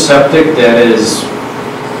 brand new septic that is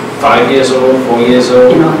 5 years old, 4 years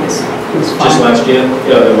old. In August. It was Just fine. last year?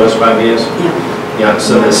 Yeah, it was 5 years? Yeah. Yeah,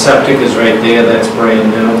 so the septic is right there, that's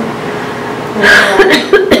brand new,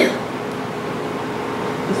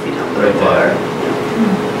 Must be down right there.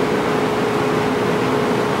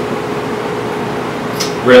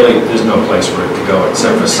 Really, there's no place for it to go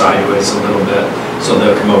except for sideways a little bit, so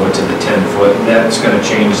they'll come over to the 10-foot. That's gonna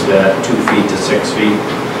change that 2 feet to 6 feet,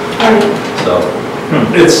 Right. so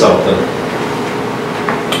it's something.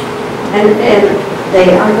 And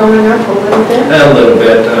they are going up a little bit? A little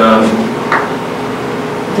bit,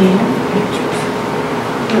 They have pictures.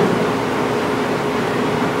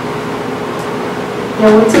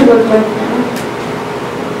 Yeah, what's it look like now?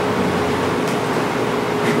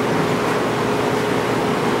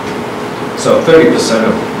 so 30%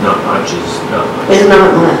 of not much is not much. It's not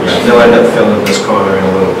much. Yeah, they'll end up filling this corner in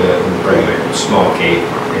a little bit and bring a small gate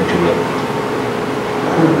into it.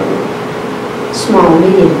 Small,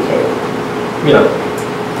 medium cave. Yeah.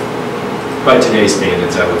 By today's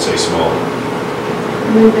standards, I would say small.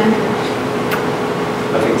 Move back.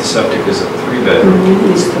 I think the septic is a 3-bedroom.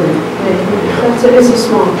 It's 3. That's, it's a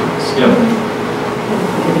small house. Yeah.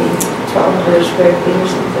 Maybe 1,200 square feet or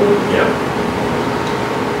something. Yeah.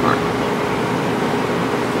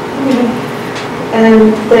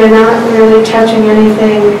 And they're not really touching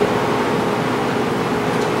anything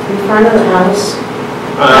in front of the house.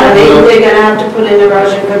 They're gonna have to put in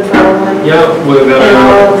erosion control and. Yeah, we're And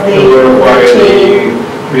all of gonna, the we'll require the routine.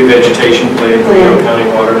 revegetation plan for York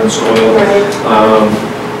County Water and Soil. Right.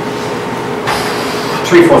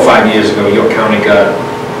 3, 4, 5 years ago, York County got,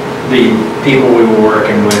 the people we were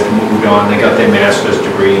working with moved on, they got their master's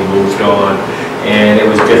degree and moved on, and it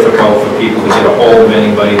was difficult for people to get a hold of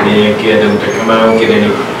anybody there, get them to come out, get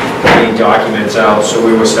any documents out, so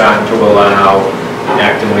we were starting to allow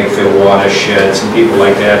Acton Wakefield watersheds and people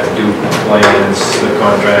like that to do plans, the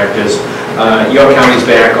contractors. York County's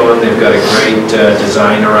back on, they've got a great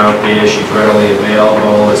designer out there, she's readily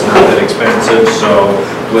available, it's not that expensive, so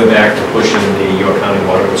we're back to pushing the York County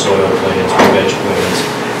Water and Soil plans, veg plans.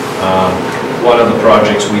 One of the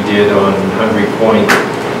projects we did on Hungry Point,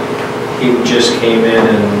 he just came in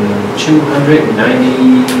and 293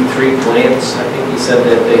 plants, I think he said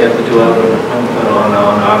that they had to do out on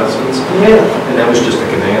Artisans. Really? And that was just a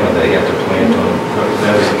cabana they had to plant on,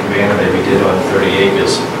 that was a cabana they redid on 30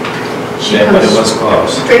 acres. Yeah, but it was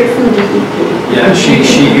close. Straight from DEP. Yeah, she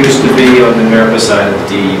used to be on the America side of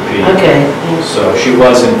the DEP. Okay. So she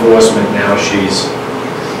was enforcement, now she's,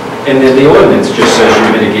 and then the ordinance just says you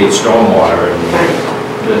mitigate stormwater, and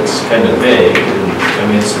that's kind of vague, and, I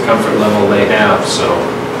mean, it's the comfort level they have, so.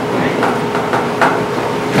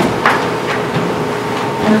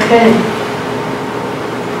 Okay.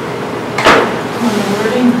 On the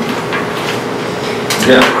wording,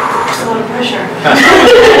 Yeah. it's a lot of pressure.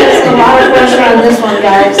 There's a lot of pressure on this one,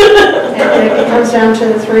 guys. It comes down to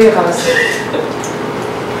the 3 of us.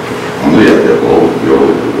 We have to go, you'll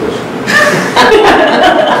do this.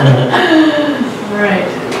 Right.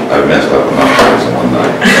 I messed up enough times in one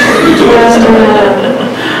night.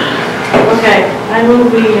 Okay, I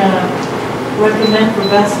move we recommend for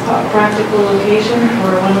best practical location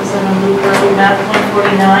for 107 Loop Road, map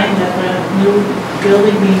 149, that the new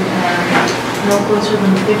building be no closer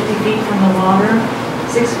than 50 feet from the water,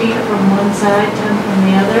 6 feet from one side, 10 from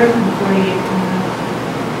the other, and 48 from the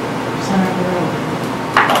center of the road.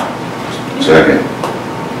 Second.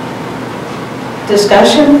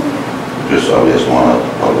 Discussion? I just want to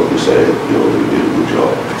publicly say, you did a good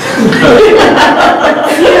job.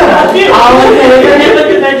 All in favor? And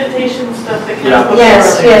with the vegetation stuff that comes before.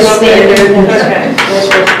 Yes, it. yes, Okay. standard. Okay.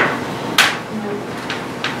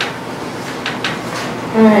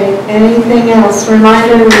 All right, anything else?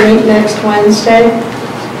 Reminder, we meet next Wednesday,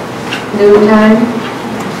 noon time.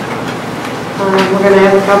 We're gonna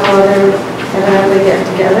have a couple other evidently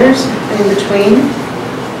get-togethers in between.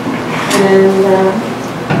 And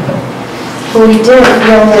we did,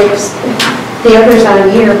 the others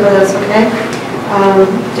aren't here, but that's okay.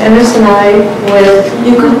 Dennis and I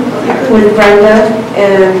with Brenda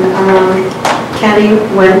and Kenny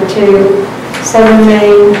went to Southern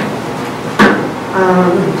Maine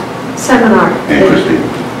seminar. And Christine.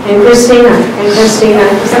 And Christina.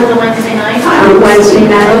 Is that the Wednesday night? Wednesday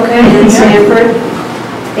night in Sanford.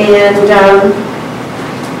 And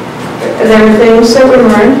there were things that we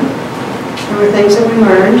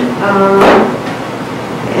learned.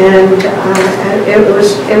 And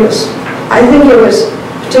I think it was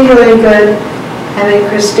particularly good having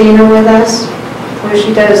Christina with us, where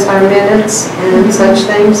she does our minutes and such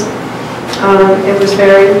things.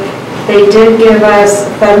 They did give us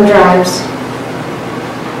thumb drives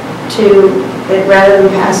rather than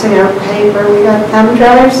passing out paper, we got thumb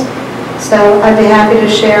drives. So I'd be happy to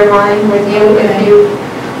share mine with you if you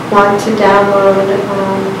want to download.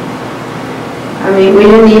 We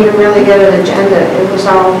didn't even really get an agenda. It was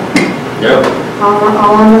all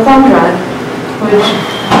on the thumb drive, which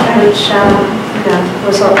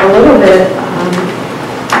was a little bit.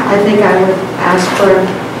 I think I would ask for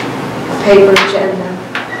a paper agenda.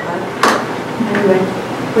 Anyway,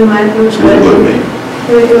 it was good.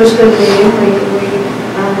 It was good meeting.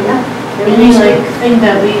 Any thing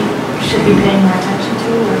that we should be paying more attention to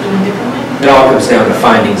or doing differently? It all comes down to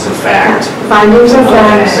findings of fact. Findings of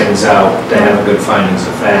Looking fact. things out, to have good findings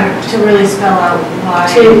of fact. To really spell out why.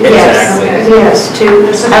 Exactly. Yes, to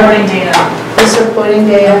The supporting data. the supporting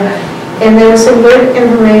data. And there was some good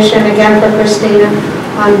information, again for Christina,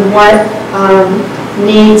 on what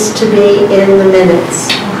needs to be in the minutes.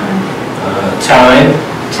 Time.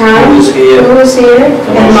 Time, Who was here. who was here,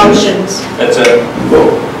 and motions. That's it.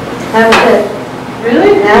 That was it.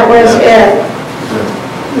 Really? That was it.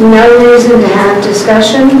 No reason to have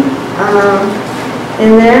discussion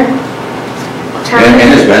in there. Time. And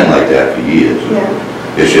it's been like that for years. Yeah.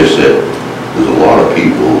 It's just that there's a lot of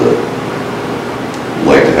people that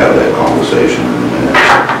like to have that conversation in the minutes.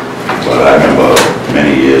 But I remember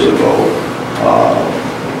many years ago,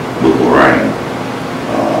 with Lorraine,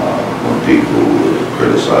 when people would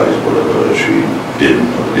criticize whatever she didn't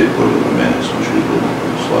or did put in the minutes when she was doing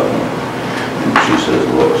the selectmen. And she says,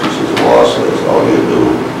 look, the law says all you do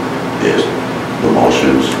is the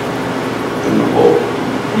motions and the vote.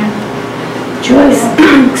 Joyce,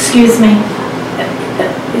 excuse me.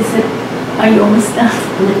 Are you almost done?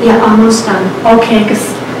 Yeah, almost done. Okay,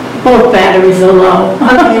 because both batteries are low.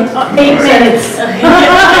 Okay. 8 minutes.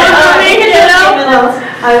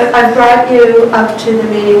 I brought you up to the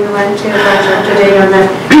meeting we went to, up to date on that.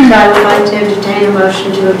 So I would like to entertain a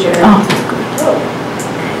motion to adjourn.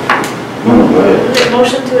 Go ahead.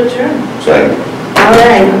 Motion to adjourn. Second. All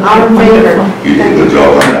right, all in favor? You did